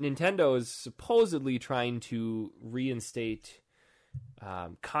 So Nintendo is supposedly trying to reinstate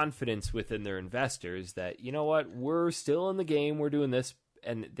confidence within their investors that, you know what, we're still in the game, we're doing this,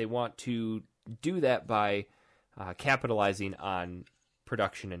 and they want to do that by capitalizing on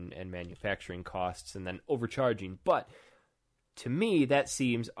production and manufacturing costs and then overcharging. But to me, that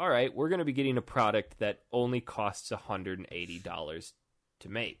seems, all right, we're going to be getting a product that only costs $180 to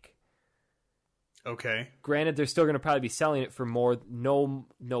make. Okay. Granted, they're still going to probably be selling it for no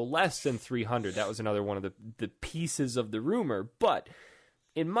less than $300. That was another one of the pieces of the rumor. But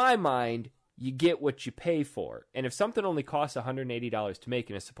in my mind, you get what you pay for. And if something only costs $180 to make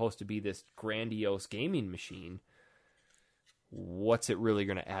and is supposed to be this grandiose gaming machine, what's it really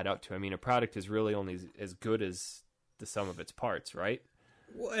going to add up to? I mean, a product is really only as good as the sum of its parts, right?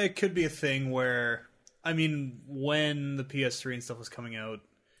 Well, it could be a thing where, I mean, when the PS3 and stuff was coming out,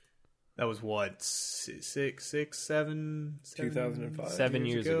 that was what, 2005. 7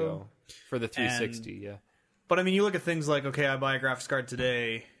 years ago for the 360, yeah. But I mean, you look at things like, okay, I buy a graphics card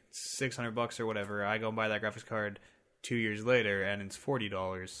today, $600 or whatever. I go and buy that graphics card 2 years later, and it's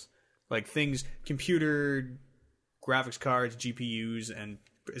 $40. Like things, computer graphics cards, GPUs, and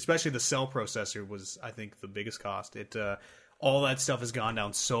especially the cell processor was, I think, the biggest cost. All that stuff has gone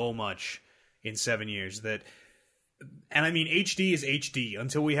down so much in 7 years that, and I mean, HD is HD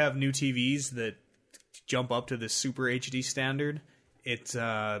until we have new TVs that jump up to the super HD standard. It's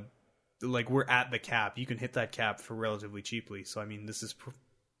like we're at the cap. You can hit that cap for relatively cheaply. So I mean, this is,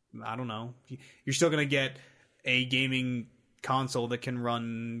 I don't know. You're still going to get a gaming console that can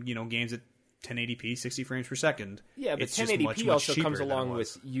run, games at 1080p, 60 frames per second. Yeah, but it's just 1080p much also cheaper comes than along it with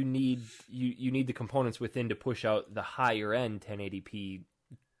was. you need the components within to push out the higher end 1080p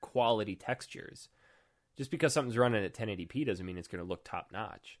quality textures. Just because something's running at 1080p doesn't mean it's going to look top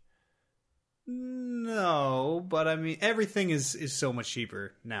notch. No, but I mean, everything is so much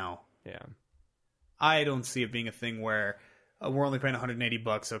cheaper now. Yeah. I don't see it being a thing where we're only paying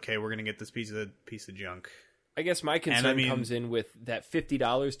 $180. Okay, we're going to get this piece of junk. I guess my concern mean, comes in with that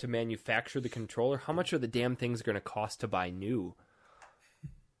 $50 to manufacture the controller. How much are the damn things going to cost to buy new?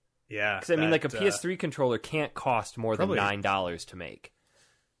 Yeah. Because, I mean, like a PS3 controller can't cost more than $9 to make.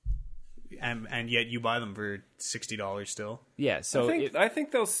 And yet you buy them for $60 still. Yeah, so I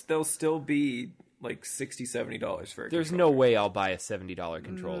think they'll still be like $60, $70 for a there's controller. no way I'll buy a $70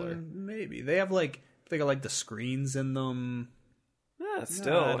 controller. Maybe. They got the screens in them. Yeah,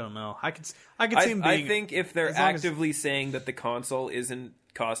 still. I don't know. I could see them being... I think if they're as long as- actively saying that the console isn't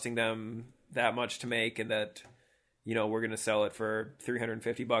costing them that much to make and that, we're going to sell it for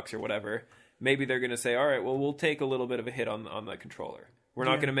 $350 or whatever, maybe they're going to say, all right, well, we'll take a little bit of a hit on the controller. We're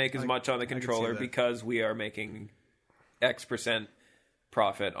not going to make as much on the controller because we are making X%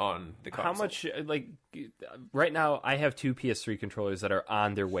 profit on the console. How much, right now, I have two PS3 controllers that are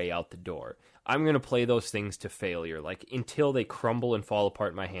on their way out the door. I'm going to play those things to failure, until they crumble and fall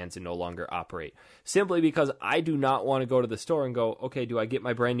apart in my hands and no longer operate. Simply because I do not want to go to the store and go, okay, do I get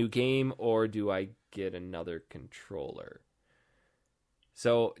my brand new game or do I get another controller?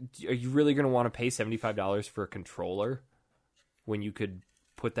 So, are you really going to want to pay $75 for a controller when you could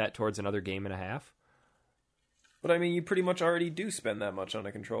put that towards another game and a half? But I mean, you pretty much already do spend that much on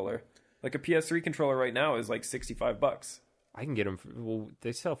a controller. Like a PS3 controller right now is like $65. I can get them.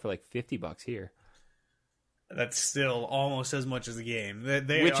 They sell for like $50 here. That's still almost as much as a game.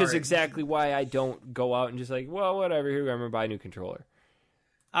 Which is exactly why I don't go out and just well, whatever. Here, I'm gonna buy a new controller.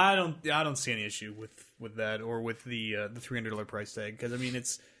 I don't see any issue with that or with the $300 price tag because I mean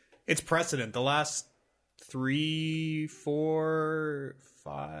it's precedent. The last 3, 4,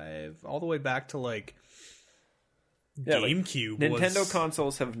 5, all the way back to GameCube. Nintendo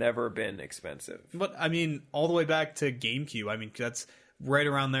consoles have never been expensive. But I mean, all the way back to GameCube. I mean, that's right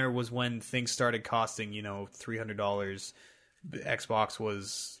around there was when things started costing, $300. The Xbox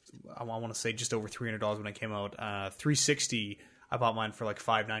was, I want to say, just over $300 when it came out. 360, I bought mine for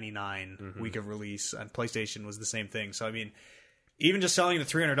 $599 week of release, and PlayStation was the same thing. So I mean, even just selling it at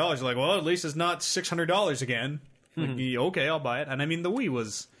 $300, you're like, well, at least it's not $600 again. Okay, I'll buy it. And I mean, the Wii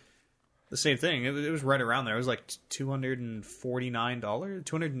was the same thing. It was right around there. It was like $249. $279. I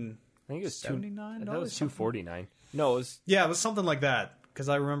think it was that was $249. No, it was it was something like that. Because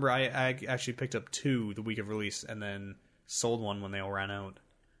I remember I actually picked up 2 the week of release and then sold one when they all ran out.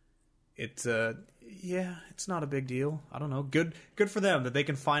 It's not a big deal. I don't know. Good for them that they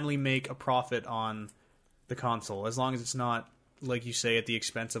can finally make a profit on the console, as long as it's not, like you say, at the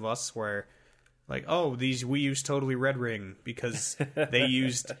expense of us, where these Wii U's totally red ring because they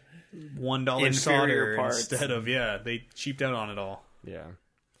used $1 solder parts. instead of they cheaped out on it all. Yeah.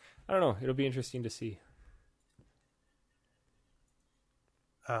 I don't know. It'll be interesting to see.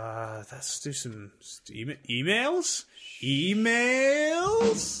 Let's do some emails.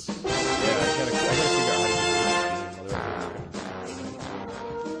 Emails. Yeah, I gotta figure out how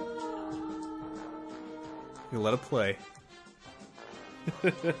to You let it play.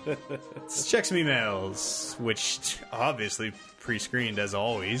 Let's check some emails, which obviously pre-screened as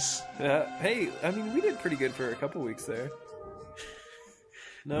always. Hey, I mean, we did pretty good for a couple weeks there.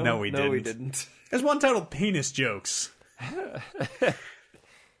 No, we didn't. There's one titled Penis Jokes.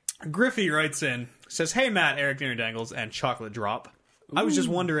 Griffey writes in, says, "Hey Matt, Eric Dinner Dangles, and Chocolate Drop. I was just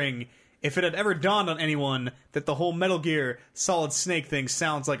wondering if it had ever dawned on anyone that the whole Metal Gear Solid Snake thing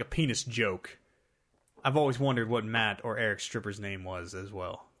sounds like a penis joke." I've always wondered what Matt or Eric Stripper's name was as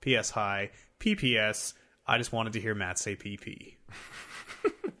well. P.S. Hi. P.P.S. I just wanted to hear Matt say P.P.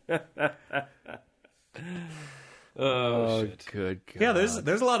 Shit. Good God. Yeah,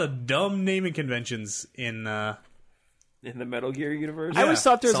 there's a lot of dumb naming conventions in the Metal Gear universe. I always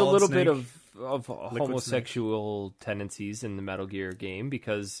thought there was a Solid little Snake, bit of homosexual tendencies in the Metal Gear game,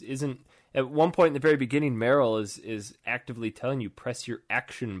 because at one point in the very beginning, Meryl is actively telling you press your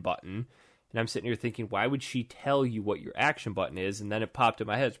action button, and I'm sitting here thinking, why would she tell you what your action button is? And then it popped in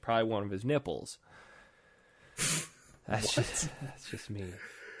my head, it's probably one of his nipples. That's just me.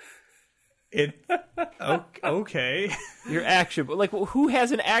 Okay. Your action, but like, who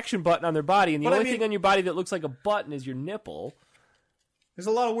has an action button on their body? And the only thing on your body that looks like a button is your nipple. There's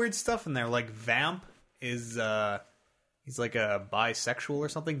a lot of weird stuff in there. Like Vamp is he's like a bisexual or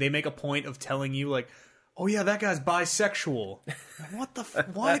something. They make a point of telling you like, oh yeah, that guy's bisexual. What the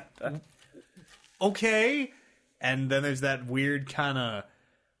what? Okay. And then there's that weird kind of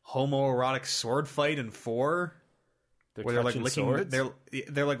homoerotic sword fight in 4. Where they're like licking swords?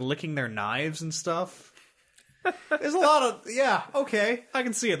 they're like licking their knives and stuff. There's a lot of okay, I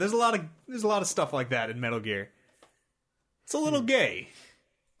can see it. There's a lot of stuff like that in Metal Gear. It's a little gay.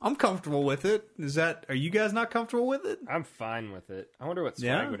 I'm comfortable with it. Are you guys not comfortable with it? I'm fine with it. I wonder what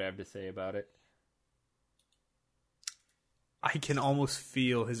Swag would have to say about it. I can almost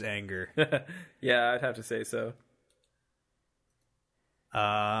feel his anger. Yeah, I'd have to say so.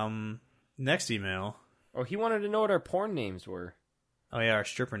 Next email. Oh, he wanted to know what our porn names were. Oh yeah, our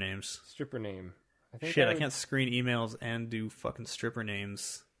stripper names. Stripper name. I can't screen emails and do fucking stripper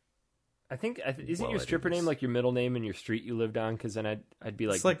names. I think isn't your stripper name like your middle name and your street you lived on? Because then I'd be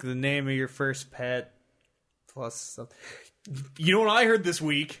like, it's like the name of your first pet plus something. You know what I heard this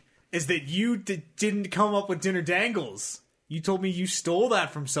week is that you didn't come up with dinner dangles. You told me you stole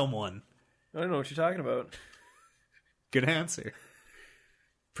that from someone. I don't know what you're talking about. Good answer.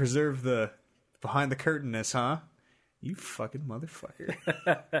 Preserve the behind the curtainness, huh? You fucking motherfucker.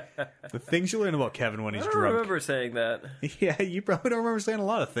 The things you learn about Kevin when he's drunk. I don't remember saying that. Yeah, you probably don't remember saying a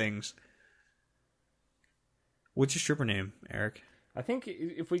lot of things. What's your stripper name, Eric? I think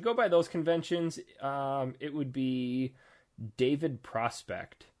if we go by those conventions, it would be David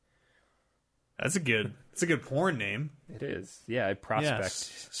Prospect. That's a good porn name. It is. Yeah, Prospect.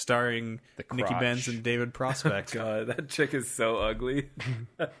 Yes, starring Nikki Benz and David Prospect. God, that chick is so ugly.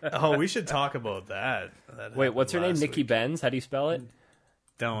 Oh, we should talk about that. Wait, what's her name? Nikki week. Benz? How do you spell it?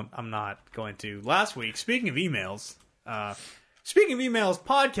 I'm not going to. Last week, speaking of emails,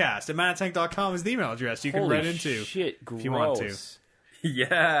 podcast at ManaTank.com is the email address you can write into shit, gross. if you want to.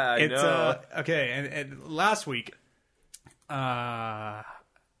 Yeah, I know. Okay, and last week,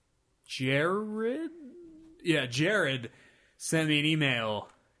 Jared sent me an email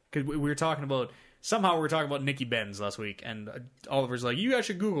because we were talking about Nikki Benz last week, and Oliver's like, you guys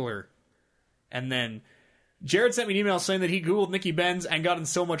should Google her. And then Jared sent me an email saying that he Googled Nikki Benz and got in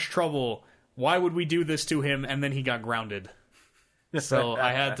so much trouble. Why would we do this to him? And then he got grounded. So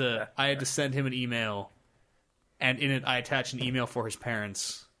I had to send him an email, and in it I attached an email for his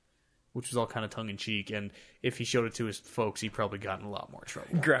parents, which was all kind of tongue-in-cheek, and if he showed it to his folks, he probably got in a lot more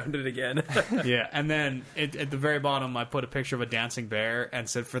trouble. Grounded again. Yeah, and then at the very bottom, I put a picture of a dancing bear and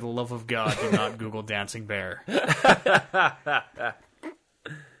said, for the love of God, do not Google dancing bear.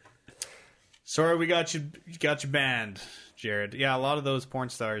 Sorry, we got you banned, Jared. Yeah, a lot of those porn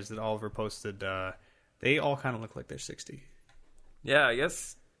stars that Oliver posted, they all kind of look like they're 60. Yeah, I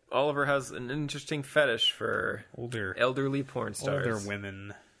guess Oliver has an interesting fetish for elderly porn stars. Older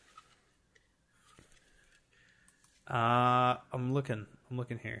women. I'm looking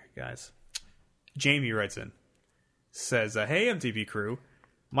here, guys. Jamie writes in, says, "Hey, MTV crew.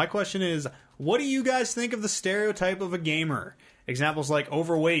 My question is, what do you guys think of the stereotype of a gamer? Examples like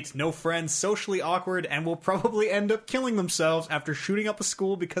overweight, no friends, socially awkward, and will probably end up killing themselves after shooting up a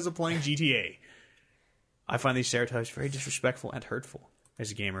school because of playing GTA. I find these stereotypes very disrespectful and hurtful. As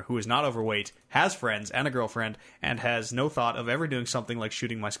a gamer who is not overweight, has friends and a girlfriend, and has no thought of ever doing something like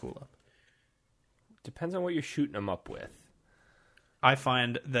shooting my school up. Depends on what you're shooting them up with. I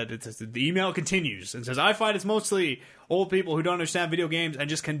find that the email continues and says, I find it's mostly old people who don't understand video games and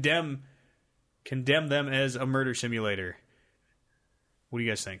just condemn them as a murder simulator. What do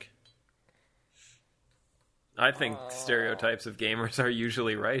you guys think? I think stereotypes of gamers are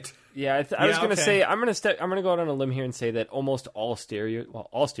usually right. Yeah, I was going to say I'm going to go out on a limb here and say that almost all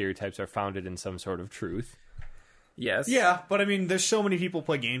stereotypes are founded in some sort of truth. Yes. Yeah, but I mean, there's so many people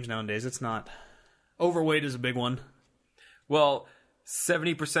play games nowadays. It's not overweight is a big one. Well,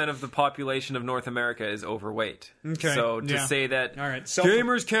 70% of the population of North America is overweight. Okay, So to yeah. say that All right.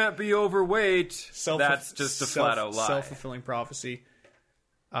 gamers can't be overweight, that's just a flat-out lie. Self-fulfilling prophecy.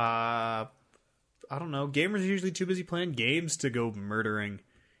 I don't know. Gamers are usually too busy playing games to go murdering.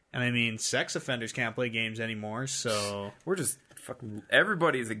 And I mean, sex offenders can't play games anymore, so... We're just fucking...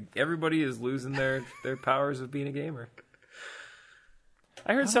 Everybody is losing their powers of being a gamer.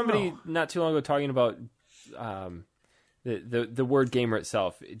 I heard somebody not too long ago talking about the word gamer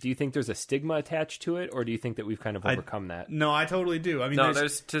itself. Do you think there's a stigma attached to it, or do you think that we've kind of overcome that? No, I totally do. I mean, No,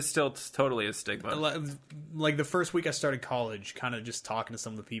 there's still totally a stigma. like the first week I started college, kind of just talking to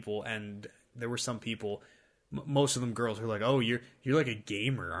some of the people, and there were some people, most of them girls, who were like, "Oh, you're like a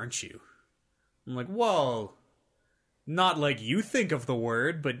gamer, aren't you?" I'm like, "Whoa, not like you think of the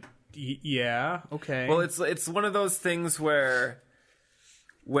word, but yeah, okay." Well, it's one of those things where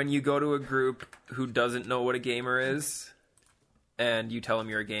when you go to a group who doesn't know what a gamer is, and you tell them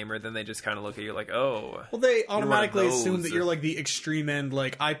you're a gamer, then they just kind of look at you like, oh. Well, they one of automatically assume those. that you're like the extreme end.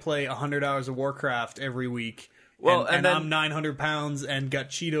 Like, I play 100 hours of Warcraft every week. Well, and then- I'm 900 pounds and got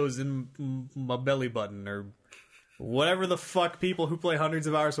Cheetos in my belly button, or whatever the fuck people who play hundreds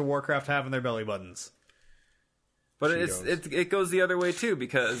of hours of Warcraft have in their belly buttons. But Cheetos. it goes the other way too,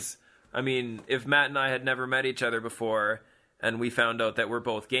 because, I mean, if Matt and I had never met each other before, and we found out that we're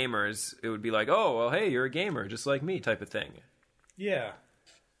both gamers, it would be like, oh, well, hey, you're a gamer, just like me, type of thing. Yeah.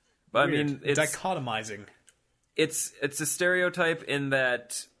 But Weird. I mean, it's dichotomizing. it's a stereotype in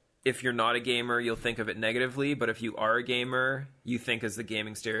that if you're not a gamer, you'll think of it negatively, but if you are a gamer, you think as the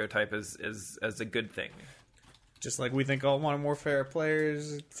gaming stereotype as a good thing. Just like we think all Modern Warfare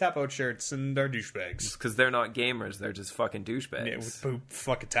players tap out shirts and are douchebags. Because they're not gamers, they're just fucking douchebags. Yeah, with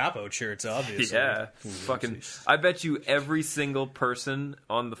fucking tap out shirts, obviously. Yeah, Ooh, fucking. jeez. I bet you every single person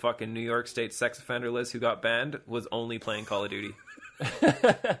on the fucking New York State sex offender list who got banned was only playing Call of Duty.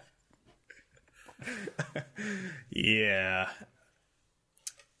 Yeah.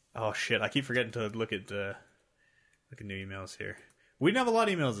 Oh shit! I keep forgetting to look at new emails here. We didn't have a lot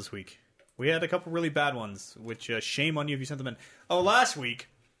of emails this week. We had a couple really bad ones, which shame on you if you sent them in. Oh, last week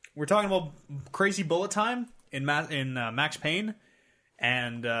we're talking about crazy bullet time in Max Payne,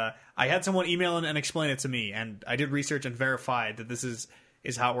 and I had someone email in and explain it to me, and I did research and verified that this is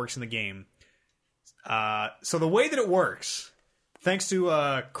how it works in the game. So the way that it works, thanks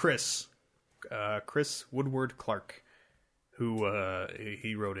to Chris Woodward Clark, who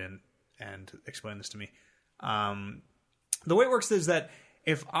he wrote in and explained this to me. The way it works is that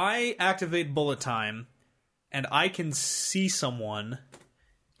if I activate bullet time and I can see someone,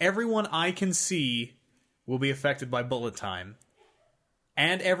 everyone I can see will be affected by bullet time,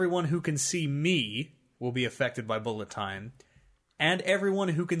 and everyone who can see me will be affected by bullet time, and everyone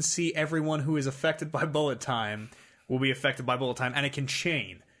who can see everyone who is affected by bullet time will be affected by bullet time, and it can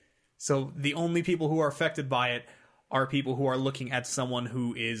chain. So the only people who are affected by it are people who are looking at someone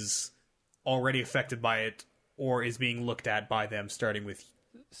who is already affected by it or is being looked at by them, starting with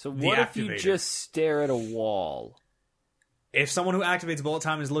So the what if you activator. just stare at a wall? If someone who activates bullet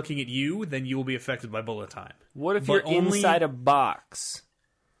time is looking at you, then you will be affected by bullet time. What if But you're only- inside a box?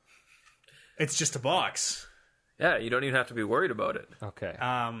 It's just a box. Yeah, you don't even have to be worried about it. Okay.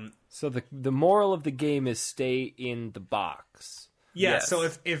 So So the moral of the game is stay in the box. yeah. Yes. So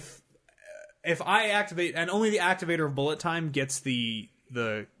if I activate, and only the activator of bullet time gets the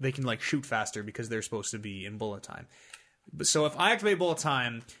they can like shoot faster because they're supposed to be in bullet time. So if I activate bullet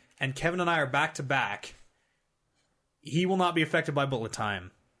time and Kevin and I are back to back, he will not be affected by bullet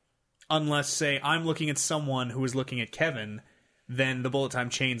time. Unless, say, I'm looking at someone who is looking at Kevin, then the bullet time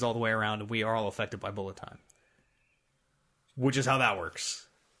chains all the way around and we are all affected by bullet time. Which is how that works.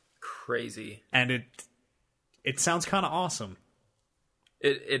 Crazy. And it sounds kind of awesome.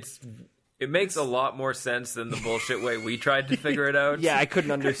 It makes a lot more sense than the bullshit way we tried to figure it out. Yeah, I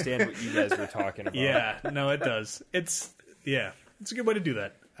couldn't understand what you guys were talking about. Yeah, no, it does. It's a good way to do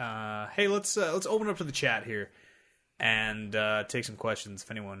that. Hey, let's open up to the chat here and take some questions.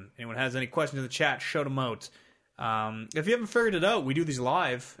 If anyone has any questions in the chat, shout them out. If you haven't figured it out, we do these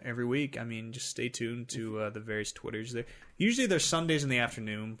live every week. I mean, just stay tuned to the various Twitters there. Usually they're Sundays in the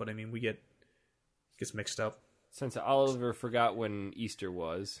afternoon, but I mean, gets mixed up. Since Oliver forgot when Easter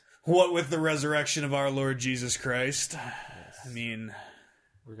was, What with the resurrection of our Lord Jesus Christ? I mean,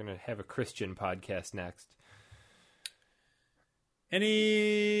 we're going to have a Christian podcast next.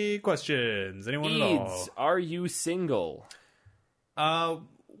 any questions? Anyone at all? Eads, are you single?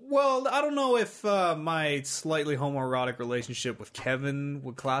 Well, I don't know if my slightly homoerotic relationship with Kevin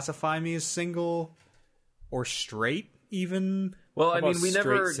would classify me as single or straight, even. Well, I about mean, we straight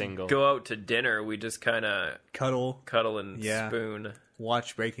never single? go out to dinner. We just kind of Cuddle, cuddle and Yeah. spoon.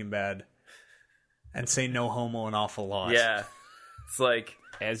 watch Breaking Bad, and say no homo an awful lot. Yeah. It's like,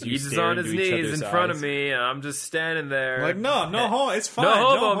 As you he's stare on his into each knees other's in front eyes. of me, and I'm just standing there. Like, no homo. It's fine. no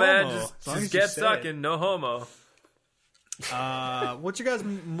homo, man. As long Just as you get say sucking. No homo. it. What's your guys'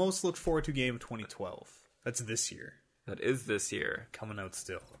 most looked forward to game of 2012? That's this year. That is this year. Coming out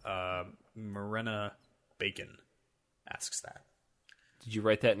still. Marina Bacon asks that. Did you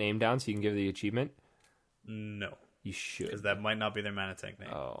write that name down so you can give the achievement? No, You should. because that might not be their ManaTank name.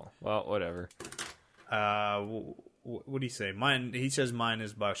 Oh, well, whatever. What do you say? Mine. He says mine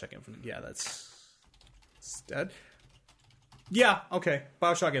is Bioshock Infinite. Yeah, that's dead. Yeah, okay.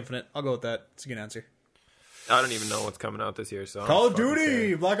 Bioshock Infinite. I'll go with that. It's a good answer. I don't even know what's coming out this year. So Call of I don't fucking Duty,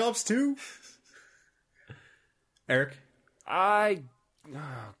 care. Black Ops 2. Eric. Oh,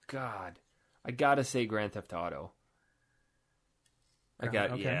 God. I gotta say Grand Theft Auto.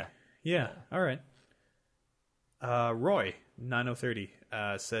 Okay. Yeah. All right. Roy 9030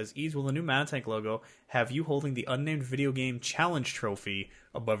 says, "Ease, will the new ManaTank logo have you holding the unnamed video game challenge trophy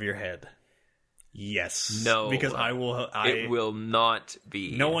above your head?" Yes. No. because It will not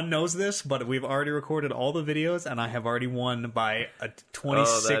be. No one knows this, but we've already recorded all the videos, and I have already won by a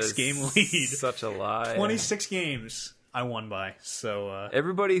 26 game lead. Such a lie. 26 games I won by. So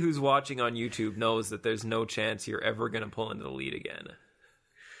Everybody who's watching on YouTube knows that there's no chance you're ever going to pull into the lead again.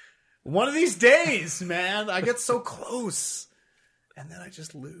 one of these days, man, I get so close, and then I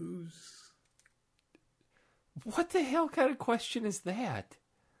just lose. What the hell kind of question is that?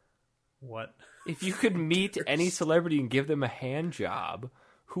 What? If you could meet any celebrity and give them a hand job,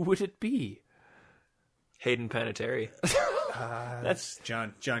 who would it be? Hayden Panettiere. That's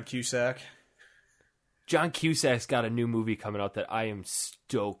John Cusack. John Cusack's got a new movie coming out that I am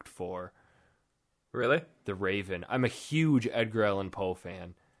stoked for. Really? The Raven. I'm a huge Edgar Allan Poe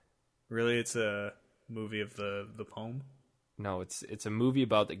fan. Really, it's a movie of the poem. No, it's a movie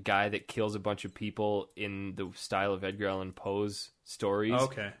about the guy that kills a bunch of people in the style of Edgar Allan Poe's stories.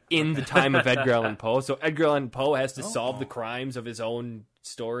 Okay. In the time of Edgar Allan Poe. So Edgar Allan Poe has to solve the crimes of his own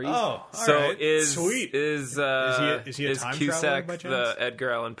stories. Oh, So right. is Sweet. is he a time traveler Cusack by the chance? Edgar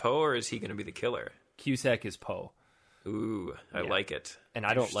Allan Poe, or is he going to be the killer? Cusack is Poe. Ooh, I like it. And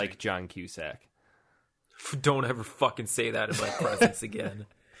I don't like John Cusack. Don't ever fucking say that in my presence again.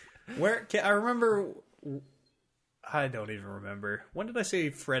 I remember. I don't even remember. When did I say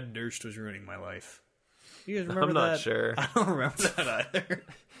Fred Durst was ruining my life? You guys remember I'm that? not sure. I don't remember that either.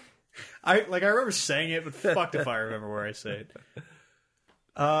 I remember saying it, but fucked if I remember where I say it.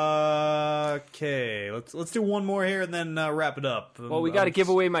 Okay, let's do one more here and then wrap it up. Well, we got to give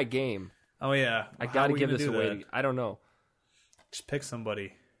away my game. Oh yeah, I How got are to we give gonna this do away. that? I don't know. Just pick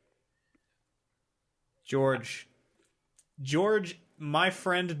somebody. George, my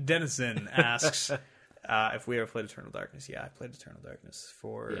friend Denizen asks if we ever played Eternal Darkness. Yeah, I played Eternal Darkness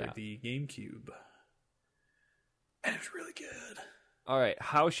for the GameCube, and it was really good. All right,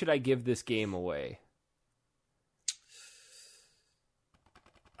 how should I give this game away?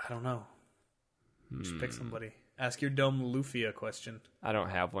 I don't know. Just pick somebody. Ask your dumb Luffy a question. I don't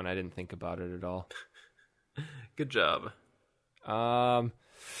have one. I didn't think about it at all. Good job. I'm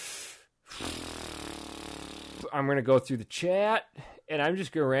going to go through the chat, and I'm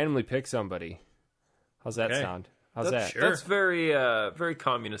just going to randomly pick somebody. How's that Okay. sound? How's That's that? sure. That's very very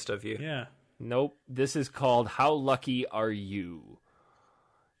communist of you. Yeah. Nope. This is called How Lucky Are You?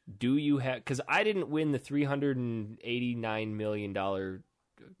 Do you have... Because I didn't win the $389 million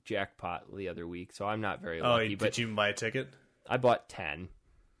jackpot the other week, so I'm not very lucky. Did you even buy a ticket? I bought 10.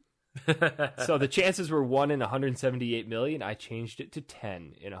 So the chances were 1 in 178 million. I changed it to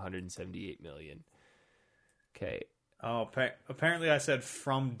 10 in 178 million. Okay. Oh, apparently I said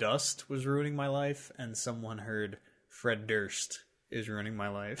From Dust was ruining my life, and someone heard Fred Durst is ruining my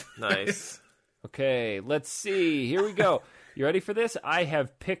life. Nice. Okay, let's see. Here we go. You ready for this? I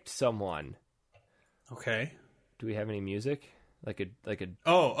have picked someone. Okay. Do we have any music? Like a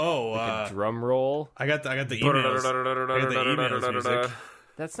Oh, drum roll? I got the emails. I got the emails music.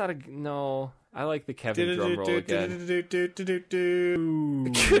 That's not a... No. I like the Kevin drum roll again. Good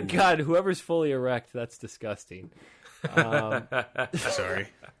Good God, whoever's fully erect, that's disgusting. Sorry.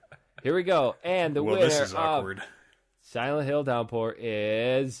 Here we go. And the Well, winner this is of awkward. Silent Hill Downpour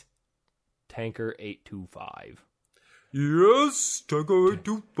is Tanker 825. Yes, Tanker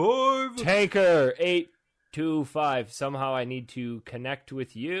 825. Tanker 825. Somehow I need to connect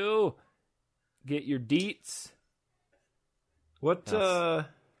with you. Get your deets. What? But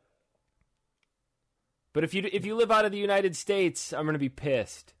if you live out of the United States, I'm gonna be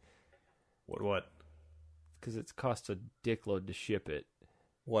pissed. What? because it's cost a dickload to ship it.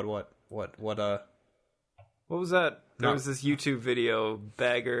 What? What was that? There was this YouTube video,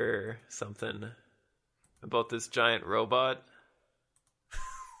 Bagger something, about this giant robot.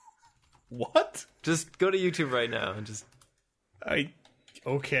 What? Just go to YouTube right now and just.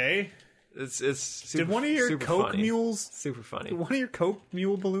 Okay. It's super, Did one of your super Coke funny. mules? Super funny. Did one of your Coke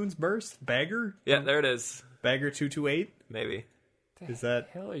mule balloons burst? Bagger? Yeah, there it is. Bagger 228? Maybe. Is that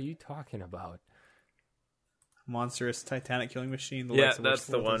What the hell are you talking about? monstrous Titanic killing machine? The Yeah, likes of which that's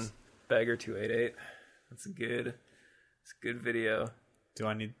the float one. us? Bagger 288. It's a good video.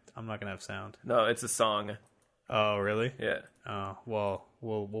 I'm not gonna have sound. No, it's a song. Oh, really? Yeah. Oh, well,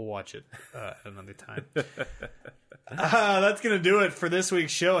 we'll watch it at another time. That's going to do it for this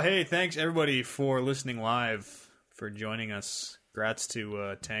week's show. Hey, thanks everybody for listening live, for joining us. Congrats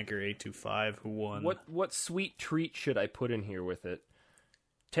to Tanker825 who won. What sweet treat should I put in here with it?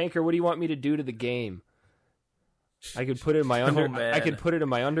 Tanker, what do you want me to do to the game? I could put it in my man. I could put it in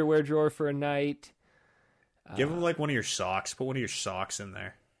my underwear drawer for a night. Give him like one of your socks. Put one of your socks in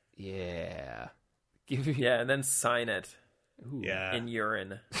there. Yeah. Give me Yeah, and then sign it Yeah. in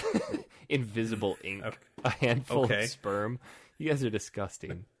urine. invisible ink. A handful Okay. of sperm. You guys are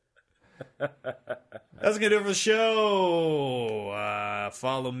disgusting. That's going to do it for the show.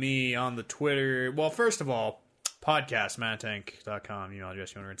 Follow me on the Twitter. Well, first of all, podcast, ManaTank.com, email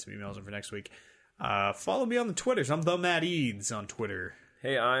address. You want to write some emails in for next week. Follow me on the Twitters. I'm the Matt Eads on Twitter.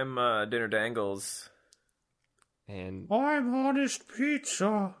 Hey, I'm Dinner Dangles. And I'm Honest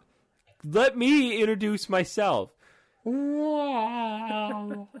Pizza. let me introduce myself.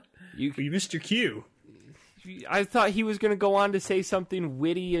 Wow. You missed your cue. I thought he was going to go on to say something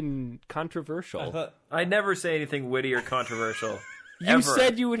witty and controversial. I never say anything witty or controversial. You ever.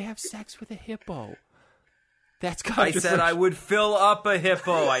 said you would have sex with a hippo. That's I controversial. said I would fill up a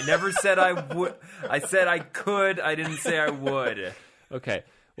hippo. I never said I would. I said I could. I didn't say I would. Okay.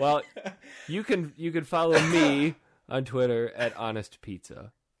 Well, you can follow me on Twitter at Honest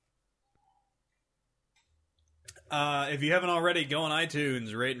Pizza. If you haven't already, go on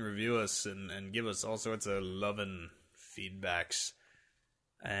iTunes, rate and review us, and give us all sorts of loving feedbacks.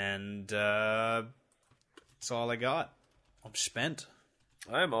 And that's all I got. I'm spent.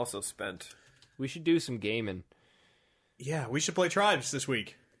 I am also spent. We should do some gaming. Yeah, we should play Tribes this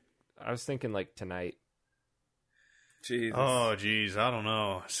week. I was thinking like tonight. Jesus. Oh, geez, I don't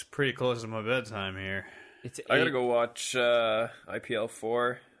know. It's pretty close to my bedtime here. It's I gotta go watch IPL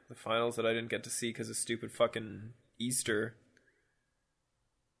 4, the finals that I didn't get to see because of stupid fucking Easter.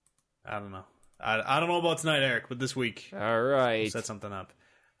 I don't know. I don't know about tonight, Eric, but this week. All right. Set something up.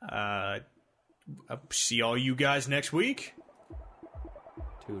 I'll see all you guys next week.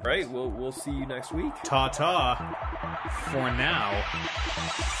 Toodles. Right, we'll see you next week. Ta-ta for now.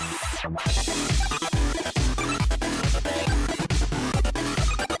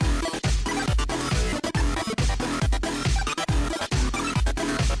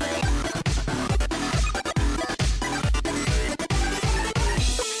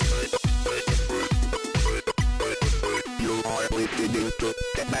 You are listening to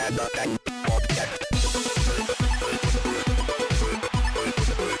the ManaTank Podcast.